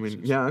 Gandumi I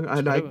mean, yeah, I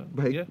like.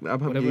 भाई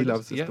अब हम यही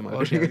लफ्ज़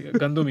इस्तेमाल करेंगे.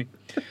 गंदुमी.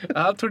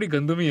 आप थोड़ी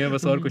गंदुमी है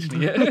बस और कुछ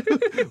नहीं है.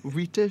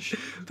 Wheatish.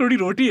 थोड़ी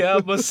रोटी है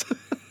आप बस.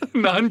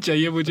 नान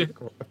चाहिए मुझे.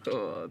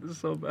 Oh, this is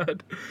so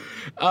bad.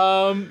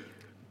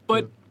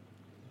 But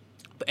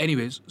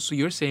anyways, so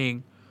you're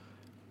saying,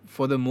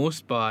 for the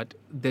most part,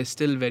 they're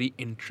still very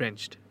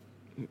entrenched.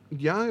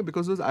 Yeah,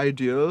 because those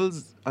ideals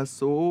are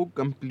so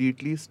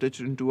completely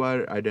stitched into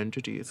our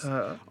identities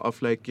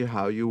of like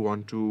how you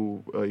want to,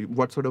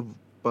 what sort of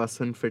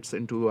person fits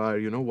into our,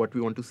 what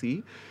we want to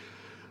see.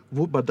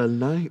 वो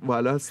बदलना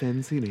वाला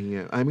sense ही नहीं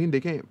है. I mean,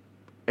 देखें,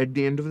 at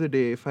the end of the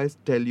day, if I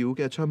tell you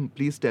कि अच्छा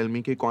please tell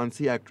me कि कौन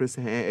सी एक्ट्रेस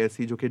हैं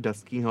ऐसी जो कि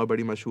डस्की हैं और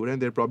बड़ी मशहूर हैं,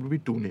 there are probably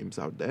two names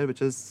out there,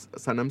 which is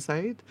Sanam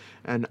Said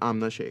and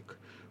Amna Sheikh,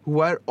 who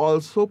are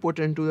also put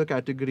into the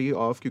category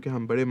of, क्योंकि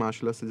हम बड़े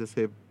माशाल्लाह से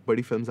जैसे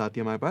बड़ी फिल्म्स आती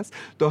हैं हमारे पास,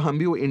 तो हम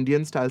भी वो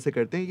इंडियन स्टाइल से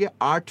करते हैं. ये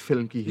आर्ट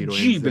फिल्म की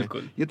हीरोइंस हैं.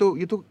 बिल्कुल. ये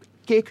तो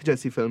केक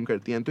जैसी फिल्म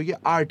करती हैं, तो ये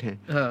आर्ट हैं.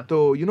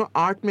 तो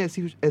आर्ट में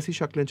ऐसी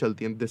शक्लें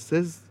चलती हैं. This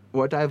is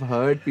what I've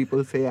heard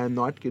people say. I'm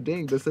not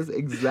kidding. This is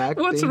exact.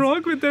 What's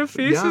wrong with their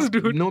faces,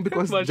 dude? No,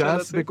 because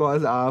just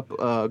because आप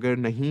अगर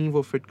नहीं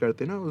वो fit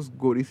करते ना उस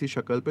गोरी सी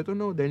शक्ल पे, तो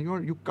no, then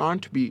you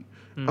can't be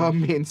a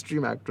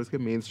mainstream actress. के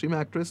mainstream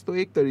actress तो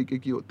एक तरीके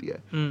की होती है.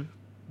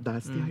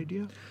 That's the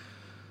idea.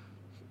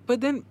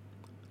 But then,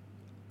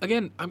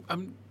 again,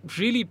 I'm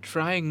really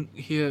trying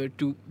here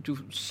to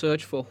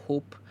search for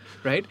hope,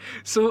 right?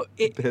 So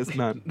There's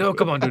none. No,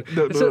 come on, dude.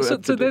 No, so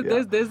that's so it,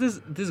 yeah.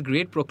 there's this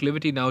great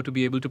proclivity now to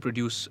be able to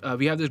produce.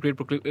 We have this great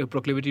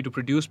proclivity to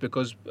produce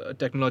because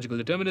technological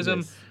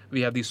determinism. Yes.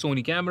 We have these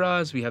Sony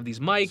cameras. We have these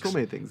mics. So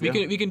many things,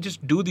 We can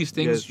just do these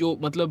things. Yes. जो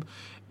मतलब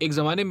एक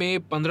ज़माने में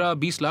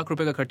 15-20 लाख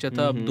रुपए का खर्चा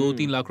था, अब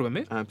 2-3 लाख रुपए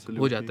में Absolutely.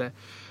 हो जाता है.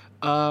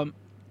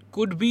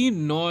 Could we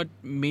not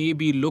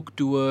maybe look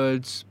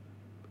towards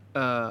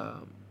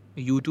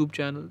YouTube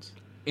channels,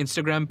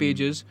 Instagram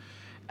pages,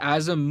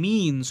 as a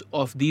means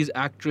of these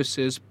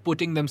actresses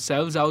putting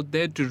themselves out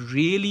there to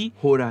really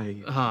हो रहा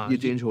है हाँ, ये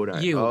चेंज हो रहा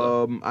ये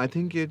है. I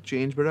think ये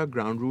चेंज बड़ा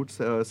ग्राउंड रूट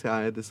से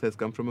आया. This has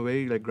come from a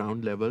very like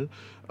ground level.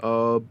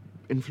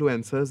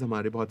 Influencers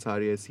हमारे बहुत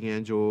सारे ऐसी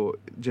हैं जो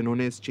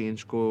जिन्होंने इस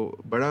चेंज को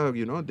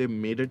बड़ा दे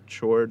मेड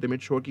श्योर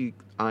कि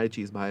आए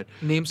चीज़ बाहर.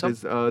 Name some.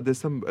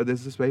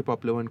 There's this very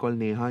popular one called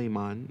Neha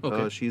Iman.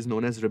 Okay. She's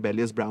known as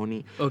Rebellious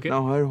Brownie. Okay. Now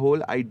her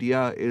whole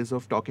idea is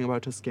of talking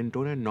about her skin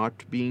tone and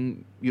not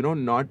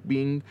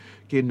being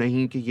कि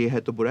नहीं कि ये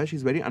है तो बुरा है.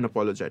 She's very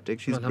unapologetic.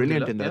 She's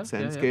brilliant in that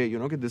sense.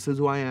 कि this is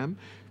who I am.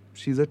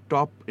 She's a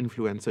top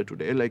influencer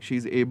today. Like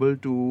she's able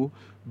to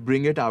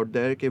bring it out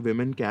there that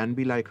women can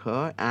be like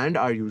her and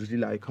are usually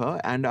like her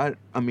and are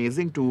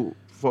amazing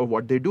for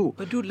what they do.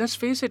 But dude, let's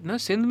face it, ना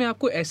सिंध में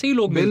आपको ऐसे ही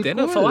लोग मिलते हैं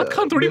ना. फवाद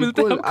खान थोड़ी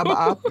मिलते हैं अब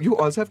आप you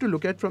also have to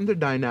look at from the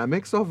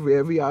dynamics of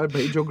where we are.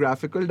 भाई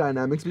geographical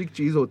dynamics भी एक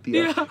चीज होती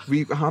है.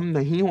 Yeah. हम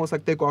नहीं हो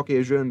सकते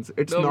Caucasians.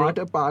 It's No, not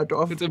bro. a part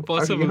of. It's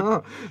impossible.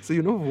 हाँ. So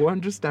वो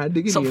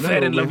understanding ही सब नहीं है ना.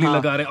 fair and lovely हाँ.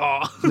 लगा रहे.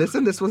 Oh.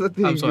 Listen, this was a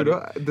thing. I'm sorry.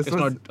 This It's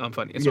was, not. I'm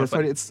funny. It's yeah, not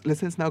funny.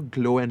 sorry. It's now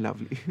glow and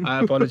lovely. I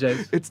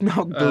apologize. It's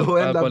now glow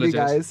I and lovely,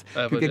 apologize. guys.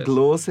 I क्योंकि apologize.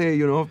 glow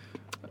से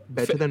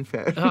better than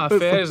fair.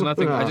 Fair is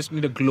nothing. I just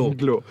need a glow.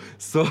 Glow.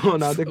 So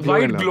now they glow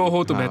White and glow lovely.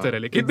 हो तो हाँ, बेहतर है,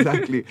 लेकिन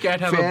exactly.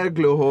 can't have fair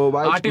glow हो,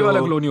 white आटे glow. वाला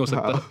glow नहीं हो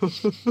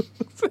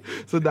सकता.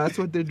 So that's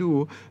what they do.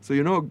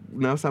 So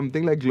now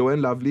something like Glow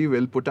and Lovely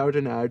will put out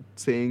an ad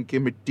saying कि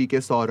मिट्टी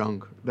के 100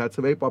 रंग.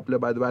 That's very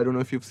popular, by the way. I don't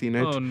know if you've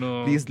seen it. Oh, no.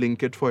 Please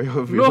link it for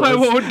your viewers. No, I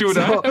won't do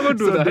that. I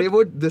won't do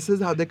that. This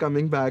is how they're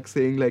coming back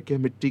saying like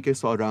कि मिट्टी के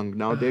 100 रंग.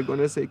 Now they're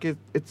going to say कि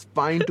it's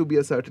fine to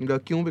be a certain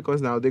girl. क्यों?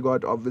 Because now they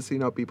got,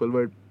 obviously now people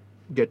were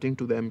getting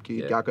to them कि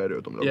क्या कर रहे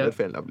हो तुम लोग with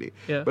Fair and Lovely.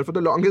 Yeah. But for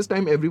the longest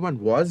time everyone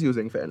was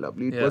using Fair and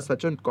Lovely. It Yeah. was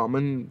such a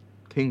common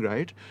thing,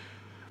 right?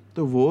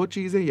 तो वो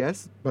चीज़ें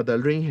यस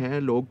बदल रही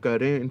हैं, लोग कर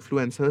रहे हैं,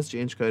 इन्फ्लुएंसर्स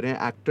चेंज कर रहे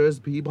हैं,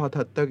 एक्टर्स भी बहुत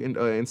हद तक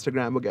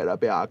इंस्टाग्राम वगैरह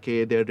पे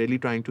आके they are really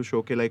trying to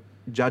show के लाइक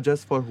जज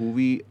us for who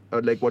we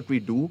like what we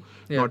do,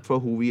 not for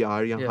who we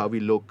are या हाउ वी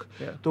लुक.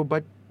 तो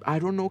बट आई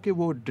डोंट नो कि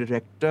वो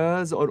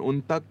डायरेक्टर्स और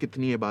उन तक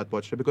कितनी ये बात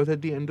पहुँच रही है, because at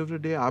the end of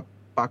the day आप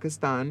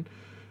Pakistan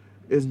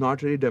is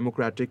not really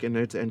democratic in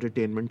its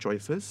entertainment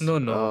choices. No.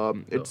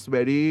 It's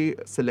very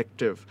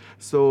selective.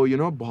 So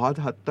बहुत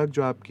हद तक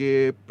जो आपके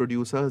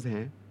producers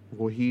हैं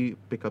वही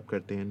पिकअप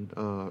करते हैं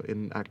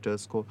इन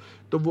एक्टर्स को.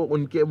 तो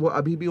वो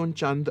अभी भी उन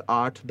चंद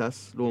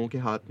 8-10 लोगों के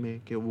हाथ में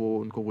कि वो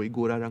उनको वही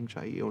गोरा रंग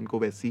चाहिए, उनको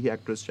वैसी ही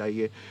एक्ट्रेस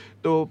चाहिए.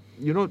 तो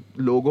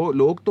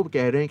लोग तो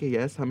कह रहे हैं कि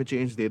यस हमें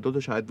चेंज दे दो, तो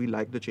शायद we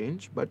like the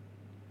change, but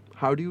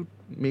how do you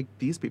make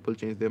these people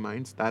change their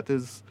minds? That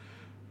is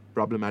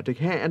problematic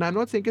है. And I am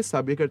not saying कि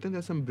सब ये करते हैं.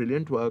 There some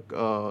brilliant work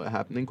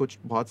happening. कुछ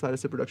बहुत सारे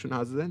ऐसे प्रोडक्शन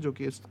हाउसेस हैं जो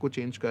कि इसको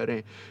चेंज कर रहे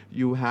हैं.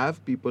 You have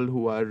people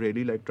who are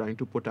really like trying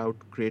to put out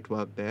great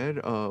work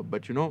there,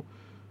 but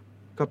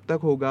कब तक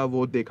होगा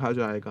वो देखा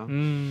जाएगा.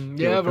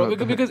 Yeah, bro,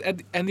 because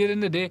at the end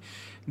of the day,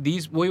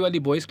 these वही वाली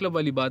boys club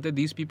वाली बात है,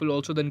 these people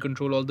also then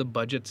control all the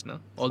budgets ना,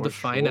 all the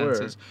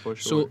finances. For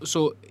sure.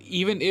 So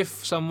even if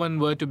someone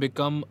were to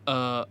become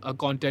a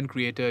content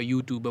creator,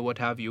 YouTuber,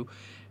 what have you,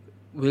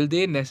 will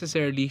they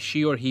necessarily,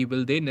 she or he,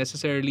 will they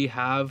necessarily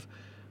have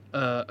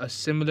a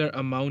similar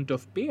amount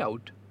of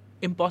payout?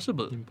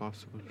 Impossible.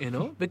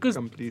 Because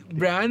Completely.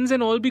 brands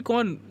and all भी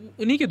कौन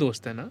उन्हीं के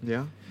दोस्त है ना.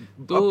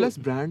 तो plus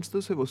brands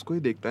तो सिर्फ उसको ही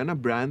देखता है ना.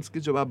 ब्रांड्स की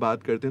जब आप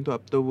बात करते हैं तो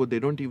अब तो वो they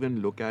don't even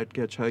look at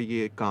कि अच्छा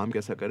ये काम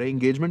कैसा कर रहा है,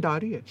 एंगेजमेंट आ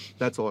रही है,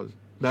 that's all.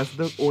 That's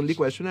the only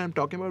question. I'm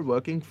talking about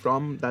working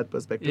from that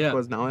perspective,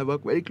 because now I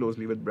work very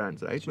closely with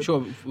brands, right?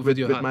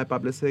 With my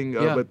publishing,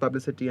 with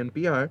publicity and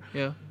PR.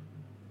 Yeah.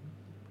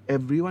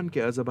 Everyone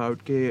cares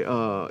about के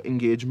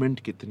engagement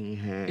कितनी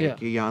है,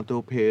 कि या तो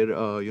फिर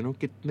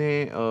कितने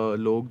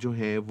लोग जो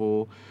हैं वो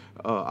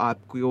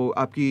आपको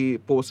आपकी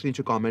पोस्ट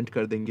नीचे कमेंट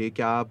कर देंगे.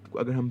 क्या आप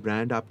अगर हम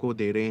ब्रांड आपको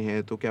दे रहे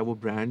हैं तो क्या वो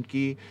ब्रांड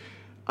की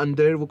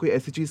अंदर वो कोई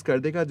ऐसी चीज कर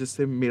देगा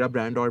जिससे मेरा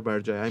ब्रांड और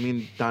बढ़ जाए. आई मीन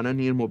ताना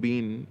नीर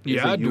मुबीन is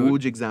a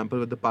huge example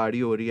with the party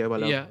हो रही है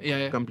वाला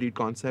complete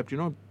concept.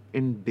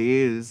 in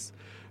days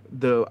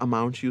the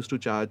amount she used to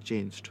charge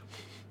changed.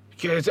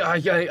 Yes,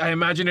 I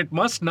imagine it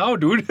must now,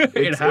 dude.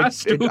 It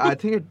has to. I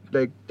think it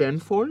like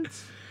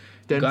tenfolds.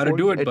 Gotta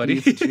do it, buddy.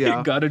 Least,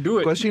 yeah. Gotta do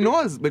it. Because she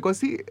knows.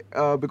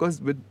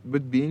 Because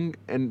with being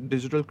a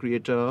digital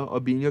creator or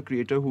being a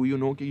creator who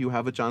you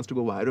have a chance to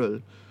go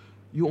viral,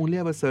 you only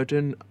have a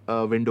certain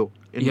window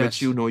in Yes.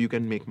 which you know you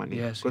can make money.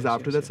 Yes, Because yes,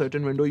 after yes, that yes.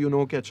 certain window, you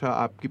know कि अच्छा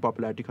आपकी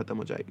popularity खत्म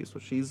हो जाएगी. So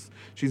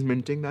she's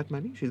minting that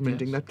money. She's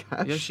minting Yes. that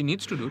cash. Yeah, she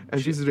needs to do. And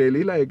she's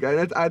really like,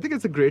 and I think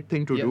it's a great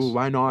thing to do. Yes.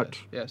 Why not?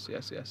 Yes.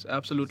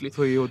 Absolutely.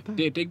 So ये होता है.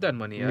 They take that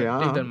money. Yeah.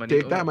 Take that money.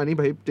 Take that money,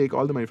 bhai. Take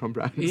all the money from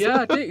brands.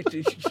 Yeah.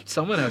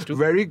 Someone has to.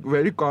 Very,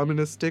 very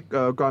communist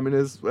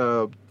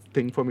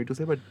thing for me to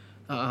say, but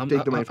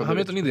take the money from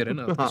हमें तो नहीं दे रहे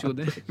ना किसी को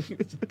दे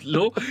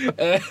लो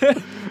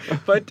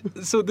but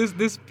so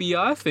this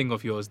PR thing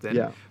of yours then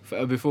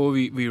before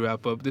we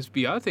wrap up, this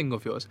PR thing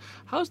of yours,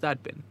 how's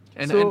that been,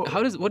 and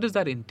what does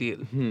that entail?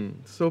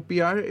 So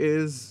PR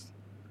is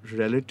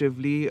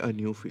relatively a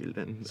new field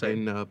in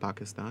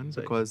Pakistan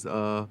because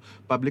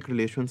public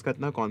relations का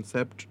इतना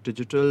concept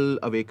digital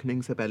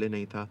awakening से पहले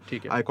नहीं था.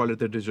 I call it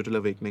the digital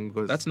awakening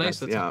because that's nice.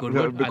 That's a good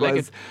word. Because I like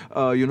it.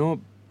 You know,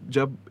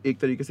 जब एक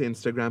तरीके से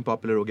Instagram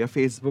पॉपुलर हो गया,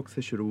 फेसबुक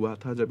से शुरू हुआ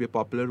था, जब ये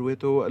पॉपुलर हुए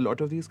तो a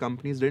lot of these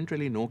companies didn't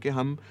really know कि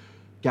हम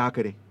क्या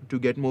करें to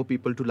get more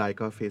people to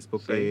like our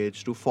Facebook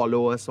page, to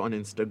follow us on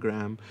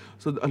Instagram.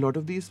 So a lot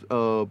of these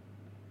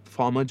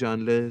former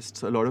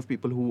journalists, a lot of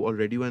people who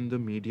already were in the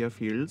media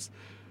fields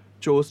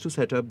chose to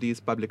set up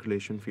these public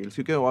relation fields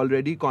क्योंकि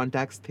already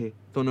contacts थे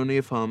तो उन्होंने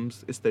ये firms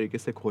इस तरीके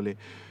से खोले.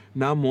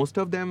 Now most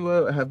of them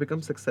have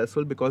become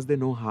successful because they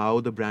know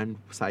how the brand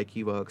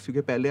psyche works.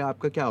 क्योंकि पहले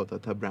आपका क्या होता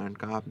था brand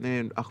का,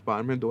 आपने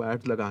अखबार में 2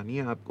 ads लगानी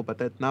है, आपको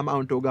पता है इतना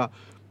amount होगा,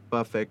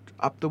 perfect.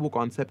 अब तो वो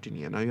concept ही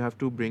नहीं है. Now you have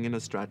to bring in a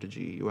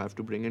strategy, you have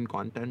to bring in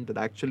content that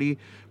actually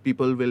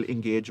people will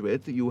engage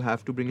with, you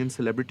have to bring in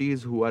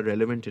celebrities who are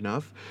relevant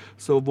enough.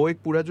 So वो एक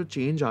पूरा जो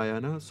change आया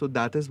ना, so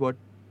that is what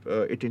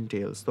it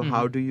entails. So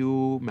how do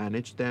you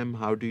manage them?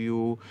 How do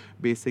you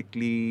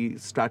basically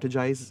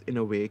strategize in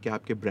a way कि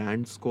आपके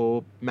brands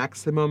को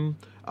maximum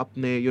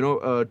अपने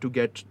to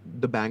get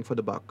the bang for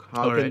the buck?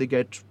 How can they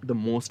get the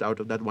most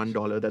out of that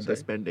 $1 that they're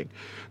spending?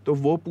 तो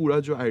वो पूरा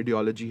जो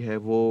ideology है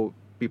वो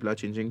people are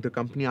changing. The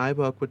company I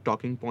work with,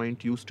 Talking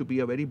Point, used to be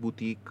a very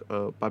boutique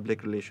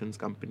public relations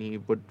company,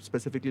 would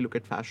specifically look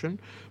at fashion,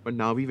 but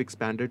now we've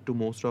expanded to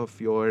most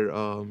of your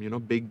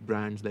big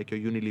brands like your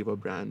Unilever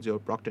brands, your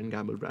Procter &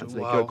 Gamble brands,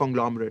 like your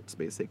conglomerates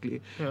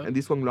basically. And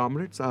these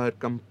conglomerates are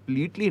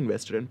completely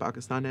invested in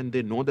Pakistan and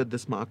they know that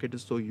this market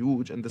is so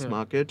huge and this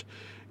market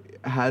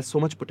has so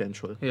much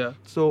potential.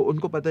 So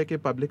उनको पता है कि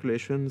public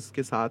relations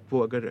के साथ वो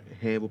अगर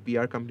हैं, वो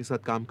PR company के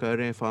साथ काम कर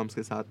रहे हैं firms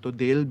के साथ, तो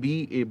they'll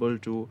be able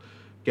to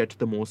get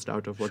the most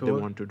out of what they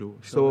want to do.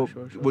 So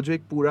वो जो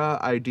एक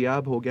पूरा idea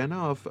हो गया ना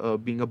of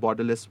being a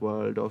borderless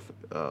world, of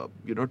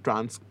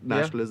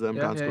transnationalism,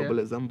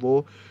 transglobalism,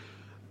 वो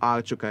आ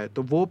चुका है.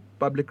 तो वो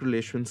public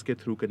relations के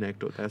through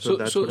connect होता है. So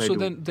that's what I do.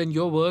 So then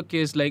your work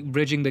is like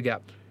bridging the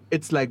gap.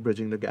 It's like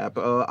bridging the gap.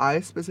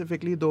 I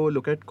specifically though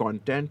look at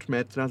content. मैं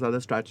इतना ज़्यादा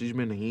strategy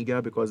में नहीं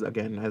गया because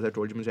again, as I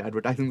told you, मुझे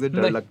advertising से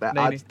डर लगता है.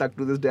 आज तक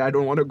to this day I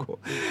don't want to go.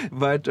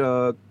 But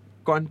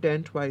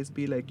content wise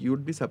be like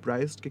you'd be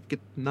surprised कि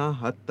कितना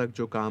हद तक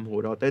जो काम हो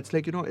रहा होता है. It's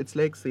like it's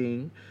like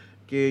saying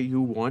कि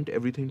you want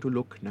everything to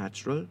look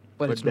natural,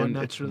 but it's then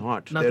not natural. It's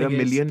not. Nothing there are a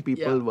million is.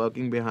 people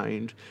working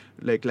behind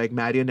like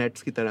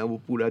marionettes की तरह वो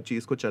पूरा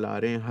चीज़ को चला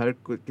रहे हैं. हर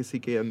किसी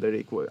के अंदर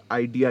एक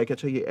idea है कि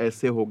अच्छा ये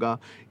ऐसे होगा.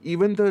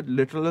 Even the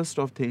littlest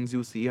of things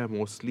you see are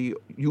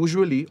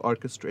usually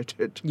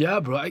orchestrated. Yeah,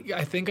 bro.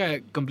 I think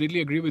I completely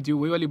agree with you.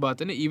 वही वाली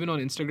बात है ना, even on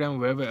Instagram or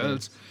wherever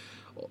else,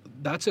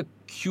 that's a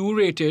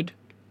curated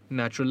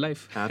natural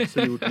life.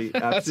 Absolutely.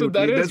 So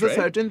that is, There's a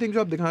certain thing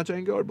जो आप दिखाना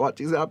चाहेंगे और बहुत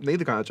चीज़ें आप नहीं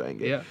दिखाना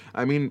चाहेंगे.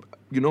 I mean,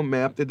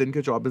 मैं अपने दिन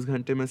के 24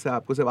 घंटे में से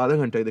आपको सिर्फ आधा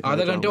घंटा ही दिखाना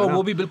चाहूँगा. आधा घंटे और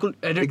वो भी बिल्कुल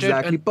edited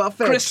exactly, and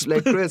perfect, crisp.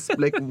 like crisp.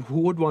 Like who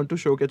would want to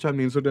show कि अच्छा हम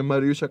नींद से मर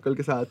रही शक्ल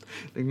के साथ?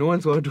 Like no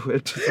one's going to do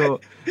it. So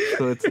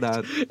it's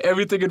that.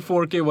 Everything in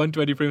 4K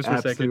 120 frames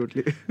per second.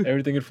 Absolutely.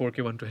 Everything in 4K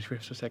 120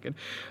 frames per second.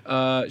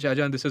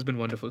 Shahjahan, this has been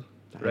wonderful.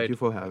 Thank you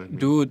for having me.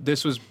 Dude,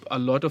 this was a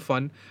lot of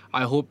fun.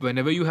 I hope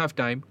whenever you have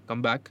time,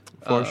 come back.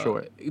 For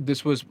sure.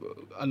 This was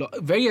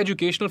very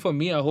educational for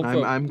me. I hope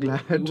I'm glad.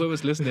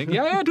 Whoever's listening.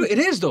 Yeah, dude, it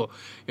is though.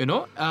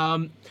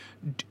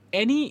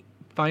 Any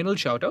final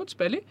shout-outs,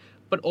 pehle?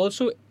 But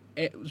also,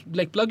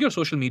 like, plug your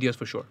social medias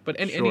for sure. But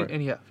Sure.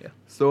 any yeah.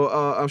 So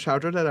a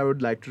shout-out that I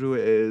would like to do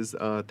is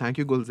thank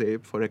you,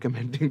 Gulzeb, for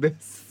recommending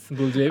this.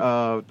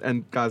 Gulzeb.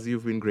 And Qazi,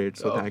 you've been great,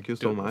 so thank you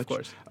so much. Of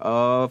course.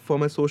 For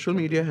my social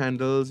media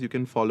handles, you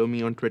can follow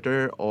me on Twitter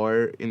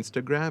or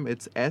Instagram.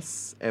 It's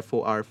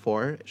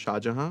SFOR4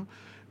 Shahjahan.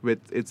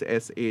 It's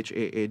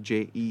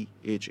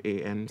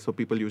SHAAJEHAN. So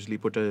people usually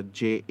put a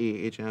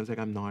JAH, and I was like,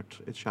 I'm not.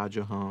 It's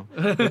Shahjahan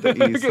with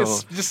the E. So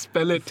just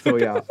spell it. So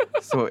yeah.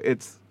 So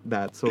it's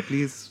that. So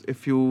please,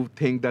 if you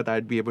think that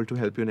I'd be able to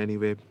help you in any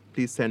way,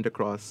 please send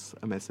across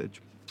a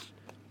message.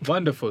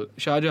 Wonderful.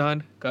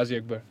 Shahjahan, Qazi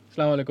Akbar.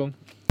 Assalamu alaikum.